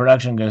copper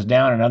production goes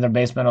down and other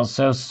base metals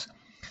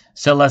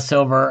sell less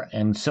silver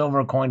and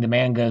silver coin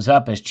demand goes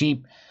up as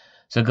cheap.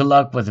 So good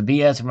luck with the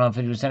BS around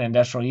 50%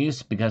 industrial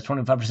use because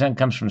 25%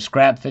 comes from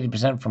scrap,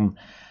 50% from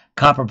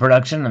copper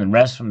production, and the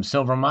rest from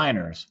silver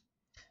miners.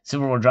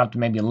 Silver will drop to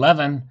maybe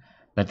 11,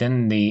 but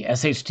then the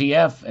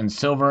SHTF and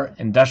silver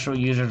industrial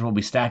users will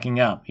be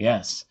stacking up.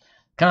 Yes.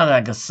 Kind of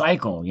like a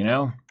cycle, you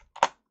know?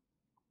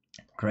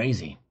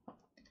 Crazy.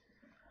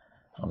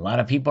 A lot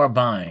of people are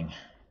buying.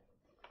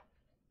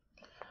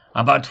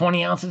 I bought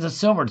 20 ounces of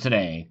silver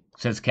today,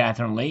 says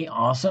Catherine Lee.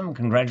 Awesome.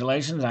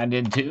 Congratulations. I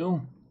did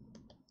too.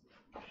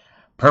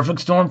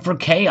 Perfect storm for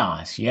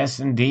chaos. Yes,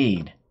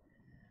 indeed.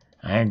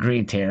 I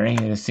agree, Terry.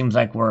 It seems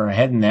like we're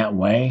heading that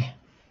way,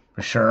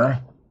 for sure.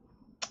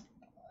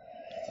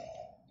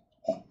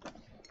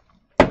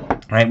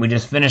 All right, we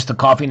just finished the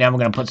coffee. Now we're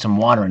going to put some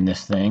water in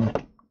this thing.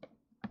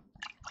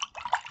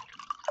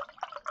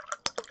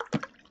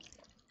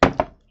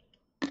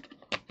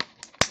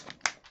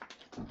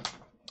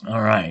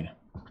 All right.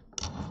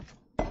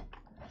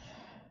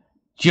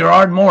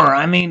 Gerard Moore,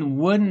 I mean,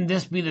 wouldn't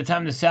this be the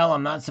time to sell?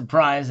 I'm not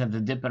surprised at the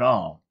dip at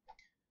all.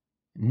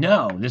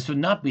 No, this would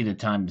not be the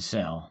time to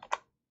sell.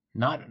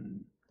 Not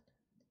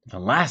The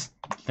last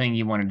thing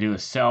you want to do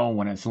is sell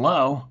when it's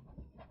low.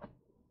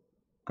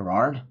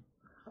 Gerard.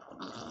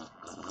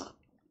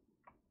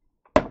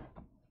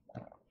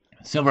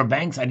 Silver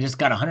Banks, I just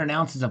got 100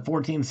 ounces of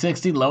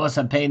 1460. Lowest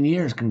I've paid in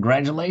years.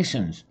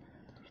 Congratulations.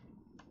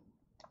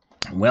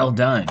 Well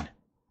done.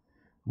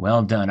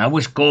 Well done. I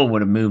wish gold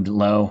would have moved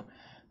low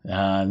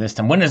this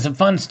time. When does the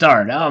fun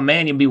start? Oh,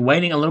 man, you'll be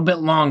waiting a little bit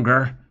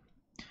longer.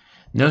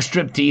 No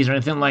striptease or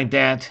anything like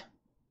that.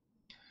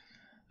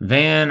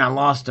 Van, I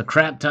lost a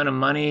crap ton of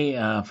money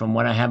from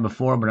what I had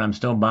before, but I'm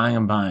still buying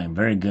and buying.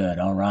 Very good.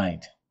 All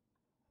right.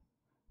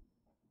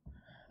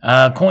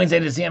 Coins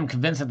A to Z, I'm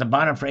convinced that the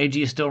bottom for AG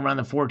is still around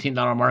the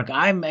 $14 mark.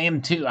 I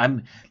am too.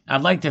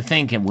 I'd like to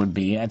think it would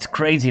be. It's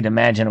crazy to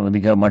imagine it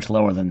would go much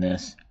lower than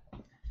this.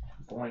 I'm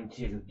going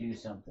to do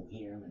something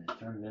here. I'm going to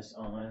turn this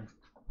on.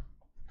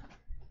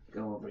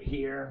 Go over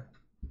here.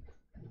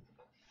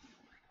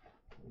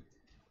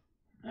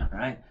 All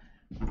right.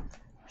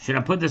 Should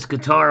I put this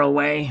guitar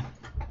away?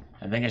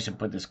 I think I should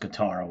put this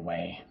guitar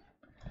away.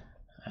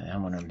 I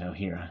want to go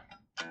here.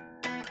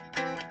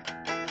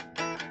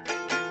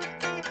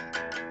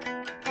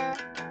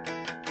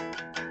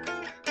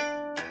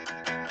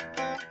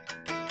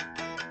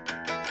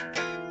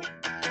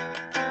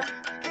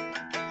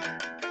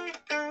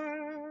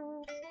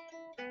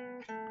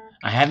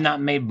 I have not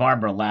made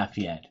Barbara laugh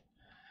yet.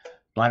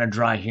 A lot of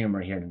dry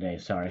humor here today,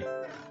 sorry.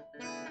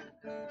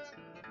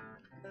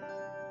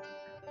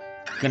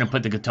 Gonna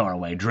put the guitar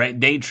away.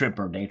 Day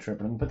tripper. Let me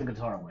put the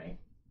guitar away.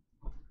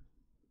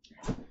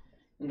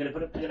 I'm gonna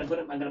put it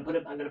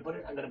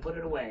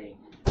away.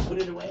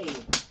 Put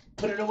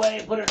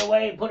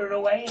it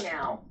away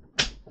now.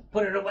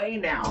 Put it away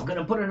now. I'm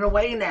gonna put it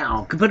away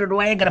now. Put it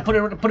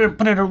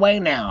away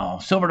now.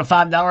 Silver to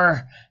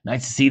 $5.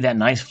 Nice to see that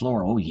nice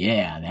floor. Oh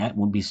yeah, that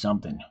would be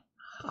something.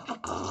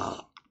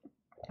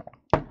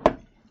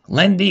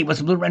 Lendy, what's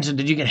the blue wrench?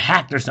 Did you get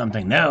hacked or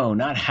something? No,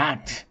 not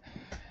hacked.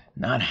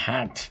 Not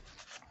hacked.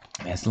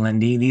 Yes,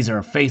 Lendy. These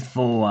are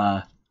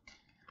faithful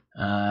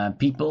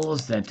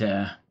peoples that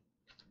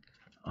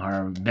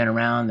are been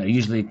around. They're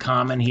usually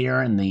common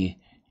here in the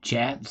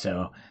chat.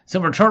 So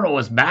Silver Turtle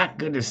is back.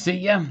 Good to see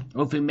you.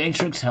 Opie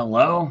Matrix,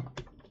 hello.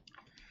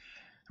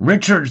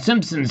 Richard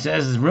Simpson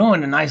says has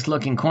ruined a nice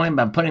looking coin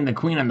by putting the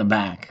queen on the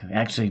back.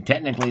 Actually,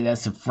 technically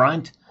that's the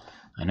front.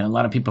 I know a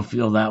lot of people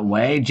feel that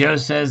way. Joe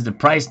says the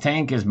price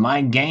tank is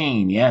my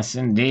gain. Yes,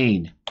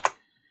 indeed.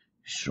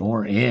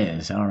 Sure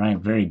is. All right,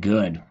 very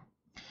good.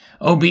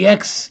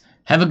 OBX,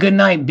 have a good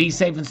night. Be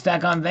safe and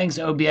stack on. Thanks,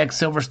 OBX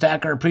Silver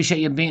Stacker. Appreciate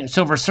you being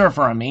Silver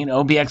Surfer,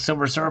 OBX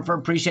Silver Surfer.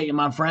 Appreciate you,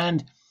 my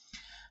friend.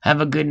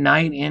 Have a good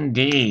night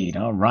indeed.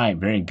 All right,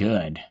 very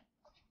good.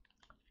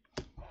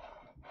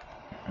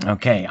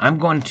 Okay, I'm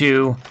going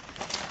to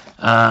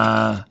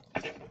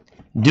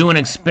do an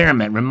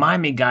experiment.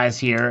 Remind me, guys,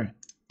 here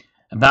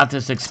about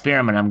this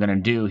experiment I'm going to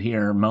do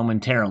here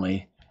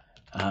momentarily.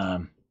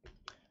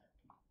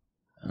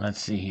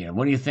 Let's see here.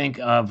 What do you think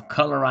of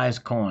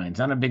colorized coins?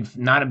 Not a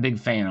big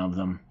fan of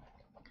them.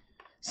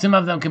 Some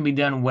of them can be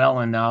done well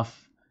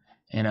enough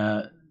in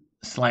a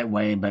slight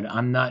way, but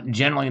I'm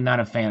generally not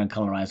a fan of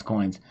colorized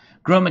coins.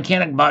 Grow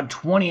Mechanic bought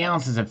 20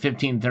 ounces of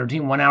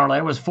 1513. 1 hour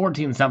later was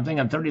 14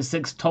 something and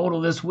 36 total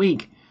this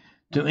week.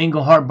 2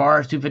 Engelhard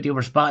bars, 250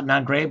 over spot.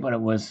 Not great, but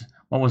it was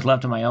what was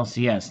left of my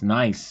LCS.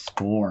 Nice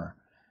score.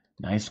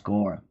 Nice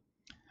score.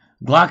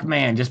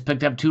 Glockman just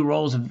picked up 2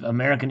 rolls of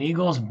American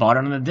Eagles. Bought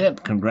it on the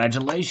dip.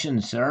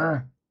 Congratulations,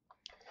 sir.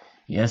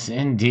 Yes,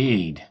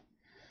 indeed.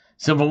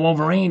 Silver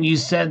Wolverine, you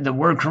said the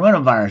word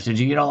coronavirus. Did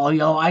you get all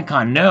yellow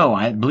icon? No,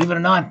 I believe it or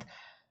not.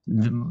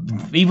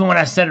 Even when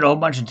I said it a whole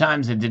bunch of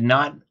times, it did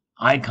not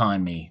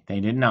icon me.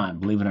 They did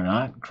not. Believe it or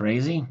not.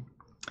 Crazy.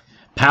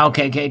 Pal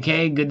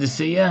KKK, good to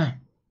see you.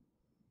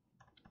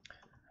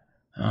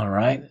 All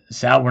right.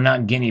 Sal, we're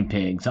not guinea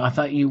pigs. I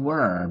thought you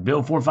were.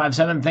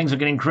 Bill457, things are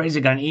getting crazy.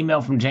 Got an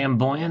email from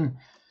Jamboyan.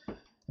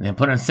 They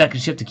put on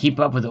second shift to keep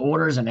up with the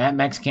orders, and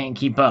APMEX can't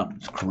keep up.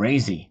 It's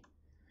crazy.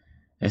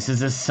 This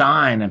is a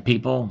sign of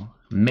people.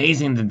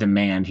 Amazing the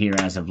demand here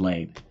as of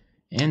late.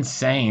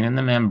 Insane in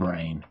the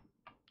membrane.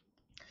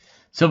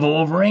 Silver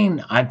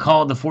Wolverine, I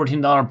called the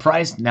 $14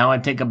 price. Now I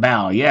take a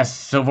bow. Yes,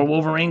 Silver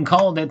Wolverine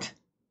called it.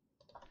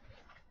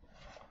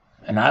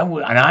 And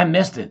I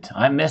missed it.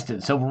 I missed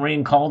it. Silver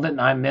Wolverine called it,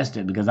 and I missed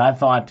it because I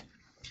thought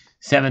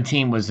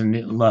 17 was a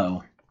new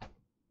low.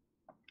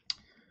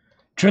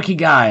 Tricky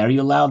guy, are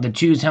you allowed to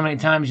choose how many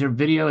times your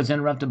video is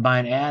interrupted by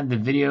an ad? The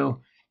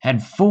video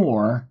had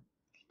 4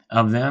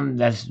 of them.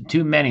 That's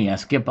too many. I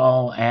skip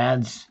all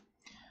ads.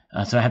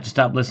 So I have to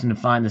stop listening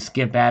to find the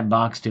skip ad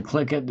box to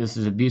click it. This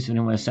is abusive.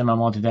 When I send my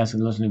multitasking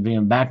to listen to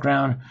video in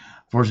background,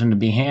 force them to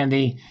be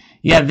handy.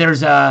 Yeah,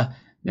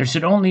 there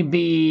should only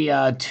be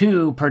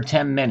 2 per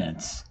 10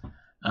 minutes.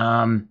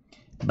 But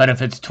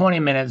if it's 20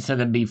 minutes, so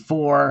there'd be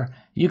 4.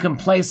 You can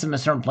place them a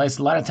certain place.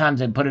 A lot of times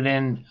they put it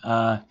in.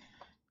 But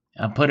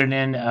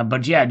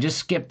yeah, just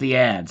skip the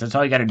ads. That's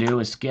all you got to do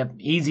is skip.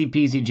 Easy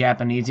peasy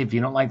Japanese. If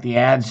you don't like the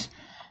ads,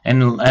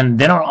 and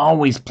they don't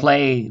always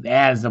play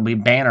ads. There'll be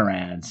banner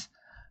ads.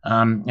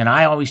 And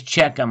I always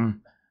check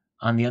them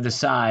on the other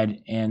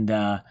side and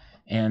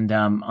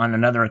on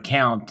another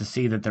account to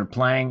see that they're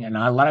playing. And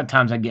a lot of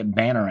times I get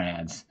banner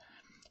ads.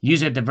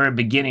 Usually at the very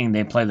beginning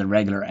they play the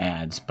regular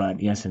ads,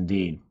 but yes,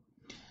 indeed.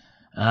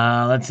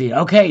 Let's see.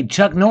 Okay,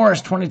 Chuck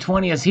Norris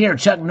 2020 is here.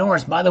 Chuck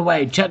Norris, by the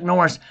way, Chuck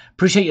Norris,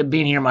 appreciate you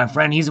being here, my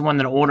friend. He's the one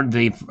that ordered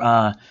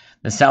the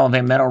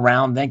Salivate Metal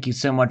round. Thank you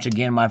so much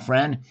again, my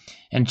friend.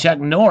 And Chuck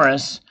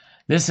Norris,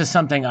 this is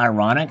something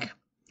ironic.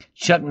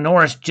 Chuck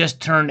Norris just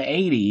turned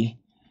 80,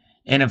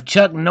 and if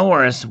Chuck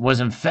Norris was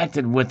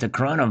infected with the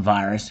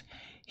coronavirus,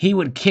 he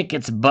would kick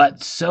its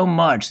butt so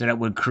much that it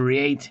would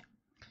create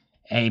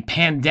a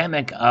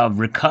pandemic of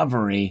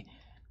recovery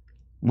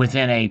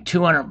within a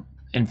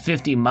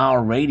 250-mile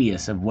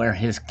radius of where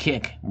his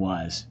kick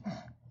was.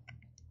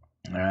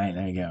 All right,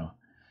 there you go.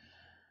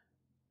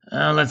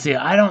 Let's see.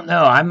 I don't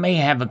know. I may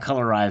have a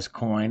colorized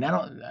coin.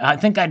 I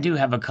think I do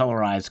have a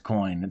colorized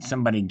coin that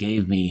somebody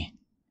gave me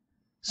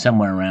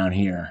somewhere around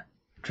here.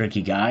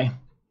 Tricky guy.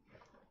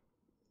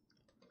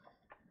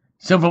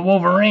 Silver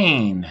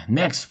Wolverine.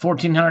 Next,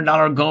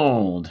 $1,400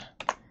 gold.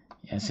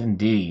 Yes,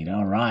 indeed.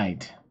 All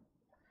right.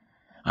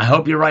 I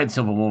hope you're right,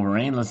 Silver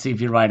Wolverine. Let's see if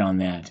you're right on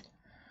that.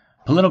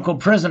 Political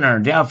prisoner.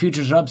 Dow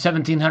futures are up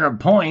 1,700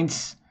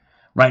 points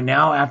right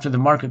now after the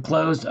market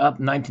closed, up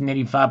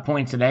 1985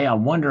 points today. I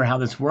wonder how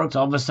this works.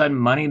 All of a sudden,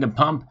 money to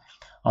pump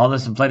all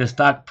this inflated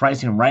stock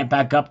pricing right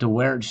back up to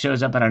where it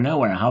shows up out of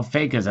nowhere. How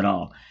fake is it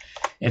all?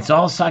 It's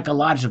all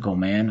psychological,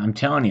 man. I'm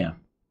telling you.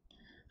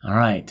 All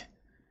right.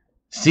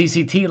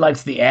 CCT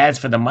likes the ads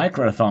for the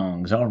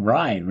microthongs. All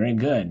right. Very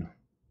good.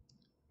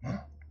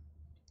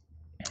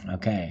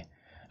 Okay.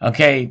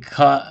 Okay.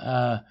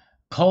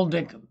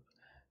 Koldik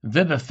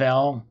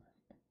Vivifel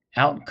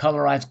out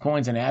colorized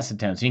coins and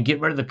acetone. So you can get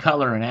rid of the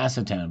color in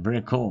acetone.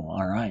 Very cool.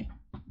 All right.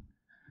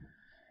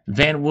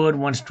 Van Wood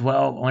wants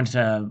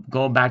to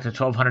go back to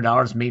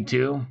 $1,200. Me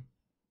too.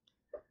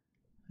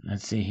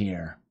 Let's see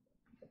here.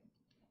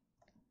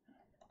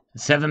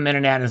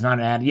 7-minute ad is not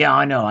an ad. Yeah,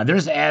 I know.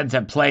 There's ads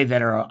that play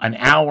that are an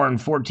hour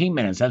and 14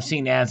 minutes. I've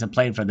seen ads that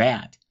played for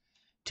that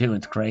too.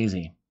 It's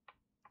crazy.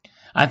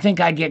 I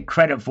think I get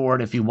credit for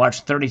it if you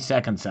watch 30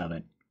 seconds of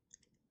it.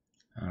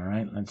 All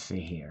right, let's see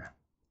here.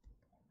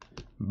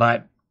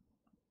 But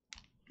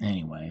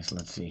anyways,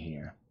 let's see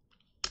here.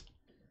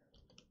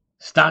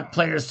 Stock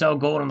players sell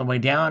gold on the way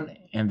down,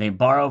 and they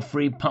borrow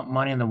free pump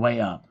money on the way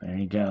up. There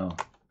you go.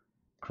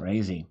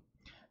 Crazy.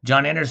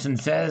 John Anderson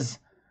says,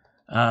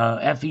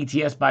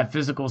 FETS buy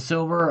physical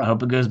silver. I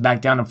hope it goes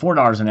back down to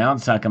 $4 an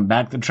ounce so I can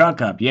back the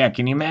truck up. Yeah,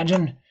 can you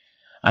imagine?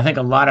 I think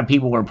a lot of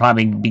people would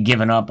probably be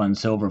giving up on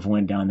silver if it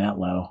went down that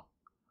low.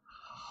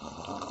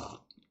 All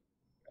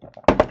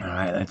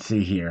right, let's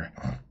see here.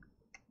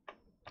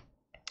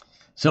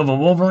 Silver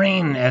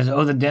Wolverine, as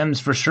the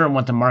Dems for sure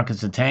want the markets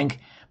to tank,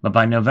 but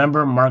by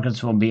November,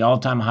 markets will be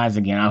all-time highs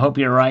again. I hope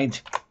you're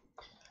right.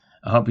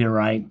 I hope you're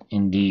right,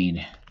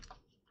 indeed.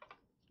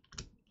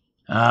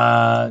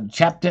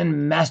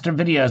 Chapton Master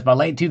Videos, by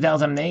late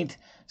 2008,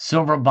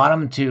 silver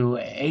bottomed to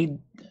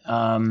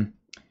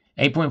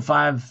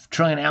 8.5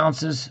 trillion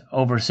ounces,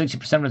 over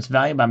 60% of its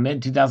value. By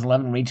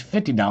mid-2011, reached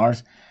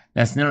 $50.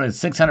 That's nearly a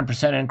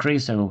 600%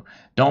 increase, so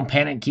don't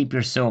panic, keep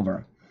your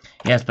silver.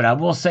 Yes, but I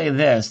will say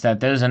this, that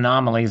those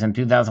anomalies in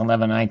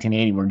 2011 and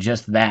 1980 were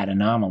just that,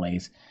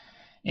 anomalies.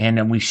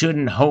 And we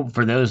shouldn't hope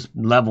for those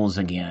levels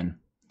again.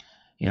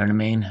 You know what I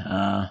mean?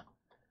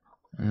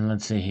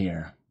 Let's see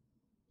here.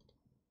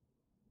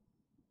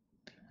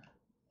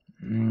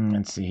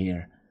 Let's see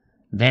here.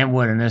 Van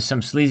Wood, and there's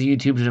some sleazy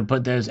YouTubers that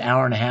put those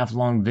hour-and-a-half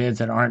long vids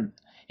that aren't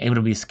able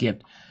to be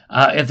skipped.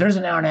 If there's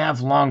an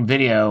hour-and-a-half long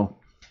video,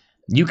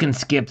 you can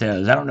skip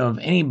those. I don't know of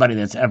anybody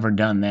that's ever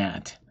done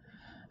that.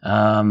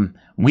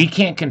 We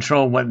can't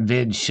control what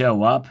vids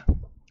show up.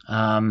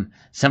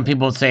 Some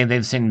people say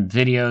they've seen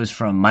videos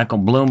from Michael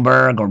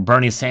Bloomberg or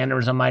Bernie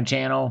Sanders on my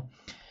channel,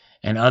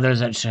 and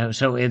others that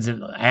show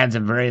ads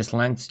of various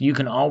lengths. You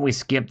can always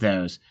skip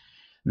those.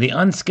 The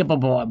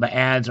unskippable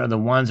ads are the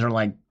ones that are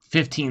like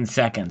 15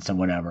 seconds or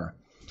whatever.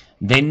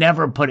 They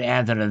never put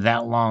ads that are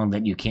that long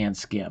that you can't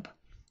skip.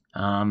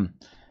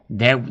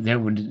 They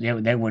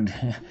would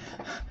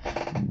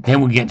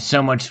get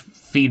so much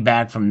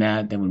feedback from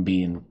that would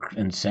be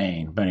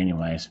insane. But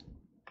anyways.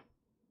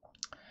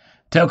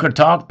 Toker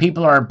Talk,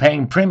 people are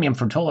paying premium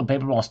for toilet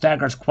paper while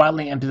stackers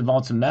quietly empty the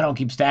vaults of metal,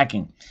 keep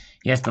stacking.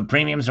 Yes, the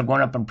premiums are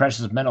going up in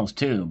precious metals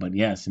too, but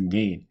yes,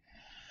 indeed.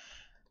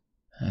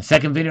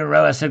 Second video in a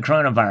row, I said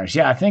coronavirus.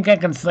 Yeah, I think I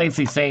can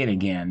safely say it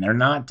again. They're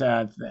not,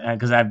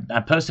 because I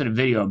posted a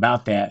video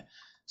about that.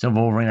 So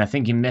Wolverine, I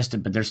think you missed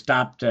it, but they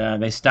stopped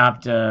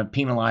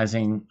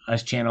penalizing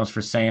us channels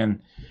for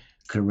saying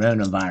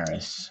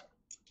coronavirus.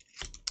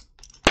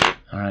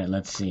 All right,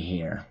 let's see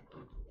here.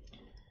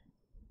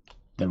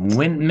 The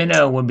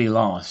minnow would be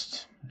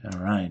lost. All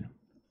right.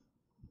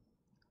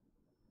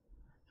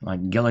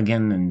 Like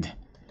Gilligan and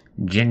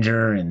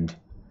Ginger, and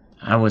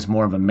I was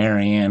more of a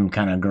Marianne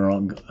kind of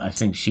girl. I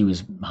think she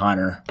was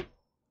hotter.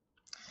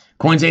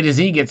 Coins A to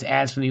Z gets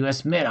ads from the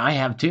U.S. Mint. I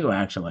have too,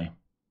 actually.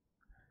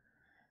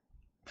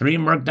 3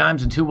 Merc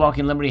Dimes and 2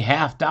 Walking Liberty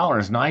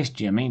 $50. Nice,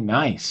 Jimmy.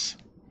 Nice.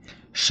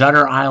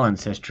 Shutter Island,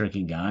 says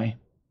Tricky Guy.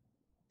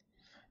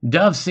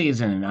 Dove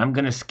season. I'm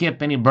going to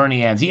skip any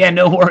Bernie ads. Yeah,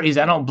 no worries.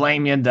 I don't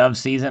blame you, Dove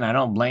season. I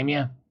don't blame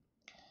you.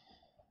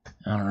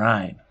 All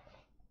right.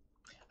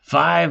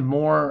 5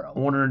 more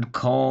ordered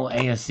coal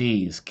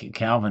ASEs.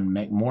 Calvin,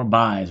 make more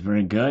buys.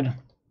 Very good.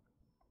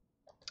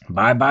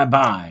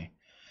 Buy.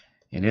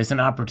 It is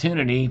an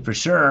opportunity for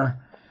sure.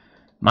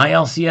 My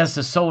LCS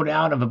is sold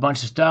out of a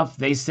bunch of stuff.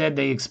 They said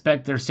they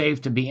expect their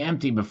safe to be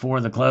empty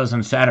before the close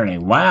on Saturday.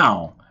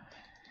 Wow.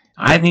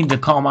 I need to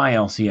call my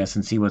LCS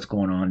and see what's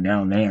going on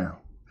down there.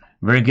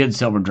 Very good,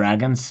 Silver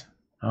Dragons.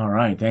 All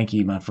right. Thank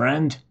you, my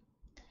friend.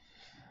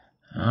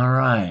 All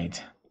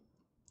right.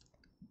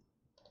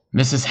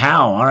 Mrs.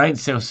 Howe. All right.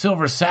 So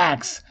Silver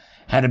Sacks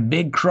had a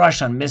big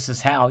crush on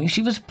Mrs. Howe.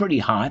 She was pretty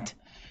hot.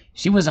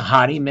 She was a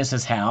hottie,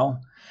 Mrs. Howe,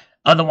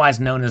 otherwise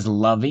known as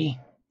Lovey.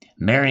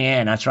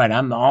 Marianne. That's right.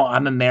 I'm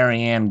a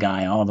Marianne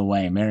guy all the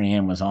way.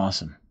 Marianne was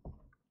awesome.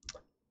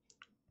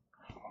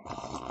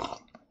 All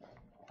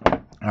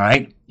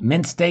right.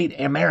 Mint State,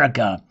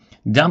 America.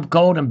 Dumped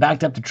gold and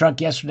backed up the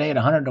truck yesterday at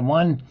 100 to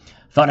 1.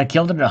 Thought I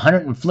killed it at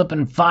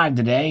 105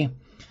 today.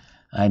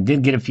 I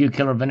did get a few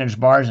killer vintage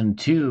bars and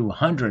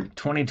 200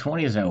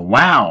 2020s.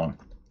 Wow.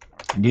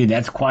 Dude,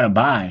 that's quite a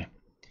buy.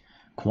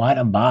 Quite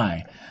a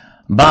buy.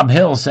 Bob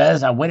Hill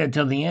says, I waited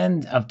till the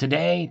end of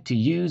today to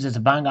use as a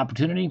buying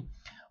opportunity.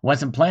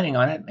 Wasn't planning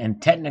on it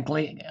and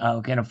technically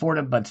can afford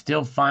it, but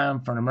still fine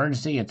for an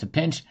emergency. It's a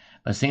pinch,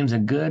 but seems a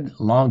good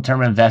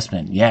long-term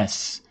investment.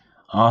 Yes.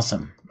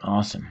 Awesome.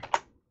 Awesome.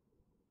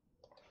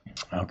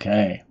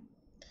 Okay.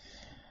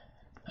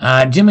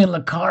 Jimmy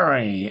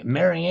Lacari.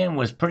 Marianne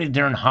was pretty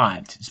darn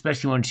hot,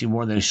 especially when she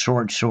wore those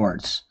short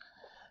shorts.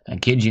 I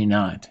kid you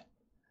not.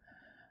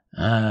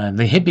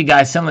 The hippie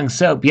guy selling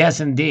soap. Yes,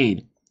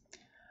 indeed.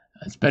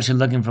 Especially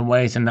looking for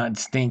ways to not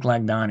stink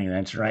like Donnie.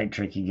 That's right,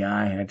 Tricky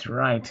Guy. That's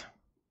right.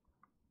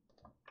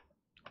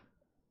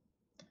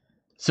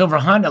 Silver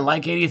Honda,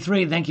 like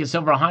 83. Thank you,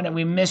 Silver Honda.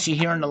 We miss you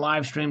here in the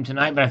live stream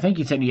tonight, but I think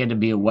you said you had to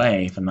be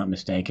away, if I'm not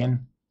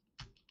mistaken.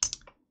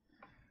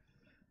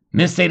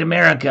 Miss State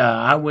America,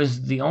 I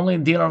was the only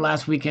dealer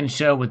last weekend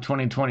show with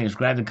 2020. Has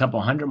grabbed a couple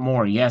hundred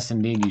more. Yes,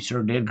 indeed, you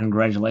sure did.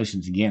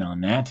 Congratulations again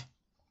on that.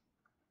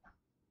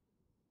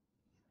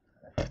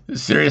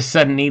 Serious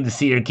sudden need to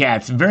see your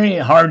cats. Very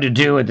hard to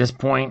do at this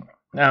point.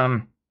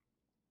 The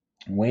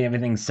way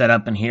everything's set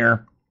up in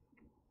here.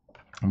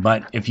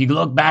 But if you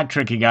look back,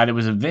 Tricky Guy, there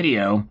was a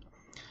video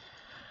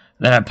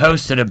that I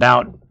posted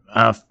about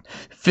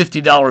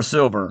 $50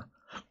 silver.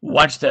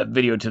 Watch that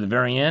video to the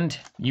very end.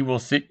 You will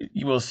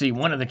see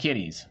one of the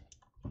kitties.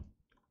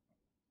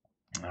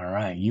 All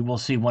right, you will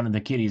see one of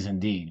the kitties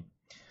indeed.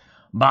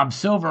 Bob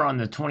Silver on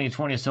the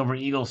 2020 Silver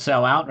Eagle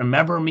sell out.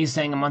 Remember me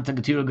saying a month or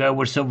two ago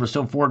we're silver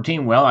still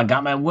 14? Well, I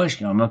got my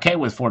wish. I'm okay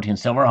with 14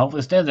 silver.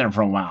 Hopefully stay there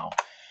for a while.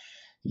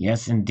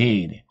 Yes,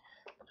 indeed.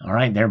 All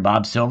right, there,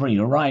 Bob Silver.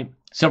 You're right.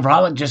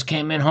 Silverholic just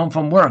came in home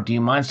from work. Do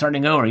you mind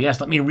starting over? Yes,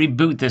 let me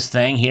reboot this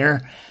thing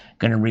here.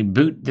 Gonna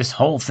reboot this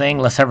whole thing.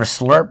 Let's have a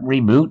slurp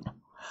reboot.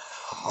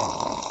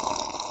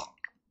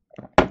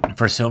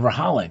 For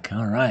Silverholic.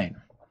 All right.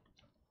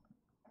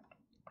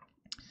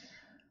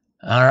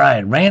 All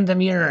right.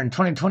 Random year in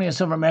 2020 of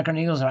Silver American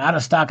Eagles are out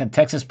of stock at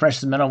Texas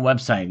Precious Metal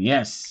website.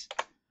 Yes.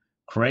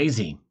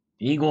 Crazy.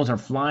 Eagles are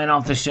flying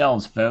off the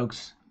shelves,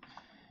 folks.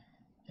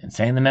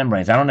 Insane the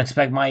membranes. I don't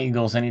expect my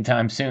Eagles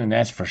anytime soon,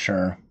 that's for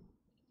sure.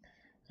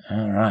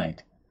 All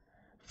right.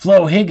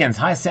 Flo Higgins.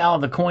 Hi, Sal.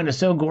 The coin is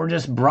so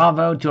gorgeous.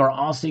 Bravo to our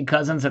Aussie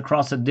cousins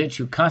across the ditch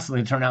who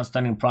constantly turn out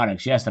stunning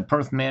products. Yes, the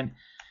Perth Mint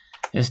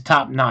is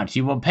top notch.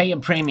 You will pay a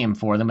premium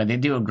for them, but they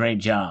do a great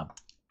job.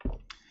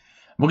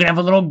 We're going to have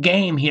a little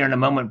game here in a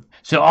moment.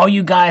 So all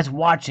you guys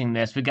watching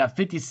this, we got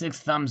 56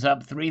 thumbs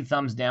up, 3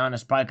 thumbs down.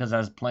 That's probably because I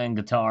was playing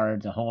guitar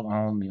to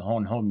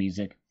hold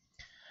music.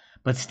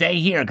 But stay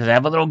here because I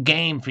have a little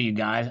game for you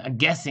guys, a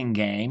guessing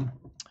game.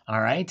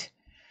 All right?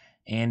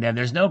 And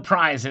there's no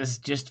prizes,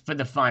 just for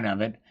the fun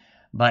of it.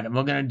 But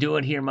we're going to do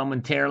it here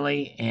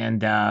momentarily.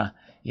 And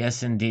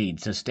yes, indeed.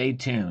 So stay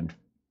tuned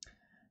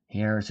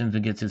here as soon as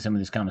we get through some of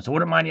these comments.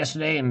 Ordered mine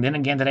yesterday and then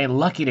again today.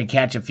 Lucky to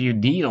catch a few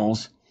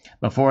deals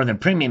before the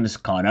premium is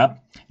caught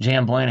up.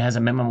 J.M. Blaine has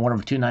a minimum order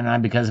of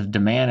 $2.99 because of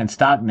demand and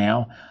stock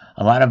now.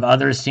 A lot of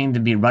others seem to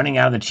be running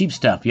out of the cheap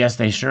stuff. Yes,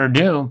 they sure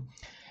do.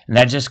 And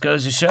that just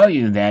goes to show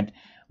you that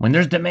when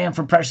there's demand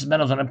for precious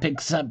metals, when it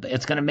picks up,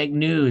 it's going to make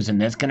news,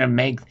 and it's going to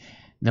make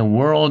the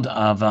world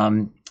of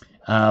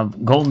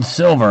gold and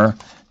silver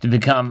to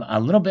become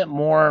a little bit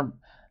more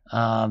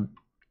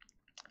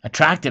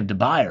attractive to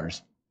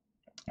buyers.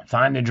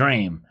 Find the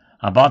dream.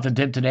 I bought the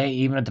dip today.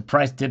 Even if the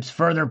price dips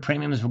further,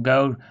 premiums will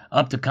go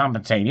up to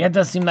compensate. Yeah, it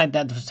does seem like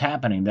that's what's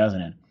happening,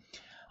 doesn't it?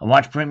 I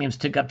watched premiums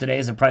tick up today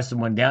as the prices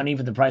went down.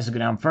 Even if the prices go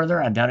down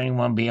further, I doubt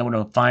anyone will be able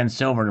to find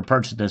silver to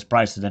purchase those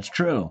prices. That's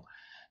true.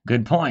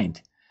 Good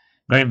point.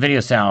 Great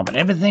video, Sal. But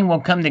everything will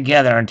come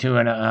together into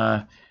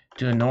a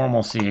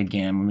normalcy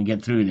again when we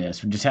get through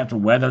this. We just have to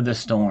weather the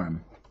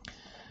storm.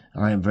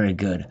 All right, very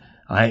good.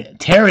 All right,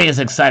 Terry is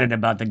excited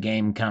about the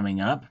game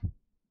coming up.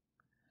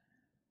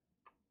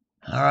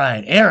 All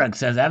right, Eric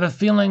says, I have a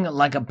feeling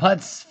like a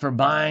putz for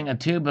buying a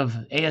tube of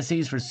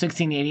ASEs for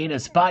 $16.88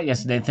 at spot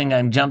yesterday, thinking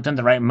I jumped in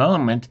the right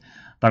moment,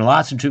 but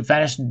lots of true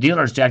fetish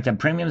dealers jacked up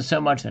premiums so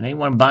much that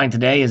anyone buying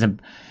today is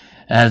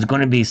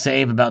going to be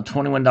save about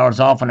 $21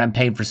 off when I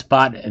paid for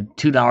spot at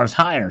 $2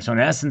 higher. So in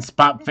essence,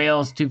 spot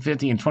fails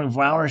 $2.50 in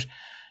 24 hours.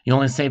 You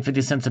only save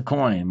 50 cents a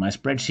coin. My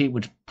spreadsheet,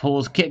 which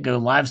pulls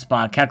Kitgo live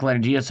spot,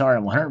 calculated GSR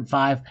at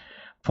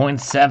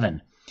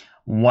 105.7.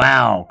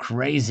 Wow,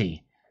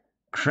 crazy.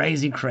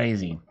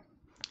 Crazy.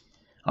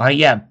 All right,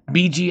 yeah,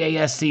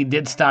 BGASC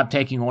did stop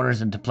taking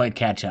orders and to play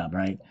catch up,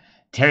 right?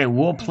 Terry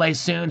will play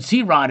soon.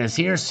 C-Rod is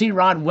here.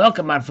 C-Rod,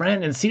 welcome, my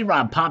friend. And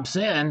C-Rod pops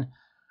in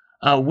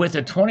with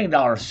a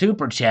 $20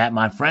 super chat,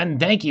 my friend.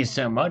 Thank you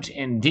so much.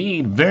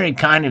 Indeed, very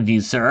kind of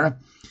you, sir.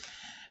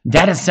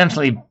 That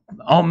essentially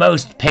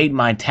almost paid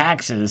my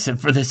taxes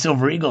for the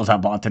Silver Eagles I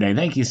bought today.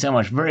 Thank you so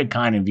much. Very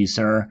kind of you,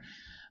 sir.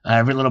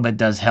 Every little bit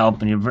does help,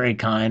 and you're very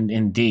kind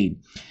indeed.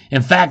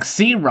 In fact,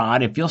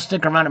 C-Rod, if you'll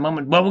stick around a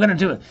moment, well, we're going to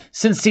do it.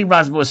 Since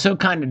C-Rod was so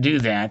kind to do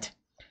that,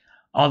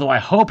 although I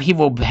hope he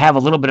will have a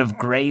little bit of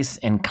grace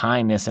and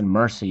kindness and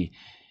mercy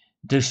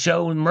to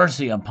show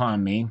mercy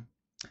upon me.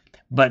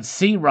 But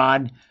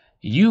C-Rod,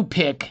 you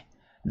pick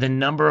the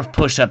number of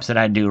push-ups that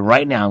I do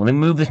right now. Let me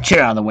move the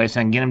chair out of the way so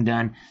I can get them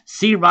done.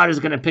 C-Rod is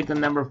going to pick the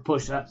number of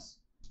push-ups.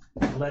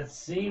 Let's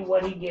see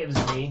what he gives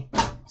me.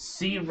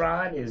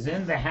 C-Rod is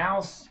in the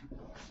house.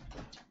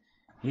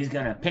 He's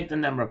going to pick the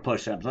number of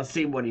push-ups. Let's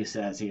see what he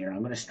says here. I'm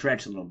going to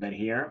stretch a little bit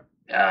here.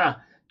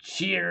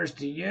 Cheers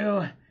to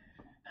you.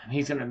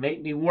 He's going to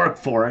make me work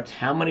for it.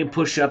 How many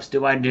push-ups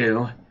do I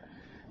do?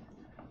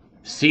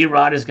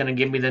 C-Rod is going to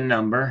give me the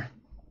number.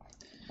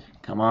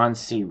 Come on,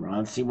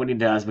 C-Rod. See what he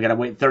does. We got to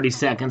wait 30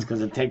 seconds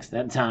because it takes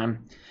that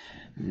time.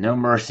 No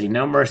mercy.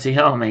 No mercy.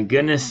 Oh, my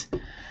goodness.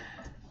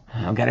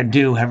 I've got to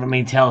do however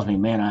many tells me.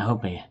 Man, I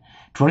hope he...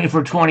 20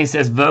 for 20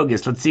 says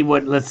Vogus. Let's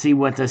see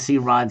what the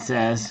C-Rod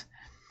says.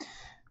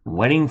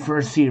 Waiting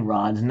for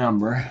C-Rod's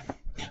number.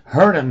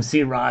 Heard him,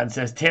 C-Rod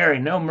says Terry.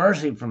 No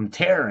mercy from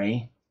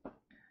Terry.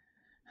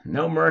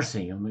 No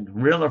mercy.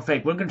 Real or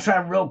fake? We're going to try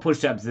real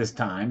push-ups this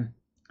time.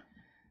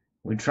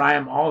 We try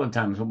them all the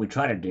time is what we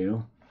try to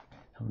do.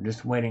 I'm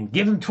just waiting.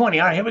 Give him 20.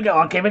 All right, here we go.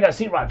 Okay, we got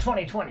C-Rod.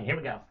 20. Here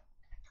we go.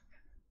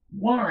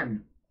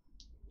 1,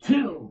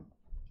 2,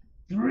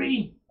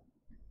 3,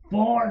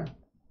 4,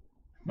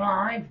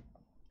 5,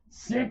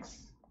 6,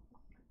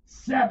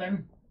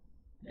 7,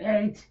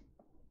 8,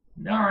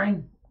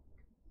 9,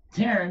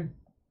 10,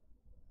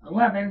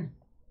 11,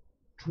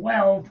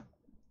 12,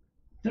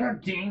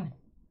 13,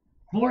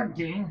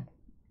 14,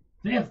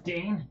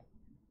 15,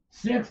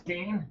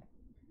 16,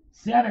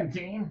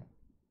 17,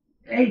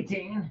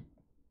 18,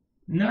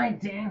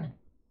 19,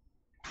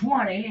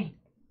 20,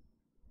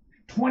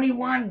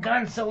 21.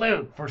 Gun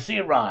salute for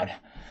C-Rod.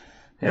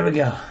 There we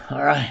go.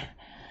 All right.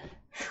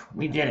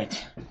 We did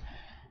it.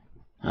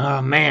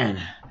 Oh, man.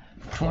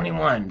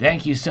 21.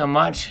 Thank you so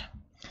much.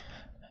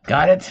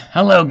 Got it?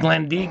 Hello,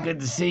 Glenn D. Good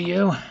to see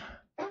you.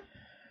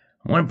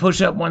 One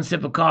push-up, one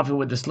sip of coffee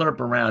with the slurp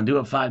around. Do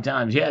it 5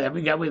 times. Yeah, that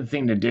we got the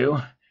thing to do.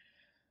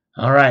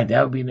 All right,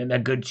 that would be a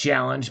good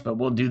challenge, but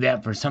we'll do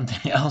that for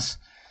something else.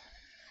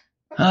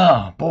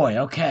 Oh, boy,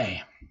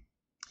 okay.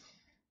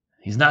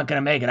 He's not going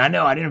to make it. I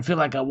know, I didn't feel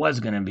like I was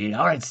going to be.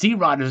 All right,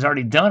 C-Rod is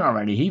already done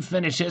already. He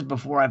finished his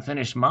before I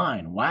finished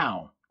mine.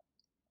 Wow.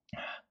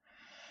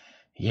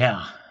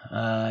 Yeah.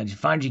 Did you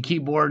find your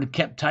keyboard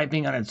kept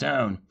typing on its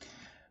own?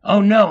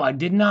 Oh, no, I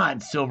did not,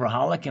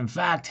 Silverholic. In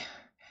fact,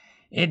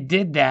 it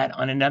did that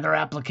on another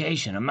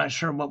application. I'm not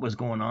sure what was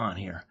going on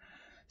here.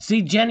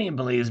 See, Jenny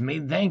believes me.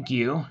 Thank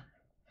you.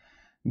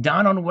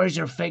 Donald, where's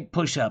your fake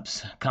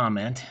push-ups?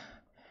 Comment.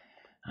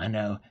 I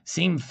know.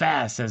 Seem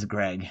fast, says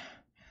Greg.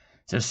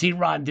 So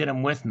C-Rod did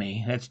them with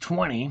me. That's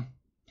 20.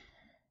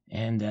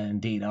 And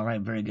indeed. All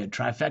right, very good.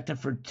 Trifecta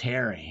for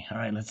Terry. All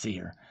right, let's see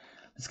here.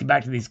 Let's get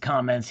back to these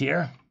comments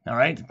here. All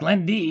right,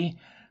 Glenn D.,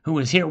 who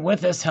is here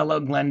with us. Hello,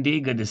 Glenn D.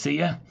 Good to see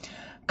you.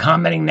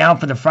 Commenting now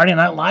for the Friday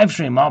night live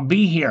stream. I'll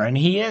be here, and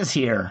he is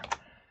here.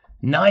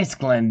 Nice,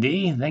 Glenn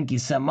D. Thank you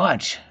so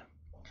much.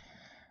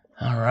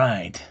 All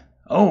right.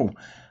 Oh,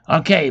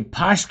 okay.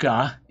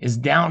 Pashka is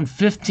down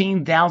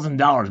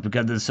 $15,000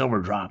 because of the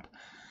silver drop.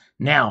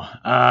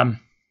 Now,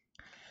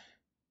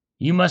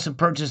 you must have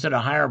purchased at a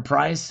higher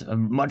price, a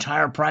much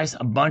higher price,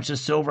 a bunch of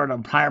silver at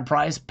a higher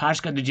price.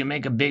 Pashka, did you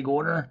make a big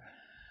order?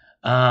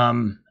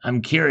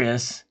 I'm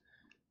curious.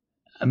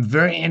 I'm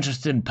very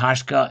interested,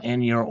 Pashka,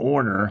 in your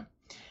order.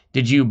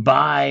 Did you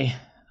buy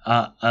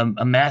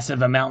a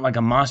massive amount, like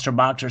a monster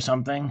box or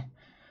something?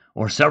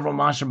 Or several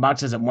monster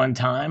boxes at one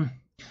time?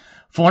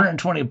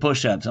 420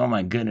 push-ups. Oh,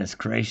 my goodness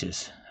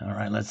gracious. All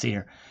right, let's see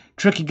here.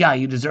 Tricky guy,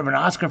 you deserve an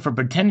Oscar for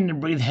pretending to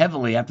breathe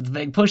heavily after the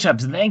fake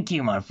push-ups. Thank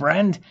you, my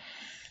friend.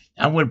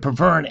 I would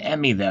prefer an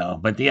Emmy, though.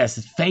 But yes,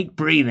 it's fake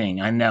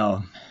breathing. I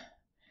know.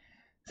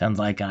 Sounds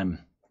like I'm...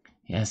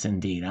 Yes,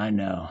 indeed. I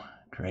know.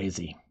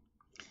 Crazy.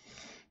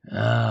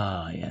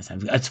 Oh, yes.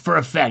 It's for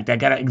effect. I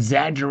got to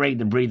exaggerate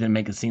the breathing and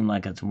make it seem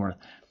like it's worth.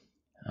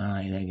 All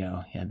right, there you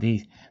go. Yeah,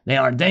 they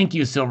are. Thank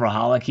you,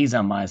 Silverholic. He's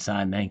on my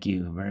side. Thank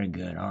you. Very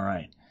good. All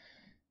right.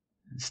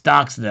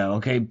 Stocks, though.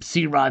 Okay,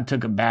 C-Rod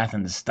took a bath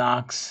in the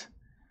stocks.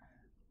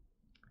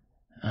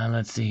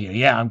 Let's see here.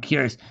 Yeah, I'm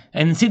curious.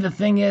 And see, the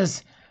thing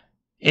is,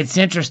 it's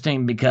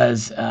interesting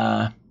because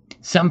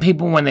some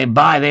people, when they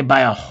buy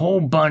a whole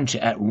bunch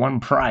at one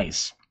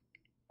price.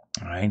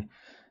 All right.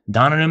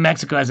 Donna, New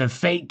Mexico has a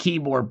fake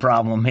keyboard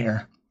problem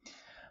here.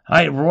 All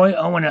right, Roy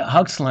Owen at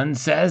Huxland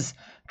says,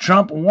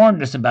 Trump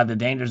warned us about the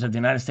dangers of the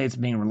United States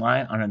being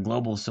reliant on a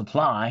global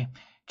supply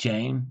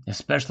chain,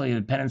 especially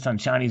dependence on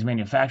Chinese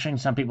manufacturing.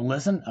 Some people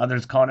listened,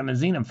 others called him a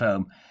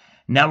xenophobe.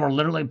 Now we're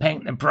literally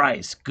paying the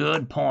price.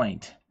 Good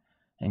point.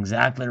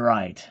 Exactly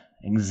right.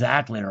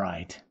 Exactly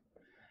right.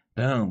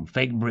 Boom.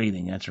 Fake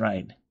breathing. That's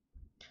right.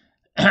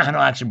 I don't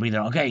actually breathe.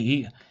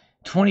 Okay,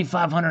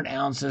 2,500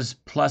 ounces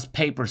plus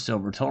paper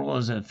silver. Total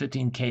is a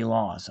 15K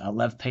loss. I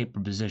left paper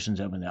positions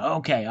open there.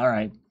 Okay, all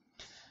right.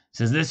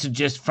 Says this is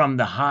just from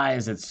the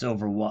highs that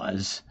silver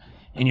was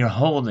in your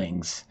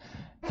holdings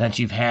that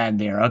you've had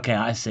there. Okay,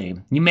 I see.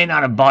 You may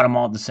not have bought them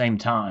all at the same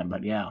time,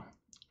 but yeah.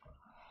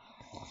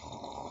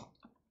 All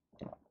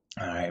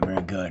right,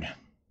 very good.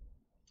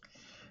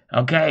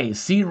 Okay,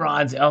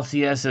 C-Rod's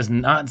LCS is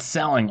not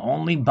selling,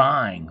 only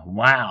buying.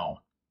 Wow.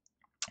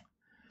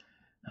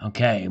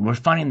 Okay, we're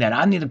finding that.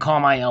 I need to call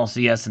my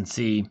LCS and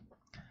see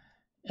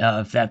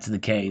if that's the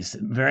case.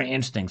 Very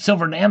interesting.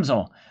 Silver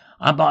Damsel.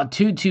 I bought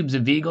 2 tubes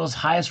of Eagles.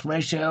 Highest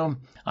ratio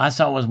I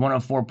saw was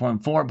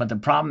 104.4, but the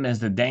problem is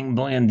the dang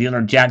bullion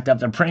dealer jacked up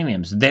their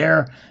premiums.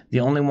 They're the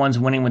only ones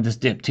winning with this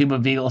dip. Tube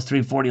of Eagles,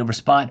 340 over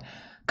spot.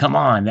 Come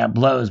on, that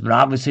blows, but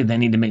obviously they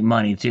need to make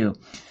money too.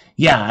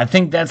 Yeah, I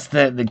think that's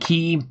the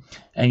key,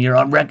 and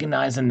you're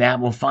recognizing that.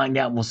 We'll find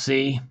out. We'll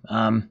see.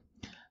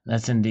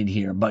 That's indeed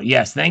here. But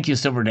yes, thank you,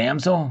 Silver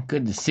Damsel.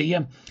 Good to see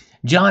you.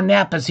 John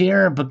Knapp is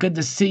here, but good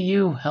to see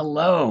you.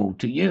 Hello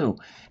to you.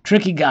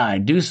 Tricky guy.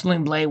 Do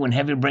Sling Blade when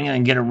heavy bringing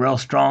and get a real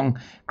strong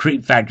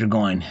creep factor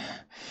going.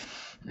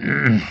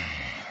 I'm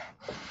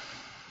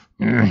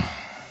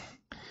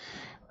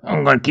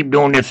going to keep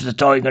doing this.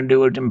 That's all you're going to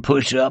do with them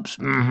push-ups.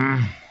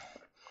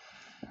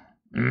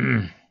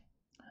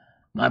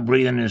 My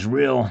breathing is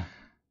real.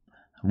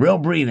 Real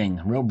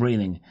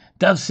breathing.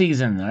 Dove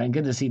season. All right,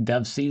 good to see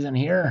Dove season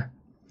here.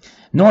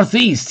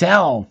 Northeast,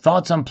 Sal,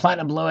 thoughts on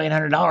platinum below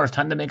 $800.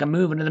 Time to make a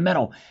move into the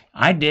metal.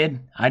 I did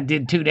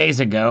 2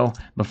 days ago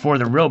before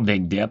the real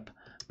big dip.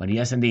 But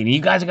yes, indeed. And you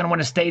guys are going to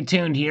want to stay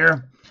tuned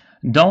here.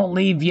 Don't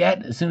leave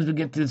yet. As soon as we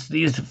get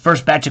these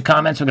first batch of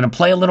comments, we're going to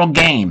play a little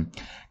game.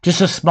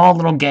 Just a small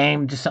little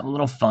game. Just something a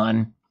little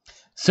fun.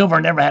 Silver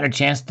never had a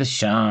chance to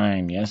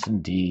shine. Yes,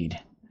 indeed.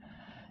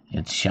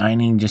 It's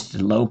shining just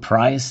at a low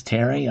price.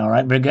 Terry, all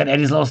right, very good.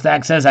 Eddie's Little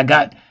Stack says,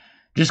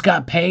 just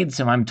got paid,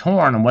 so I'm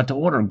torn on what to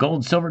order.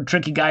 Gold, silver,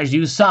 tricky guys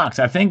use socks.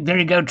 I think, there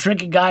you go,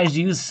 tricky guys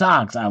use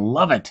socks. I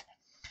love it.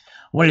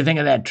 What do you think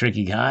of that,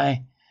 tricky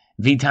guy?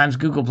 V times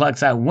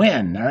Googleplex, I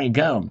win. There you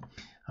go.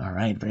 All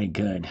right, very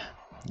good.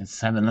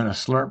 Let's have another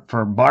slurp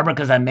for Barbara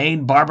because I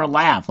made Barbara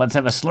laugh. Let's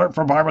have a slurp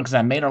for Barbara because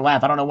I made her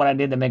laugh. I don't know what I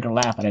did to make her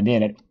laugh, but I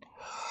did it.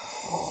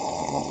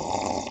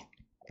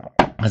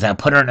 Because I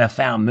put her in a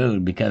foul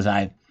mood because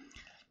I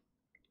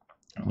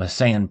was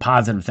saying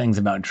positive things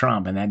about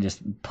Trump, and that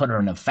just put her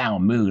in a foul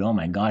mood. Oh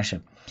my gosh.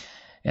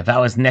 If I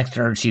was next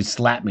to her, she'd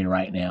slap me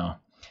right now.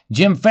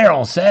 Jim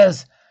Farrell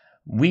says,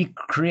 we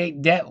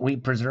create debt, we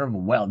preserve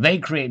wealth. They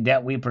create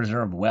debt, we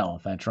preserve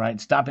wealth. That's right.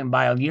 Stopping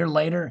by a year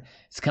later,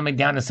 it's coming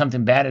down to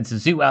something bad. It's a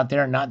zoo out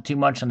there, not too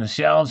much on the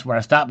shelves. Where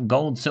I stopped,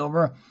 gold,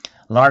 silver,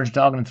 large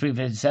dog in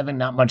 357,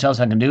 not much else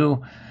I can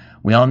do.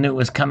 We all knew it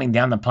was coming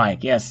down the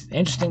pike. Yes,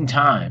 interesting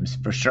times,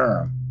 for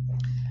sure.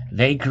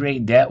 They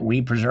create debt,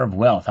 we preserve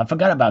wealth. I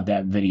forgot about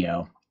that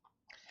video.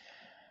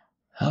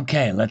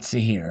 Okay, let's see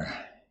here.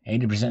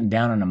 80%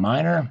 down on a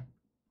miner.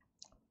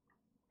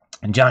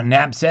 And John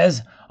Knapp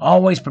says,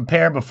 always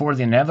prepare before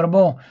the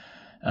inevitable.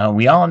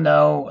 We all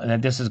know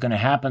that this is going to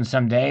happen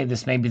someday.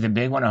 This may be the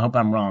big one. I hope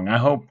I'm wrong. I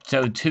hope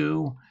so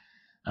too.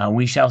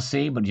 We shall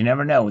see, but you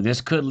never know.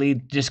 This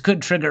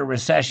could trigger a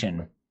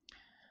recession.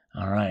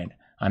 All right.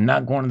 I'm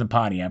not going to the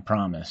potty, I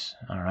promise.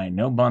 All right.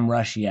 No bum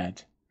rush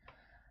yet.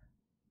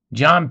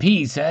 John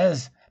P.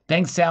 says,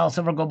 thanks, Sal.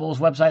 Silver Global's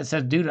website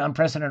says, due to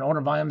unprecedented order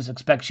volumes,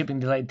 expect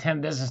shipping delayed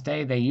 10 business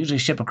days. They usually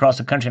ship across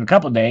the country in a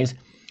couple of days.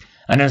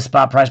 I know the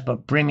spot price,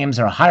 but premiums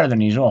are higher than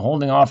usual.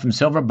 Holding off from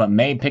silver, but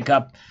may pick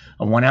up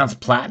a 1-ounce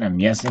platinum.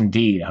 Yes,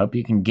 indeed. I hope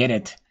you can get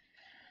it.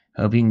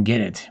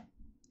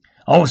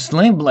 Oh,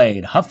 Sling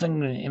Blade.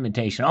 Huffing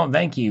invitation. Oh,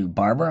 thank you,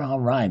 Barbara. All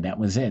right, that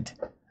was it.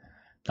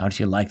 Don't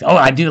you like that? Oh,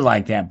 I do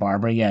like that,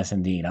 Barbara. Yes,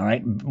 indeed. All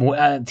right.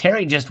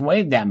 Terry just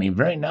waved at me.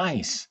 Very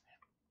nice.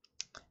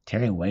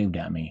 Terry waved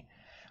at me.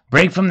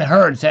 Break from the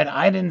herd said,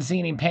 I didn't see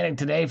any panic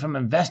today from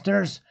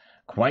investors.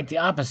 Quite the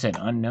opposite.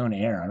 Unknown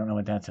error. I don't know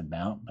what that's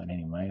about. But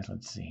anyways,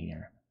 let's see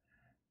here.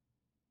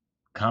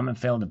 Comment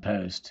failed to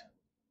post.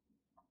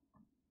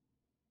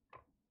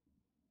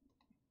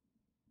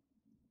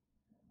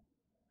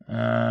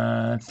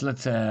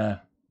 Let's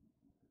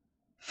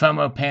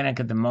FOMO panic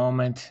at the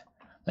moment.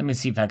 Let me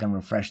see if I can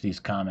refresh these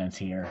comments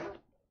here.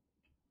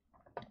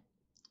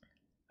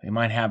 We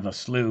might have a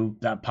slew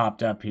that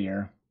popped up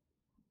here.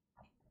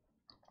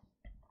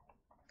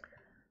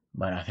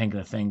 But I think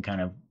the thing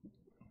kind of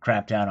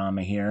crapped out on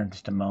me here.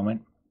 Just a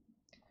moment.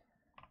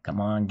 Come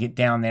on, get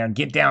down there.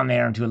 Get down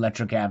there into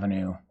Electric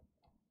Avenue.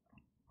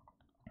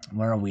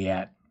 Where are we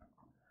at?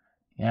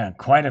 Yeah,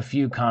 quite a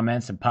few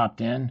comments have popped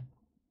in.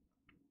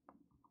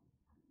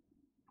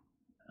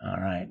 All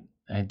right.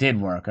 It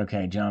did work.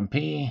 Okay, John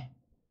P.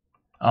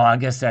 Oh, I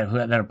guess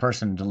that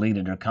person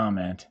deleted her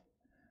comment.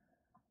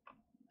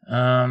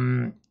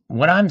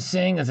 What I'm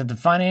seeing is that the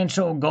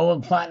financial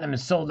gold platinum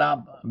is sold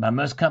out by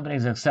most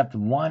companies except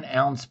 1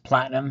 ounce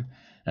platinum.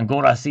 And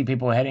gold, I see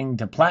people heading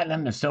to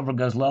platinum. The silver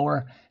goes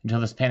lower until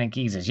this panic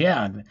eases.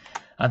 Yeah,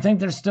 I think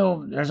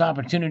there's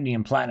opportunity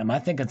in platinum. I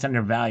think it's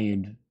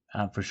undervalued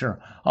for sure.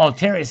 Oh,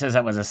 Terry says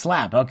that was a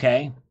slap.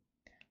 Okay.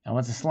 That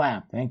was a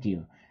slap. Thank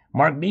you.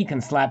 Mark B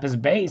can slap his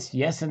base.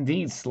 Yes,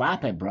 indeed.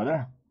 Slap it,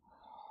 brother.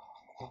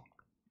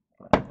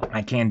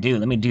 I can do.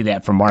 Let me do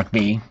that for Mark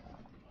B.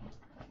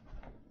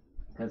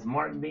 Because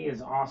Mark B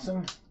is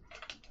awesome.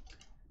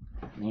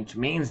 Which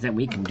means that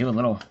we can do a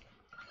little...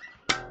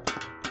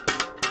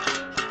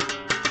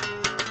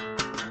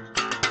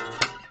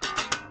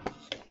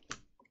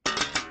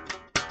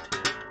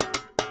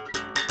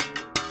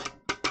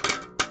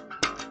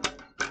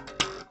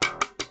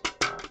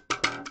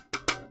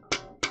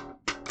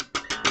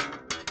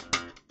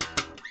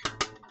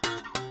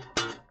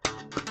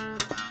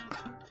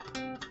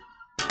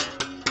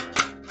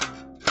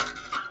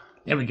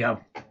 There we go.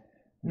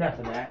 Enough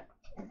of that.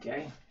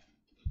 Okay.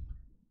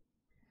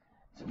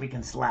 So we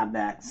can slap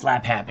that.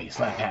 Slap happy.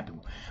 Slap happy.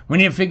 We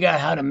need to figure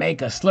out how to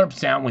make a slurp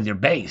sound with your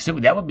bass.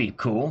 Ooh, that would be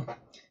cool.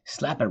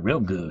 Slap it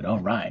real good. All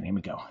right. Here we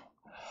go.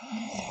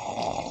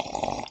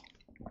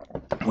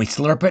 We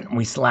slurp it and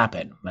we slap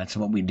it. That's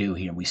what we do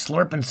here. We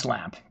slurp and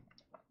slap.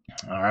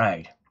 All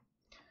right.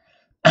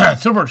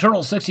 Silver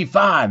Turtle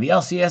 65. The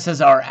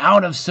LCSs are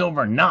out of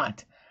silver.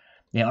 Not.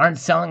 They aren't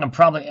selling and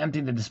probably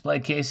empty. The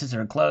display cases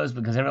are closed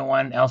because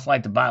everyone else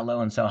liked to buy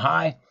low and so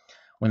high.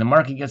 When the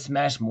market gets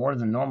smashed more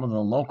than normal, the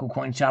local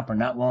coin shop are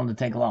not willing to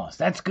take a loss.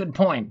 That's a good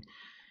point.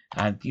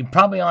 You're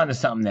probably onto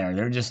something there.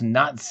 They're just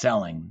not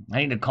selling. I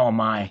need to call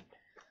my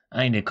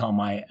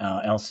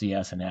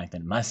LCS and act.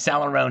 My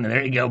Salarona.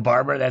 There you go,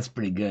 Barbara. That's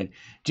pretty good.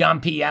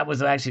 John P. That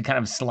was actually kind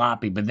of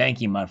sloppy, but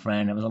thank you, my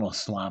friend. It was a little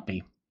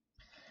sloppy.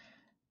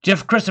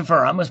 Jeff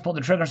Christopher, I almost pulled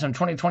the trigger on some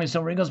 2020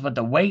 Silver Eagles, but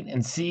to wait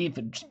and see if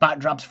it spot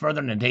drops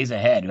further in the days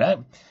ahead.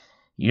 Well,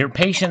 your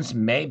patience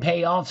may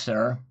pay off,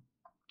 sir.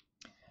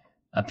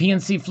 A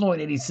PNC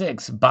Floyd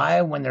 86.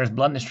 Buy when there's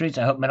blood in the streets.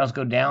 I hope metals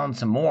go down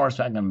some more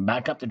so I can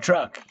back up the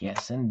truck.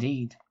 Yes,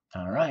 indeed.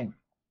 All right.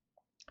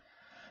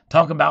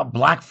 Talk about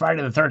Black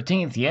Friday the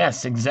 13th.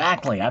 Yes,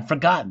 exactly. I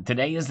forgot.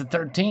 Today is the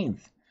 13th.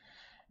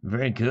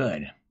 Very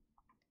good.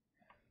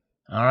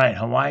 All right,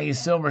 Hawaii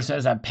Silver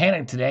says, I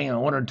panicked today and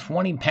ordered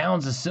 20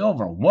 pounds of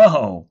silver.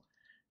 Whoa,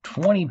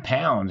 20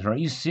 pounds. Are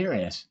you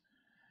serious?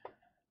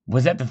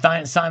 Was that the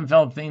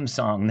Seinfeld theme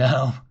song?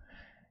 No,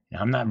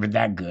 I'm not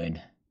that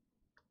good.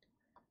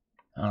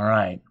 All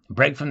right,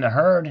 break from the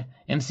herd.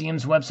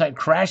 MCM's website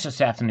crashed this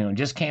afternoon.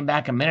 Just came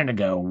back a minute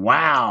ago.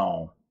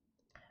 Wow,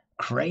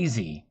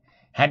 crazy.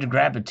 Had to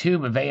grab a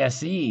tube of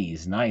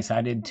ASEs. Nice,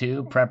 I did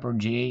too. Prepper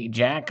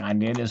Jack, I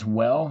did as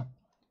well.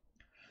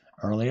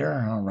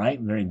 Earlier. All right,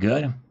 very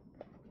good.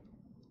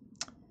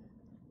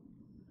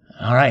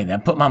 All right,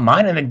 that put my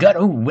mind in the gutter.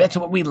 Oh, that's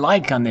what we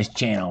like on this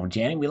channel,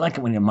 Jenny. We like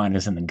it when your mind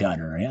is in the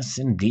gutter. Yes,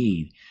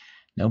 indeed.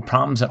 No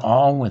problems at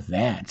all with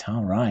that.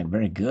 All right,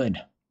 very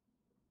good.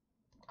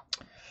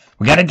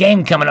 We got a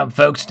game coming up,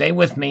 folks. Stay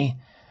with me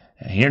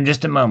here in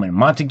just a moment.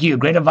 Montague,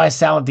 great advice,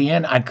 Sal, at the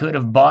end. I could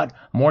have bought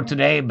more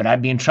today, but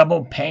I'd be in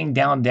trouble paying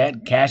down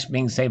debt, cash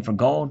being saved for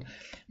gold.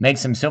 Make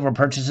some silver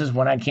purchases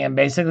when I can.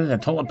 Basically, the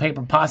toilet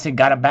paper posse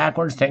got it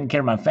backwards. Taking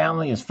care of my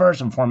family is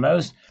first and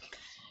foremost.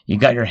 You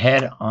got your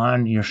head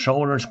on your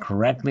shoulders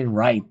correctly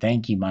right.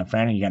 Thank you, my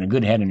friend. You got a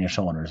good head on your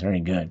shoulders. Very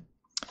good.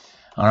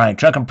 All right.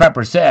 Truck and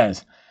Prepper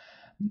says,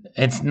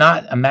 it's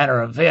not a matter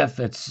of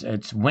if,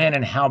 it's when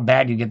and how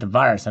bad you get the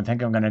virus. I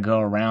think I'm going to go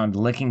around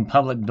licking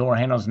public door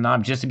handles and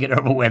knobs just to get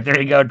over with.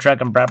 There you go,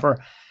 Truck and Prepper.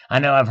 I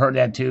know I've heard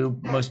that too.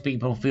 Most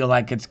people feel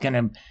like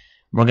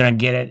we're going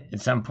to get it at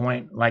some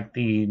point, like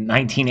the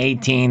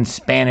 1918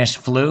 Spanish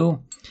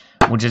flu,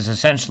 which is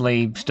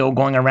essentially still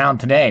going around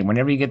today.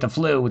 Whenever you get the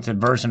flu, it's a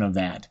version of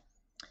that.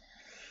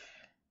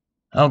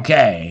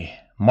 Okay.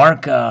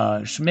 Mark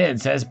Schmid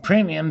says,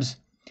 premiums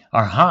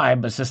are high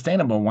but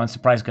sustainable once the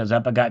price goes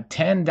up. I got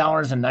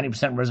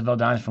 $10.90% Roosevelt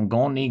dimes from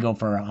Golden Eagle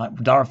for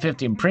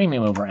 $1.50 in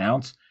premium over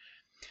ounce.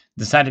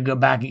 Decided to go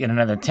back and get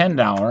another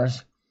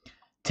 $10.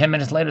 10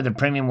 minutes later, the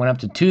premium went up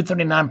to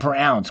 $2.39 per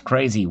ounce.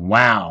 Crazy.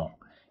 Wow.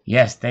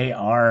 Yes, they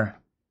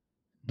are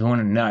doing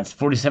it nuts.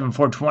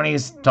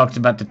 47.420s talks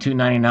about the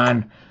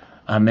 $2.99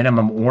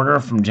 minimum order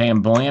from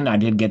JM Bullion. I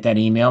did get that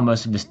email.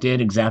 Most of us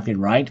did. Exactly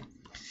right.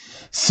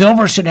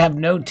 Silver should have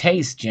no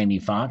taste, Jamie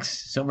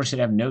Foxx. Silver should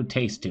have no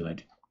taste to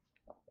it.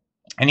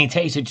 Any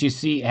taste that you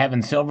see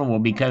having silver will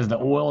be because of the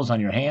oils on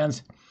your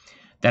hands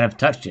that have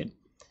touched it.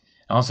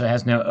 Also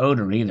has no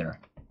odor either.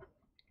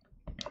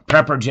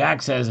 Prepper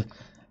Jack says,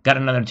 got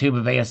another tube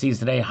of ASCs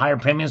today. Higher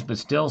premiums, but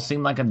still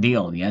seem like a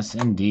deal. Yes,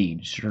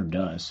 indeed. Sure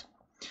does.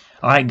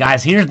 All right,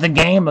 guys, here's the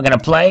game we're going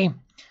to play.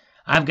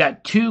 I've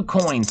got 2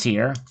 coins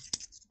here.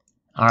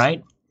 All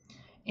right.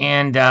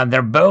 And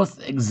they're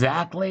both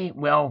exactly,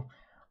 well,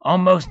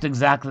 almost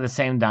exactly the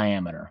same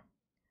diameter.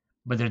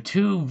 But they're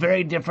 2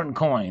 very different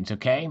coins,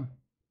 okay?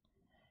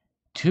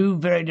 2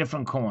 very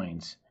different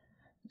coins.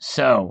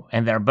 So,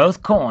 and they're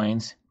both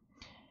coins.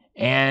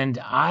 And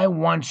I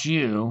want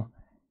you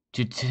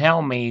to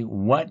tell me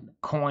what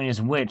coin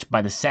is which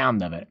by the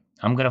sound of it.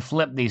 I'm going to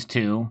flip these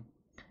 2.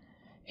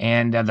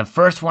 And the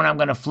first one I'm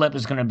going to flip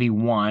is going to be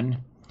 1.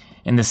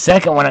 And the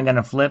second one I'm going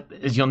to flip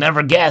is, you'll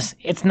never guess,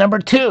 it's number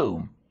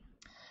 2.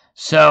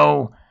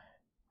 So,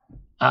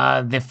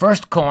 the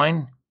first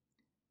coin,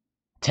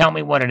 tell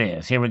me what it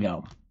is. Here we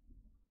go.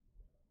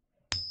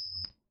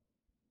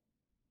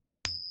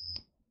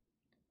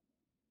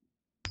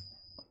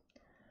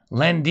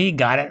 Len D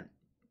got it.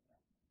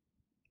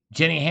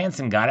 Jenny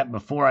Hansen got it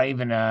before I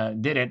even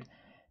did it.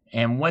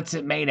 And what's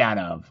it made out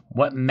of?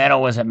 What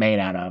metal was it made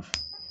out of?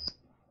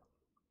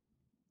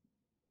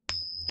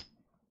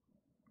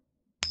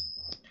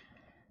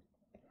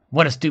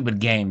 What a stupid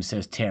game,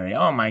 says Terry.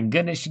 Oh my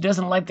goodness, she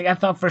doesn't like the... I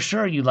thought for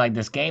sure you liked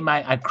this game.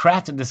 I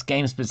crafted this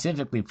game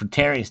specifically for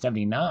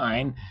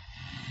Terry79,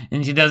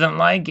 and she doesn't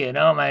like it.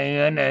 Oh my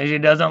goodness, she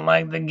doesn't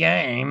like the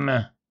game.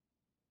 All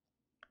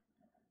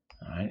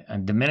right, a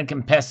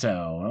Dominican peso.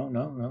 Oh,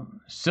 no.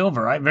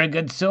 Silver, right? Very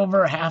good.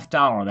 Silver,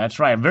 $50. That's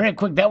right. Very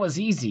quick. That was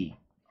easy.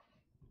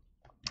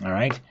 All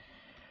right.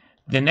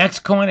 The next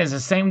coin is the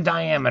same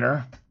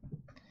diameter.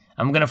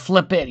 I'm going to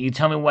flip it. You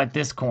tell me what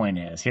this coin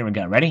is. Here we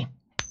go. Ready?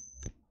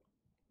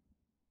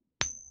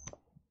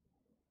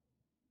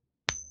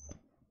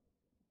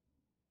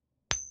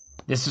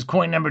 This is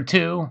coin number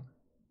 2.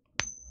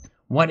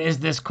 What is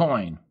this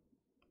coin?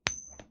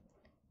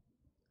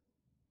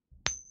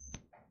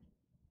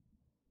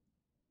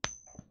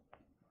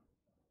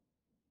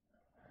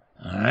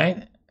 All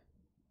right.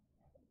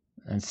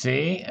 Let's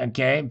see.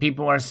 Okay,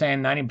 people are saying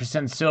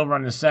 90% silver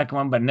on the second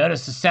one, but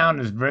notice the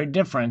sound is very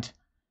different.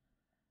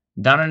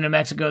 Donna, New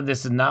Mexico,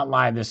 this is not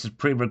live. This is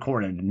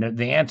pre-recorded.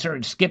 The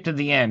answer, skip to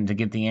the end to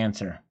get the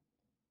answer.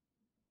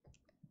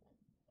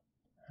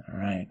 All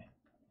right.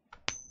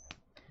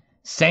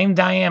 Same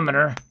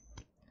diameter.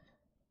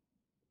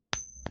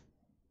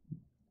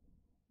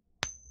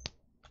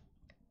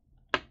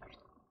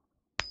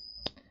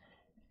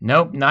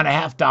 Nope, not a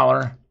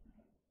 $50.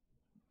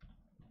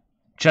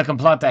 Chuck and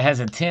Plata has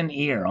a tin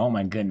ear. Oh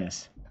my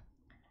goodness.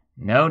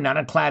 No, not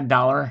a clad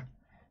dollar.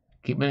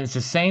 It's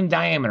the same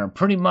diameter.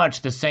 Pretty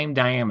much the same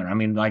diameter. I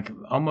mean, like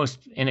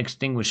almost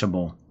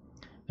inextinguishable.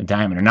 The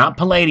diameter. Not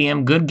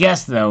palladium. Good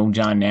guess though,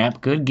 John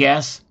Knapp. Good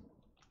guess.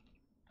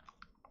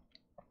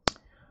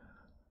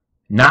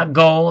 Not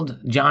gold,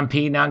 John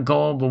P, not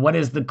gold, but what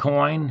is the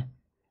coin?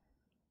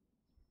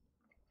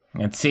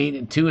 Let's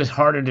see, 2 is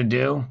harder to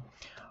do.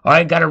 All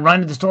right, got to run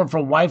to the store for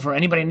a wife or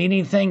anybody need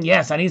anything?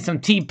 Yes, I need some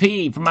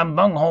TP for my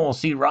bunghole,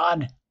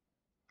 C-Rod.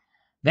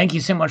 Thank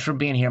you so much for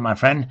being here, my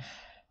friend.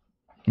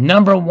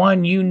 Number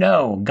 1, you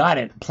know, got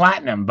it,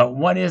 platinum, but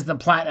what is the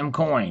platinum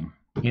coin?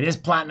 It is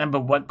platinum,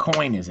 but what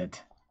coin is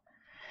it?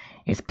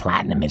 It's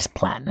platinum, yeah.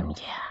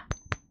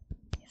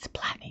 It's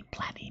platinum.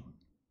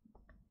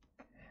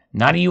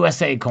 Not a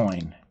USA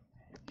coin.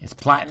 It's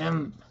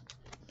platinum.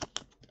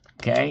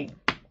 Okay.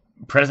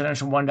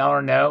 Presidential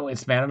 $1, no.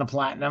 It's made out of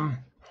platinum.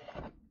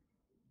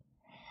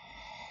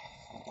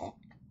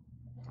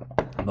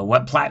 But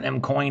what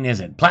platinum coin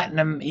is it?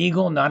 Platinum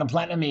Eagle, not a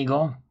platinum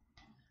eagle.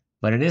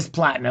 But it is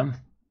platinum.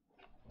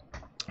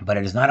 But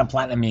it is not a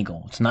platinum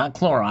eagle. It's not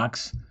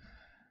Clorox.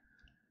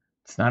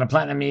 It's not a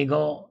platinum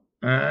eagle.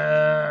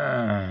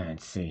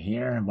 Let's see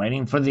here.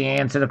 Waiting for the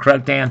answer, the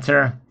correct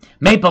answer.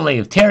 Maple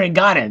Leaf. Terry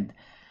got it.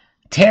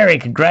 Terry,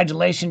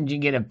 congratulations. You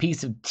get a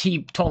piece of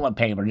cheap toilet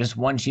paper. Just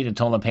 1 sheet of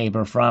toilet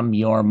paper from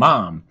your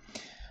mom.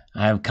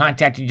 I have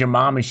contacted your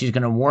mom and she's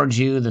going to award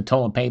you the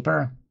toilet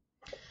paper.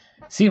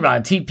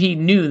 C-Rod, TP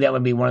knew that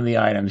would be one of the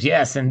items.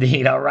 Yes,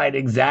 indeed. All right,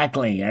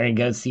 exactly. There you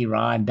go,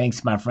 C-Rod.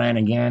 Thanks, my friend,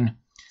 again.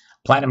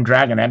 Platinum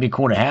Dragon, that'd be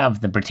cool to have.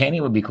 The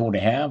Britannia would be cool to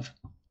have.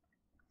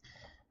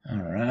 All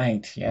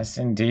right. Yes,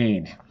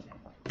 indeed.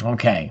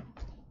 Okay.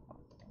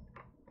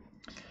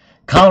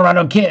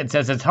 Colorado Kid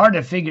says it's hard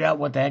to figure out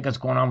what the heck is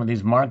going on with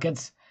these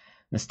markets.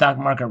 The stock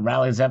market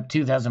rallies up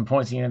 2,000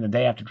 points at the end of the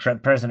day after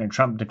President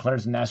Trump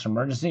declares a national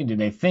emergency. Do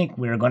they think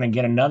we're going to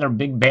get another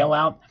big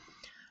bailout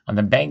on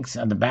the banks,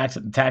 on the backs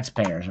of the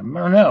taxpayers? I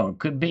don't know. It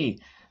could be.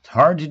 It's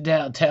hard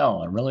to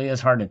tell. It really is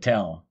hard to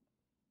tell.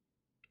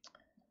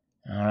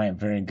 All right,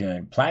 very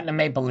good. Platinum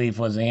Maple Leaf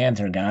was the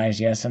answer, guys.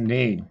 Yes,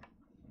 indeed.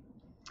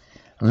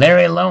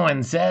 Larry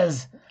Lowen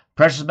says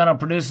precious metal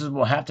producers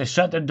will have to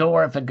shut their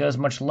door if it goes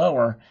much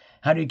lower.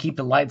 How do you keep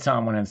the lights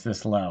on when it's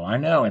this low? I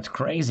know, it's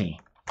crazy.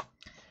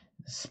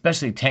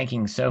 especially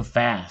tanking so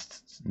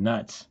fast. It's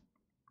nuts.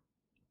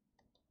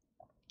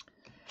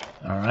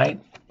 All right,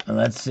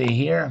 let's see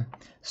here.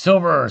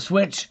 Silver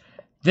switch.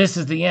 This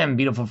is the end,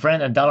 beautiful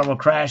friend. The dollar will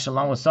crash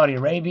along with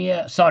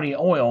Saudi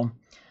oil.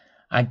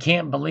 I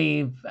can't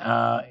believe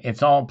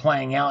it's all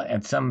playing out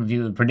as some of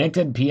you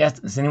predicted. P.S.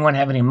 Does anyone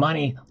have any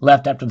money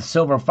left after the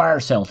silver fire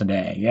sale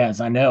today?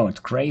 Yes, I know, it's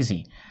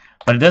crazy.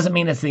 But it doesn't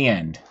mean it's the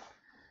end.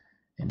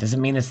 It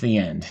doesn't mean it's the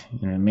end.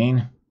 You know what I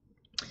mean?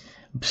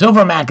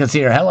 Silver Mac is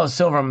here. Hello,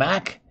 Silver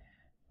Mac.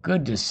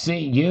 Good to see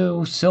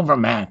you. Silver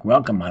Mac,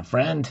 welcome, my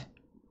friend.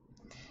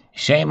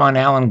 Shame on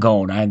Alan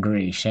Gold. I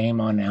agree. Shame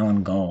on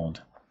Alan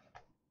Gold.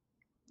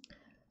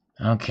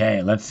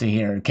 Okay, let's see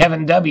here.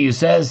 Kevin W.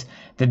 says,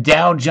 the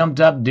Dow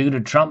jumped up due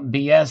to Trump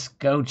BS.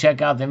 Go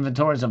check out the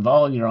inventories of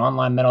all your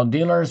online metal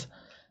dealers.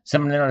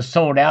 Some of them are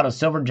sold out of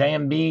silver.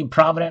 JMB,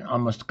 Provident,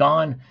 almost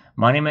gone.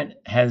 Monument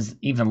has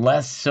even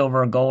less.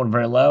 Silver, gold,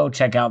 very low.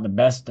 Check out the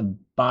best of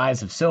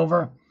buys of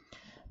silver.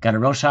 Got a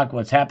real shock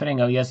what's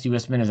happening. Oh, yes,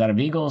 U.S. Mint is out of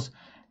Eagles.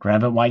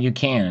 Grab it while you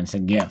can. It's a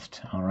gift.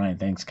 All right,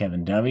 thanks,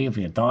 Kevin W., for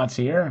your thoughts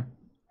here.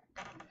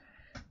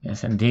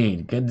 Yes,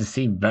 indeed. Good to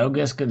see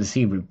Bogus. Good to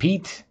see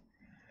Repeat.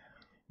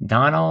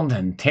 Donald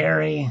and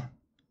Terry.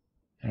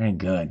 Very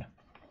good.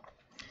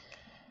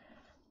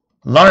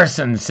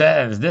 Larson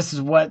says, this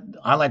is what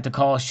I like to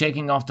call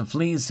shaking off the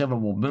fleas. Silver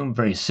will boom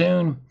very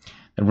soon.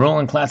 The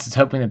ruling class is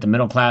hoping that the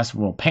middle class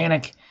will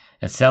panic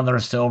and sell their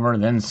silver,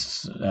 then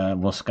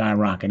will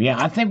skyrocket. Yeah,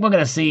 I think we're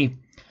going to see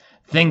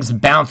things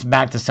bounce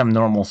back to some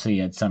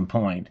normalcy at some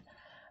point.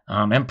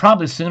 And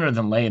probably sooner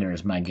than later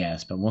is my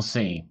guess, but we'll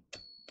see.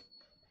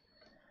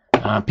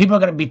 People are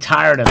going to be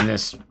tired of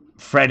this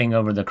fretting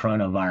over the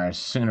coronavirus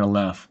soon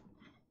enough.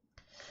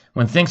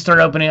 When things start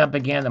opening up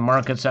again, the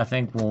markets, I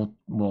think,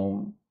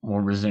 will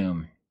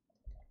resume.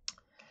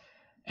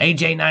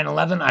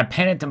 AJ911, I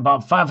panicked and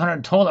bought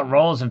 500 toilet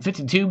rolls and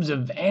 50 tubes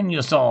of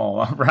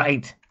Anusol. All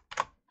right.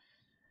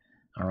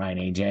 All right,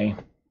 AJ.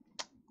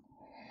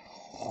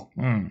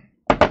 All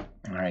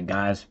right,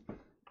 guys.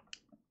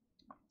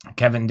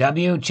 Kevin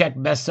W., check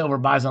best silver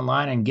buys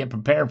online and get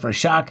prepared for a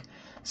shock.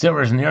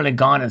 Silver is nearly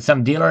gone at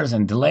some dealers,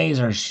 and delays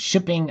or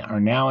shipping are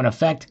now in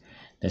effect.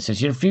 This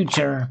is your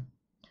future.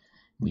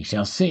 We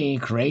shall see.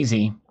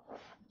 Crazy.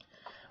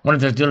 One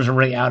of those dealers are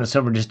really out of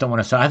silver, just don't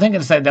want to sell. I think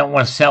it's they don't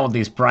want to sell at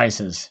these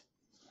prices.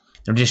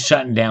 They're just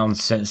shutting down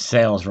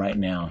sales right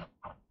now.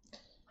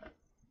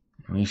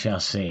 We shall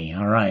see.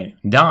 All right.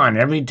 Don,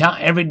 every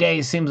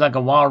day seems like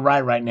a wild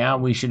ride right now.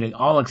 We should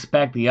all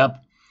expect the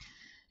up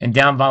and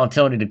down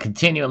volatility to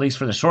continue, at least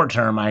for the short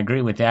term. I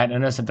agree with that.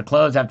 Notice at the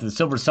close, after the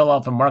silver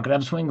sell-off and market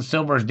upswing,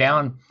 silver is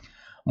down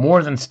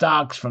more than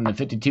stocks from the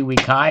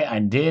 52-week high. I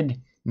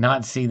did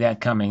not see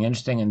that coming.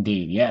 Interesting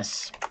indeed.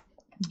 Yes.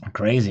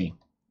 Crazy.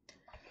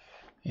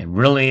 It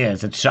really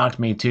is. It shocked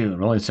me too.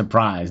 Really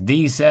surprised.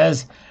 D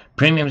says,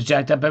 premiums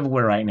jacked up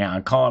everywhere right now. I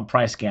call it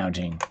price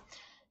gouging.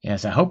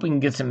 Yes, I hope we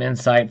can get some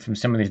insight from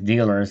some of these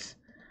dealers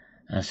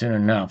soon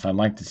enough. I'd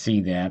like to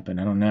see that, but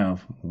I don't know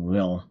if we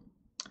will.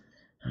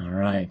 All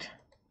right.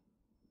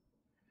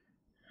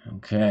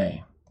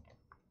 Okay.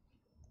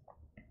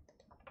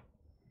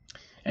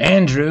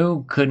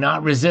 Andrew could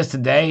not resist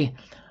today.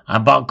 I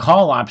bought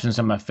call options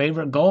on my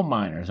favorite gold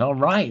miners. All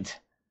right.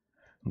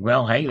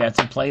 Well, hey, that's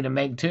a play to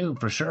make too,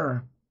 for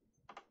sure.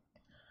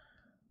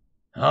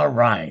 All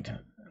right.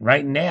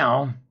 Right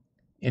now,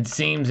 it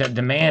seems that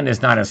demand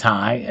is not as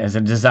high as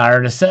a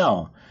desire to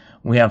sell.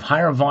 We have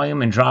higher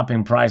volume and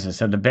dropping prices.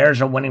 So the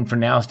bears are winning for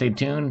now. Stay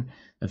tuned.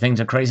 The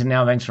things are crazy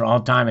now. Thanks for all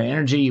time and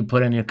energy you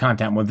put in your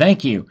content. Well,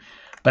 thank you.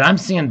 But I'm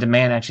seeing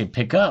demand actually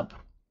pick up.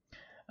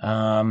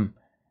 I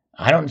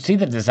don't see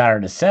the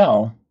desire to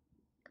sell.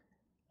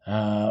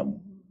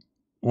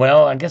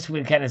 Well, I guess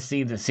we kind of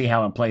see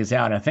how it plays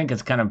out. I think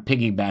it's kind of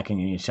piggybacking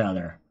each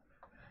other.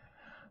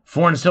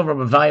 Foreign silver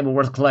was valuable,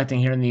 worth collecting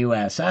here in the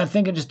U.S. I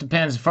think it just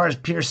depends. As far as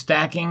pure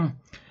stacking,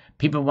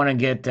 people want to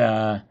get.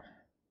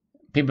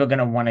 People are going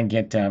to want to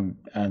get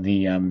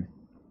the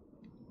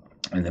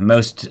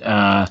most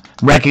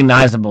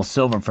recognizable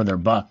silver for their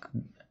buck.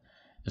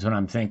 Is what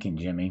I'm thinking,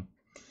 Jimmy.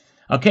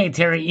 Okay,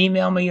 Terry,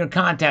 email me your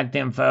contact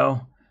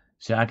info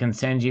so I can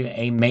send you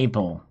a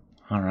maple.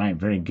 All right,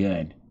 very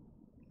good.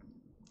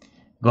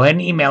 Go ahead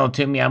and email it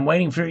to me. I'm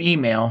waiting for your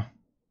email.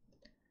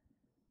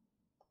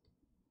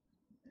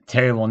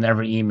 Terry will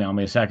never email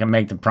me, so I can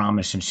make the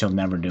promise and she'll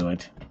never do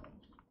it.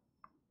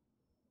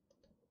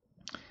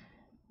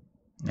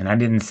 And I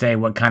didn't say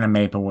what kind of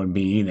maple would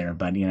be either,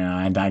 but, you know,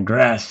 I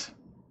digress.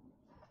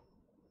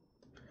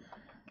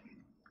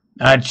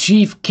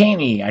 Chief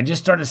Caney, I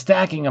just started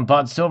stacking and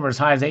bought silver as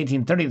high as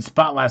 1830 at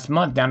spot last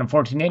month, down to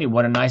 1480.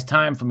 What a nice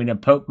time for me to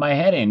poke my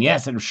head in.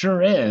 Yes, it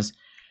sure is.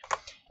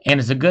 And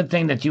it's a good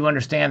thing that you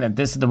understand that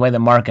this is the way the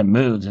market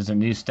moves as a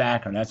new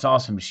stacker. That's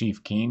awesome,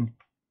 Chief Keen.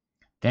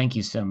 Thank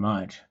you so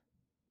much.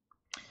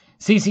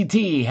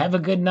 CCT, have a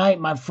good night,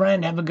 my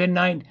friend. Have a good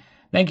night.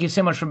 Thank you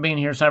so much for being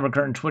here,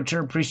 Cybercurtain Twitcher.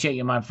 Appreciate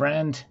you, my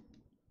friend.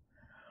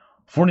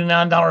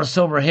 $49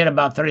 silver hit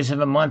about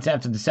 37 months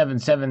after the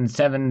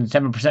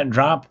 7%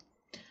 drop.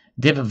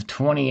 Dip of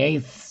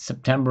 28th,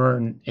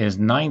 September is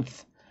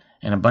 9th,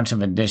 and a bunch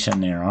of addition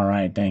there. All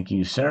right, thank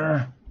you,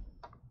 sir.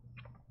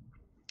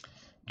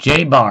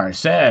 J-Bar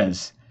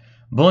says,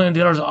 bullion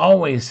dealers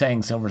always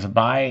saying silver's a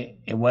buy.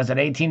 It was at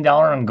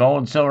 $18 and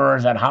gold, silver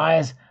is at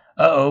highs.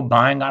 Uh-oh,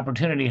 buying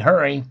opportunity,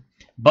 hurry.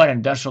 But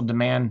industrial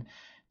demand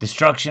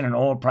destruction and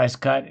oil price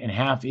cut in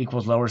half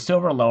equals lower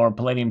silver, lower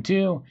palladium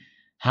too.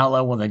 How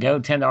low will they go?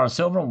 $10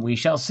 silver? We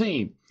shall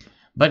see.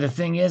 But the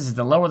thing is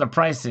the lower the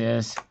price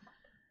is,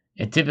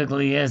 it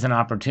typically is an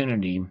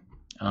opportunity.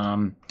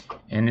 And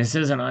this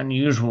is an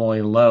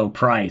unusually low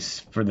price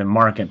for the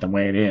market the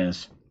way it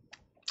is.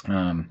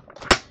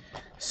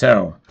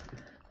 So,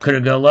 could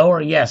it go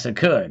lower? Yes, it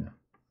could.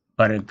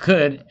 But it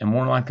could, and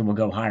more likely will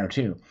go higher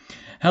too.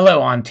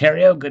 Hello,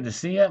 Ontario. Good to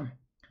see you.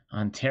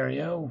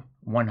 Ontario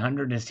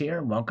 100 is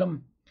here.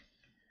 Welcome.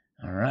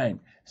 All right.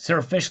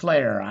 Sir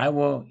Fishlayer, I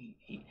will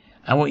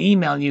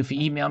email you if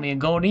you email me a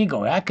gold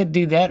eagle. I could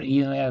do that.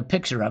 You have a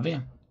picture of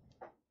you.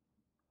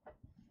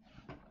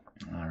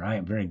 All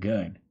right. Very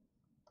good.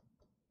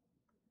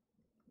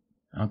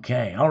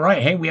 Okay. All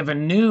right. Hey, we have a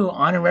new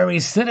honorary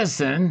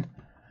citizen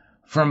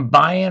from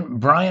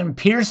Brian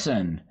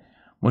Pearson,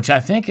 which I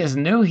think is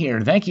new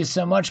here. Thank you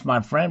so much, my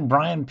friend.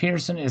 Brian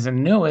Pearson is the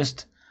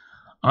newest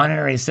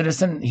honorary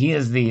citizen. He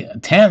is the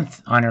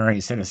 10th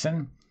honorary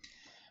citizen.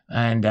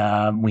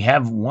 And we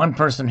have one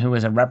person who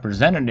is a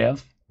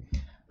representative.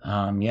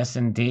 Yes,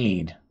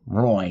 indeed.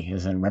 Roy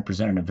is a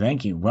representative.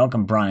 Thank you.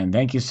 Welcome, Brian.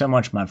 Thank you so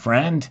much, my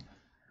friend.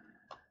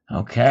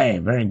 Okay,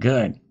 very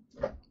good.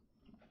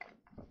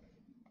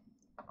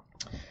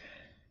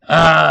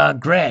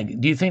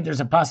 Greg, do you think there's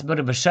a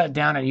possibility of a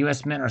shutdown at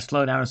U.S. Mint or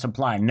slowdown of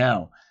supply?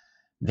 No.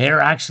 They're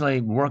actually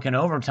working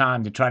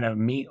overtime to try to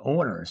meet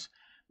orders.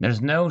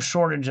 There's no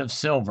shortage of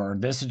silver.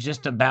 This is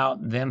just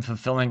about them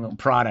fulfilling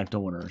product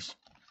orders.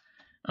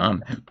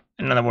 In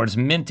other words,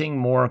 minting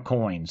more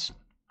coins.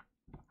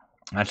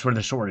 That's where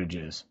the shortage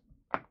is.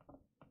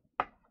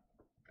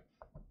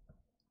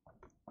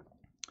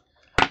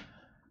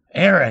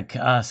 Eric,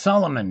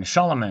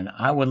 Solomon,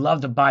 I would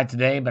love to buy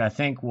today, but I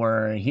think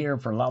we're here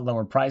for a lot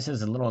lower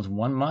prices, as little as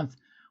 1 month.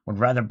 Would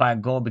rather buy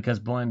gold because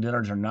bullion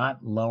dealers are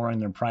not lowering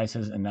their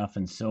prices enough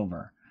in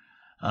silver.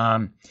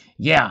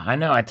 Yeah, I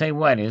know. I tell you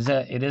what,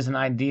 it is an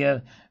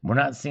idea. We're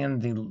not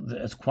seeing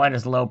it's quite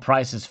as low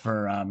prices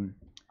for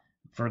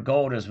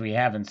gold as we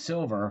have in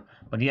silver.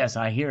 But yes,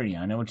 I hear you.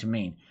 I know what you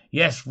mean.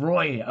 Yes,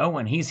 Roy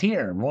Owen, he's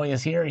here. Roy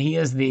is here. He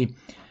is the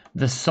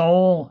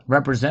sole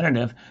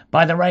representative.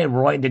 By the way,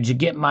 Roy, did you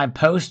get my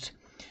post?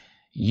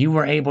 You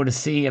were able to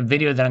see a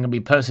video that I'm going to be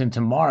posting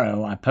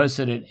tomorrow. I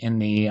posted it in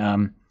the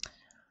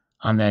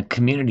on the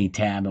community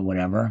tab or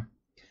whatever.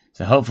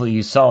 So hopefully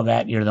you saw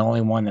that. You're the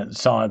only one that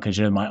saw it because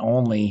you're my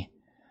only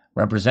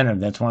representative.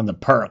 That's one of the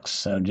perks.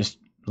 So just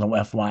a little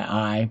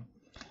FYI.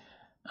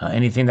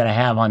 Anything that I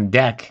have on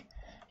deck,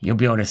 you'll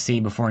be able to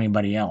see before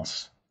anybody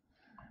else.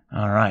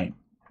 All right.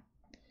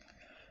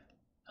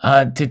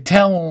 To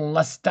tell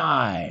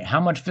Lestai, how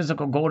much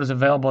physical gold is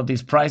available at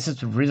these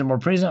prices with reasonable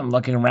pricing? I'm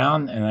looking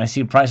around and I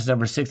see prices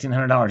over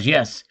 $1,600.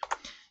 Yes.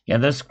 Yeah,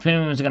 those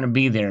premiums are going to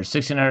be there.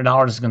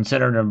 $1,600 is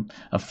considered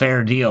a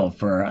fair deal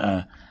for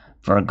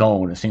a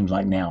gold, it seems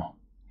like now.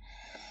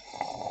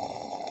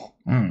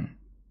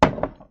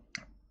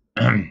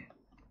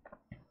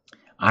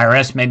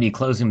 IRS may be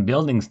closing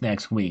buildings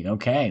next week.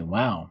 Okay,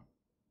 wow.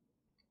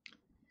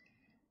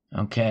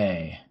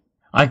 Okay.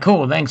 All right,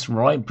 cool. Thanks,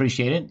 Roy.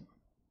 Appreciate it.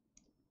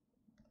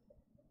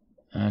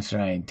 That's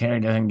right. Terry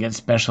doesn't get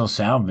special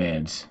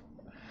salvids.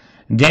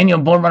 Daniel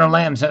Bullrunner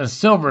Lamb says,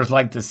 silver is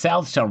like the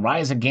South shall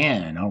rise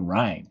again. All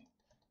right.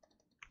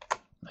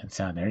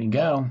 That's out. There you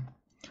go.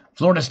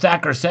 Florida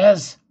Stacker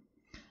says,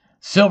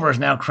 silver has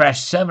now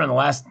crashed 7 of the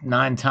last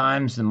 9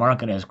 times the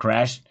market has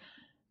crashed.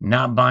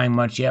 Not buying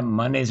much yet.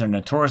 Mondays are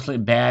notoriously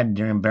bad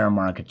during bear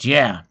markets.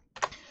 Yeah.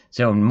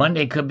 So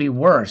Monday could be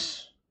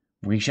worse.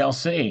 We shall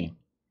see.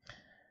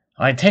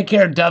 All right, take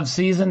care, Dove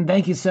Season.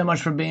 Thank you so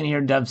much for being here,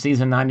 Dove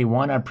Season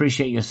 91. I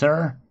appreciate you,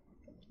 sir.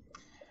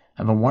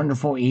 Have a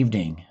wonderful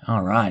evening.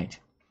 All right.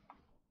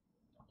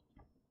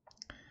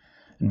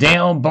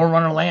 Dale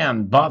Bullrunner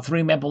Lamb bought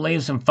 3 maple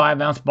leaves and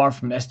 5-ounce bar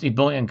from SD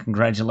Bullion.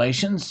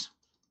 Congratulations.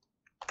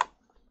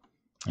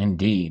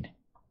 Indeed.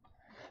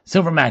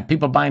 Silvermac,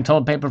 people buying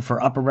toilet paper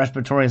for upper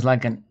respiratory is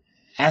like an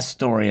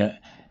acetory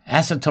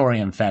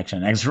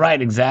infection. That's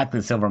right, exactly,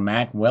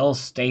 Silvermac. Well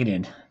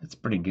stated. That's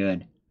pretty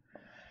good.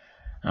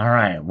 All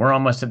right, we're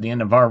almost at the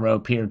end of our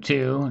rope here,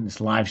 too, in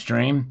this live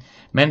stream.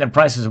 Man, the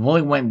prices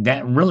really went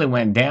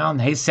down.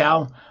 Hey,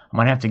 Sal, I'm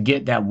going to have to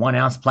get that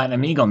 1-ounce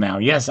Platinum Eagle now.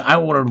 Yes, I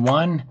ordered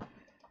one.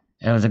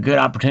 It was a good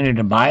opportunity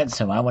to buy it,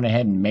 so I went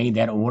ahead and made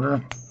that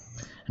order.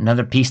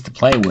 Another piece to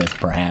play with,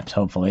 perhaps,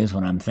 hopefully, is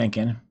what I'm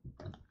thinking.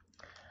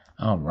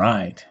 All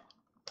right.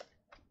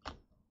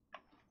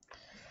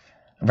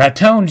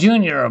 Ratone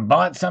Jr.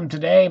 bought some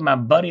today. My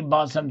buddy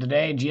bought some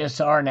today.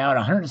 GSR now at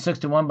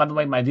 161. By the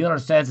way, my dealer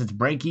says it's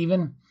break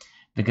even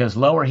because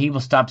lower he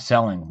will stop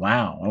selling.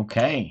 Wow.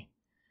 Okay.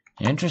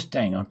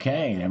 Interesting.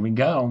 Okay. There we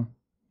go.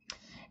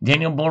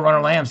 Daniel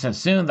Bullrunner Lamb says,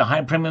 soon the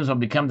high premiums will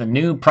become the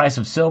new price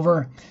of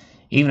silver.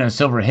 Even if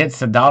silver hits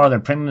the dollar, the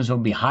premiums will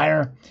be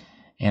higher.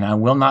 And I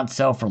will not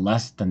sell for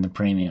less than the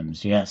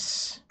premiums.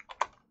 Yes.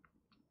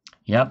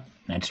 Yep,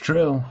 that's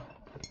true.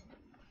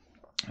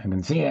 I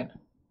can see it.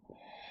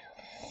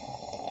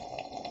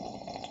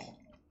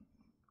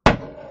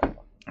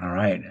 All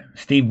right.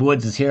 Steve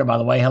Woods is here, by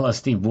the way. Hello,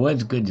 Steve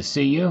Woods. Good to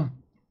see you.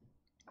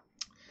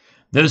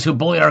 Those who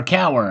bully are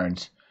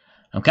cowards.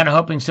 I'm kind of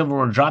hoping silver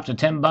will drop to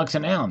 $10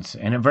 an ounce,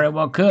 and it very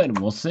well could.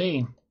 We'll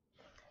see.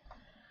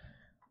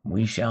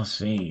 We shall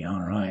see. All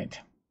right.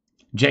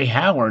 Jay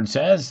Howard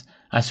says,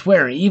 I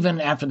swear,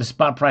 even after the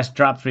spot price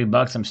dropped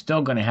 $3, I'm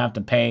still going to have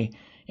to pay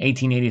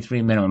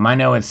 $18.83 minimum. I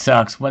know it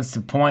sucks. What's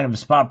the point of a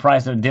spot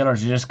price? The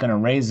dealers are just going to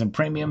raise the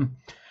premium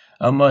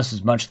almost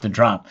as much as the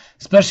drop,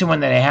 especially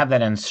when they have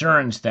that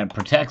insurance that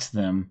protects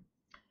them.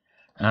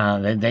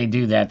 They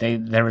do that.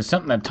 There was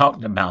something that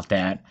talked about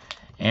that.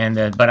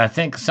 But I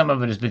think some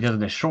of it is because of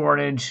the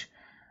shortage,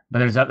 but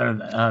there's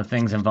other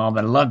things involved.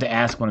 But I'd love to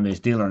ask one of these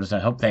dealers. I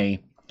hope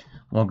they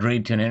will agree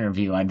to an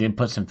interview. I did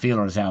put some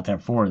feelers out there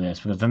for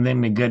this because then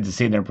it'd be good to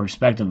see their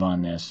perspective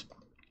on this.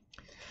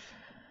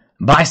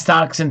 Buy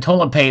stocks in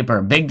toilet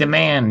paper. Big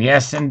demand.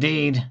 Yes,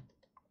 indeed.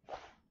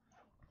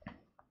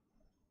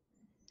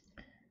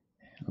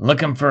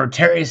 Looking for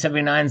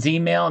Terry79's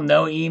email.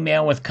 No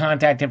email with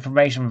contact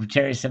information from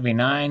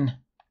Terry79.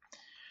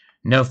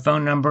 No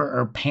phone number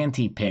or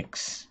panty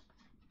pics.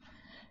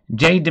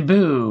 Jay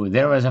Deboo,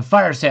 there was a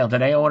fire sale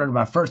today. I ordered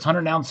my first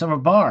 100-ounce silver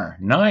bar.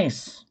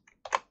 Nice.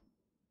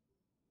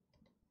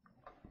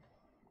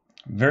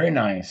 Very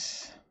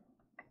nice.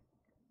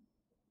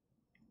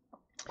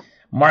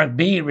 Mark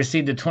B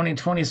received the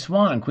 2020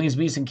 Swan, Queen's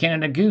Beast and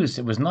Canada Goose.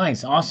 It was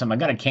nice. Awesome. I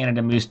got a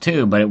Canada Moose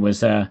too, but it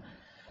was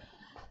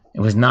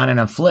not in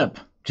a flip.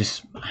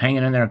 Just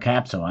hanging in their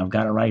capsule. I've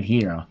got it right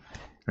here.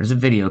 There's a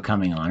video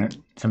coming on it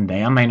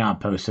someday. I may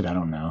not post it. I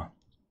don't know.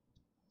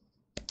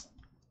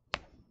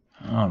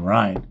 All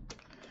right.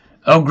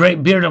 Oh,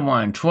 great bearded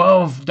one.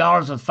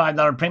 $12 with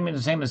 $5 premium.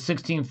 The same as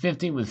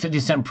 $16.50 with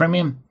 50-cent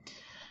premium.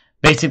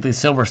 Basically,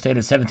 silver stayed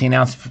at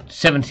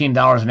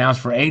 $17 an ounce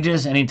for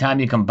ages. Anytime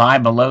you can buy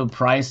below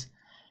price,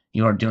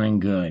 you are doing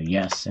good.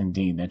 Yes,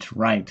 indeed. That's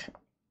right.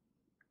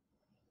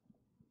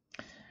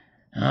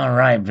 All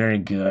right. Very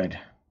good.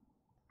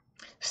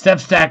 Step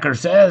Stacker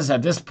says,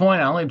 at this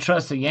point, I only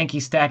trust the Yankee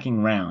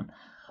stacking round.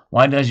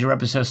 Why does your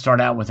episode start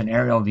out with an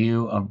aerial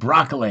view of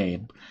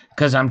broccoli?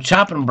 Because I'm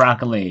chopping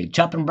broccoli,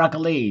 chopping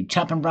broccoli,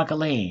 chopping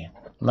broccoli.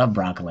 Love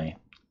broccoli.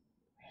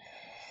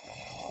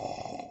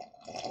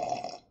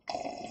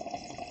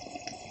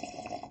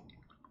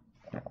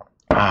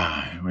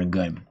 We're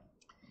good.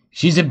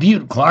 She's a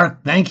beaut,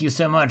 Clark. Thank you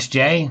so much,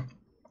 Jay.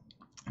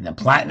 The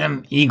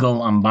Platinum Eagle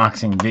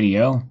unboxing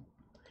video.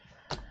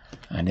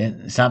 I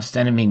didn't stop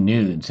sending me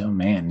nudes. Oh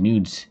man,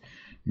 nudes.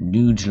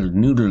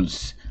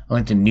 Noodles. I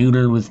like to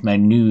noodle with my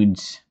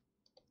nudes.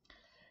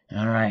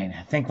 Alright,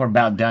 I think we're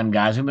about done,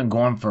 guys. We've been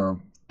going for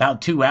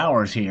about 2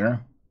 hours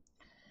here.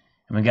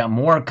 And we got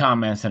more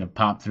comments that have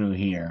popped through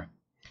here.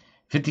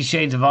 50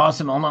 Shades of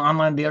Awesome. All my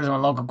online dealers in my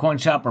local coin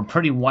shop are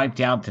pretty wiped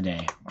out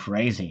today.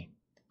 Crazy.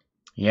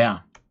 Yeah.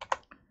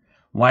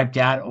 Wiped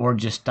out or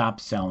just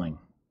stopped selling.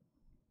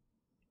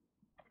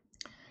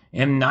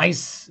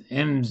 BJSC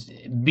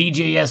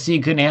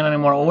couldn't handle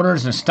any more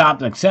orders and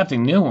stopped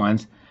accepting new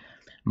ones.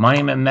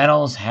 Monument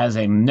Metals has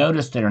a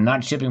notice they are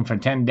not shipping for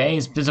 10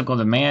 days. Physical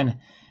demand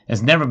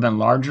has never been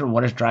larger.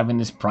 What is driving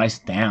this price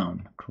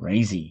down?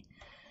 Crazy.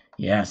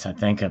 Yes, I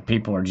think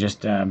people are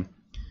just they're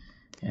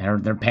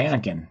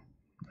panicking.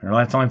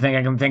 That's the only thing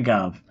I can think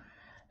of.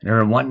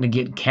 They're wanting to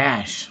get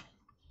cash.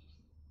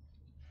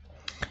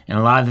 And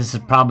a lot of this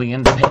is probably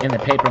in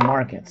the paper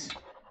markets.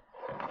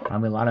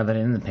 Probably a lot of it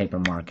in the paper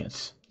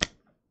markets.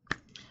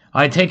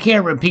 All right, take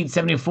care. Repeat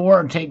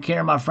 74. Take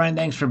care, my friend.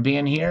 Thanks for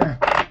being here.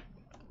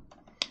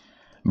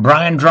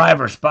 Brian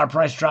Driver, spot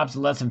price drops to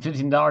less than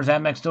 $15.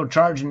 Amex still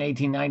charging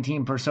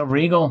 $18.19 per Silver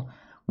Eagle.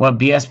 Well,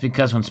 BS,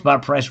 because when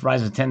spot price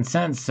rises 10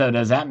 cents, so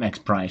does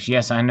Amex price.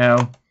 Yes, I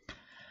know.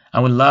 I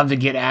would love to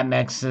get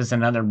Amex's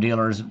and other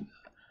dealers'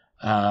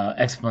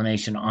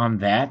 explanation on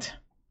that.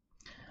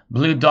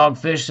 Blue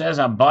Dogfish says,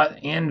 I bought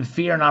in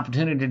Fear and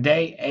Opportunity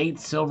today. 8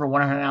 silver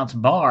 100-ounce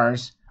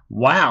bars.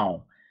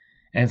 Wow.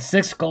 And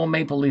 6 gold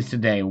maple leafs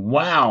today.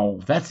 Wow.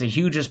 That's the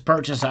hugest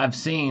purchase I've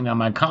seen on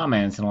my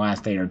comments in the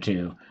last day or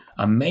two.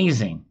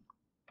 Amazing.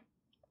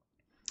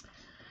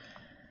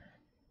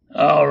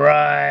 All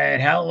right.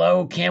 How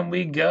low can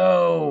we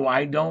go?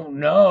 I don't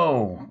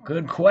know.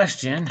 Good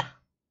question.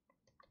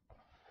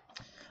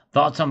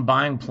 Thoughts on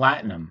buying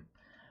platinum?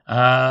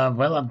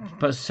 Well, I've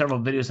posted several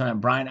videos on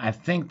that, Brian. I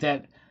think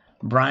that,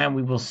 Brian,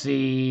 we will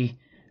see.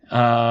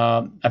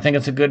 I think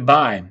it's a good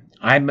buy.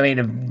 I made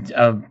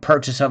a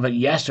purchase of it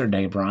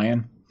yesterday,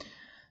 Brian.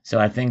 So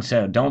I think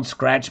so. Don't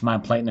scratch my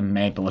platinum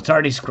maple. It's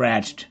already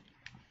scratched.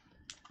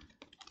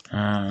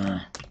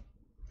 I've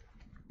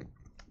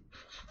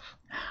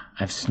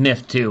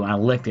sniffed too. I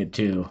licked it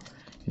too.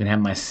 You can have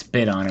my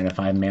spit on it if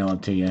I mail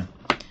it to you.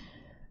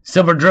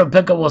 Silver Drill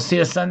Pickle, we'll see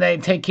you Sunday.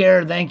 Take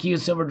care. Thank you,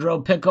 Silver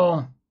Drill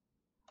Pickle.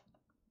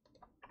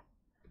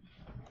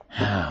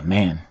 Oh,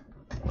 man.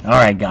 All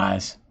right,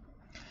 guys.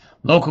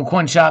 Local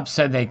coin shop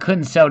said they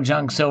couldn't sell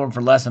junk silver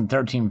for less than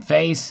 13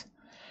 face.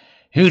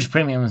 Huge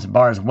premiums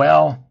bar as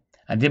well.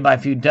 I did buy a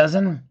few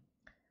dozen.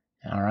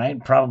 All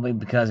right, probably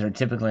because they're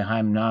typically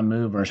high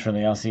non-movers for the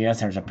LCS.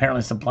 There's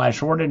apparently supply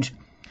shortage.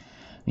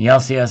 The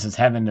LCS is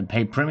having to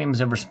pay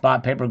premiums over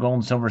spot paper, gold,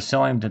 and silver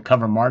selling to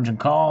cover margin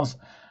calls,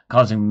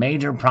 causing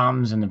major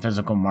problems in the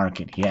physical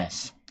market.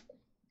 Yes.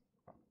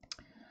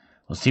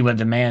 We'll see what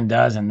demand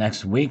does in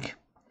next week.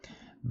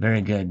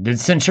 Very good. Did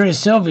Centuria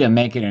Sylvia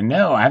make it?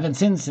 No, I haven't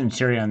seen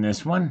Centuria on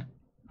this one.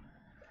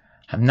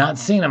 I've not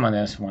seen him on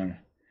this one.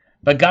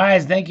 But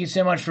guys, thank you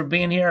so much for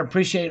being here. I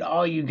appreciate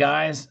all you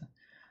guys.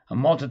 A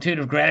multitude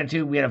of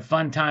gratitude. We had a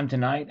fun time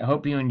tonight. I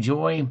hope you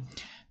enjoy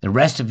the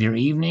rest of your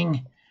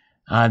evening.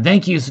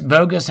 Thank you,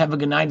 Vogus. Have a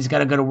good night. He's got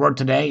to go to work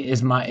today.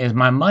 Is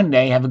my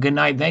Monday. Have a good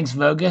night. Thanks,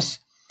 Vogus.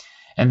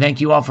 And thank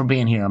you all for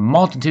being here. A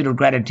multitude of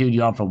gratitude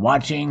you all for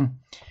watching.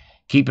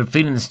 Keep your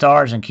feet in the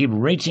stars and keep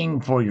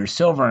reaching for your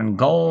silver and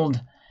gold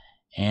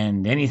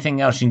and anything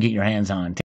else you can get your hands on.